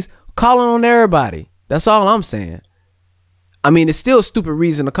police, calling on everybody. That's all I'm saying. I mean, it's still a stupid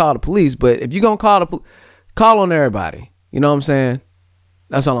reason to call the police, but if you're going to call on everybody. You know what I'm saying?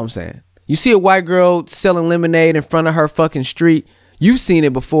 That's all I'm saying. You see a white girl selling lemonade in front of her fucking street. You've seen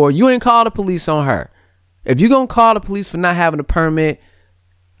it before. You ain't called the police on her. If you're going to call the police for not having a permit,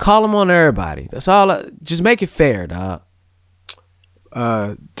 call them on everybody. That's all. Just make it fair, dog.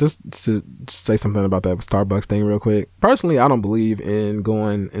 Just to say something about that Starbucks thing real quick. Personally, I don't believe in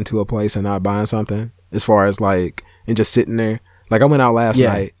going into a place and not buying something, as far as like, and just sitting there. Like I went out last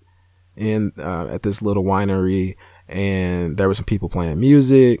night and at this little winery, and there were some people playing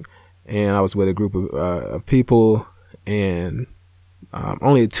music, and I was with a group of people, and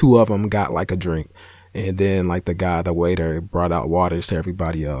only 2 of them got like a drink. And then like the waiter brought out waters to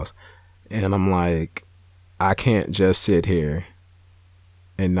everybody else. And I'm like, I can't just sit here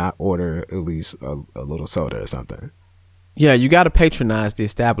and not order at least a little soda or something. Yeah, you got to patronize the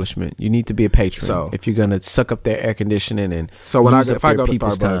establishment. You need to be a patron if you're going to suck up their air conditioning. And so if I go to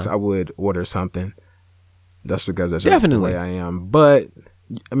Starbucks, I would order something. That's because that's just the way I am. But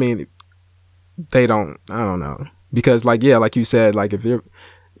I mean, I don't know. Because like you said, like if you're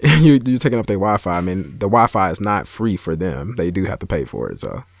taking up their Wi-Fi, I mean, the Wi-Fi is not free for them. They do have to pay for it.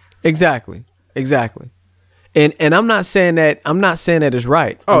 So exactly. And I'm not saying that it's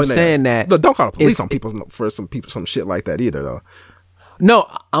right. I'm saying that don't call the police on people for some shit like that either, though. No,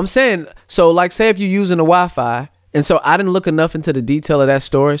 I'm saying, so like, say if you're using the Wi-Fi, and so I didn't look enough into the detail of that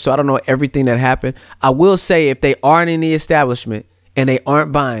story, so I don't know everything that happened. I will say, if they aren't in the establishment and they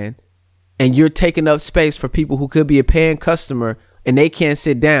aren't buying, and you're taking up space for people who could be a paying customer and they can't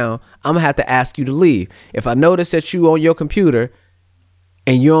sit down, I'm gonna have to ask you to leave. If I notice that you on your computer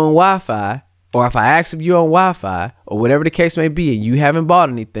and you're on Wi-Fi, or if I ask if you're on Wi-Fi, or whatever the case may be, and you haven't bought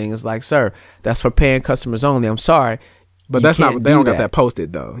anything, it's like, sir, that's for paying customers only. I'm sorry, but that's not. They don't got that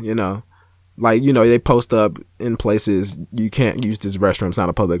posted though. You know, like they post up in places you can't use this restroom. It's not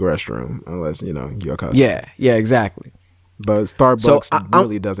a public restroom unless you're a customer. Yeah, exactly. But Starbucks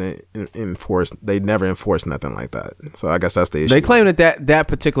really doesn't enforce. They never enforce nothing like that. So I guess that's the issue. They claim that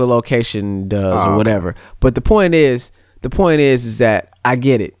particular location does or whatever. Okay. But the point is that I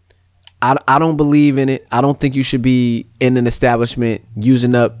get it. I don't believe in it. I don't think you should be in an establishment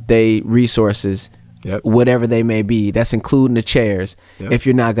using up their resources, whatever they may be. That's including the chairs. If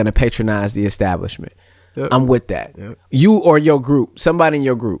you're not going to patronize the establishment, I'm with that. You or your group, somebody in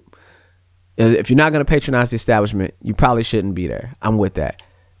your group. If you're not going to patronize the establishment, you probably shouldn't be there. I'm with that.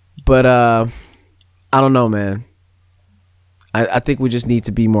 But I don't know, man. I think we just need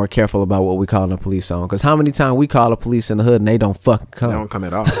to be more careful about what we call the police on. Because how many times we call the police in the hood and they don't fucking come. They don't come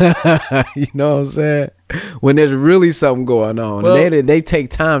at all. You know what I'm saying? When there's really something going on. Well, and they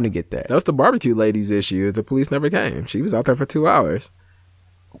take time to get there. That was the barbecue lady's issue. The police never came. She was out there for 2 hours.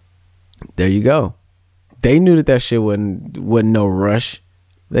 There you go. They knew that shit wasn't no rush.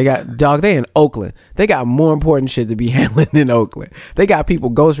 They in Oakland. They got more important shit to be handling in Oakland. They got people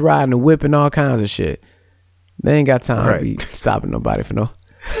ghost riding and whipping all kinds of shit. They ain't got time to be stopping nobody for no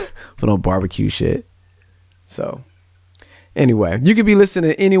barbecue shit. So anyway, you could be listening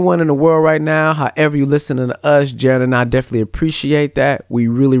to anyone in the world right now. However you listening to us, Jerren and I definitely appreciate that. We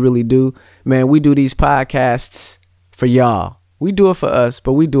really, really do. Man, we do these podcasts for y'all. We do it for us,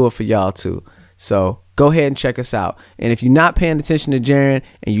 but we do it for y'all too. So go ahead and check us out. And if you're not paying attention to Jerren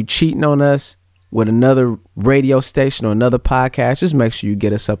and you cheating on us with another radio station or another podcast, just make sure you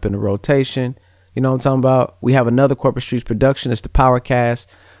get us up in the rotation. You know what I'm talking about? We have another Corporate Streets production. It's the Powercast.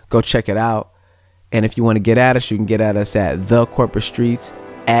 Go check it out. And if you want to get at us, you can get at us at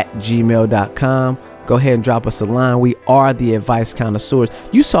thecorporatestreets@gmail.com. Go ahead and drop us a line. We are the advice connoisseurs.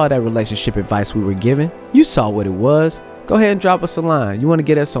 You saw that relationship advice we were giving. You saw what it was. Go ahead and drop us a line. You want to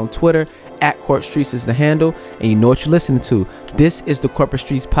get us on Twitter, @CorpStreets is the handle. And you know what you're listening to. This is the Corporate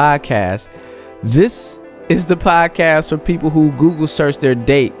Streets Podcast. This is the podcast for people who Google search their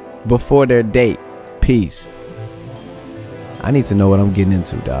date before their date. Peace. I need to know what I'm getting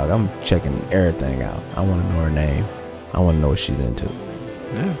into, dog. I'm checking everything out. I want to know her name. I want to know what she's into.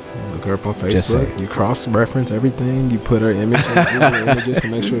 Yeah, look her up on Facebook. You cross-reference everything. You put her image on Google images to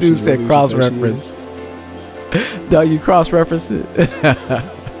make sure she's really cross-reference. Dog, you cross-reference it.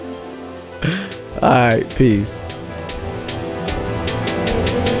 All right, peace.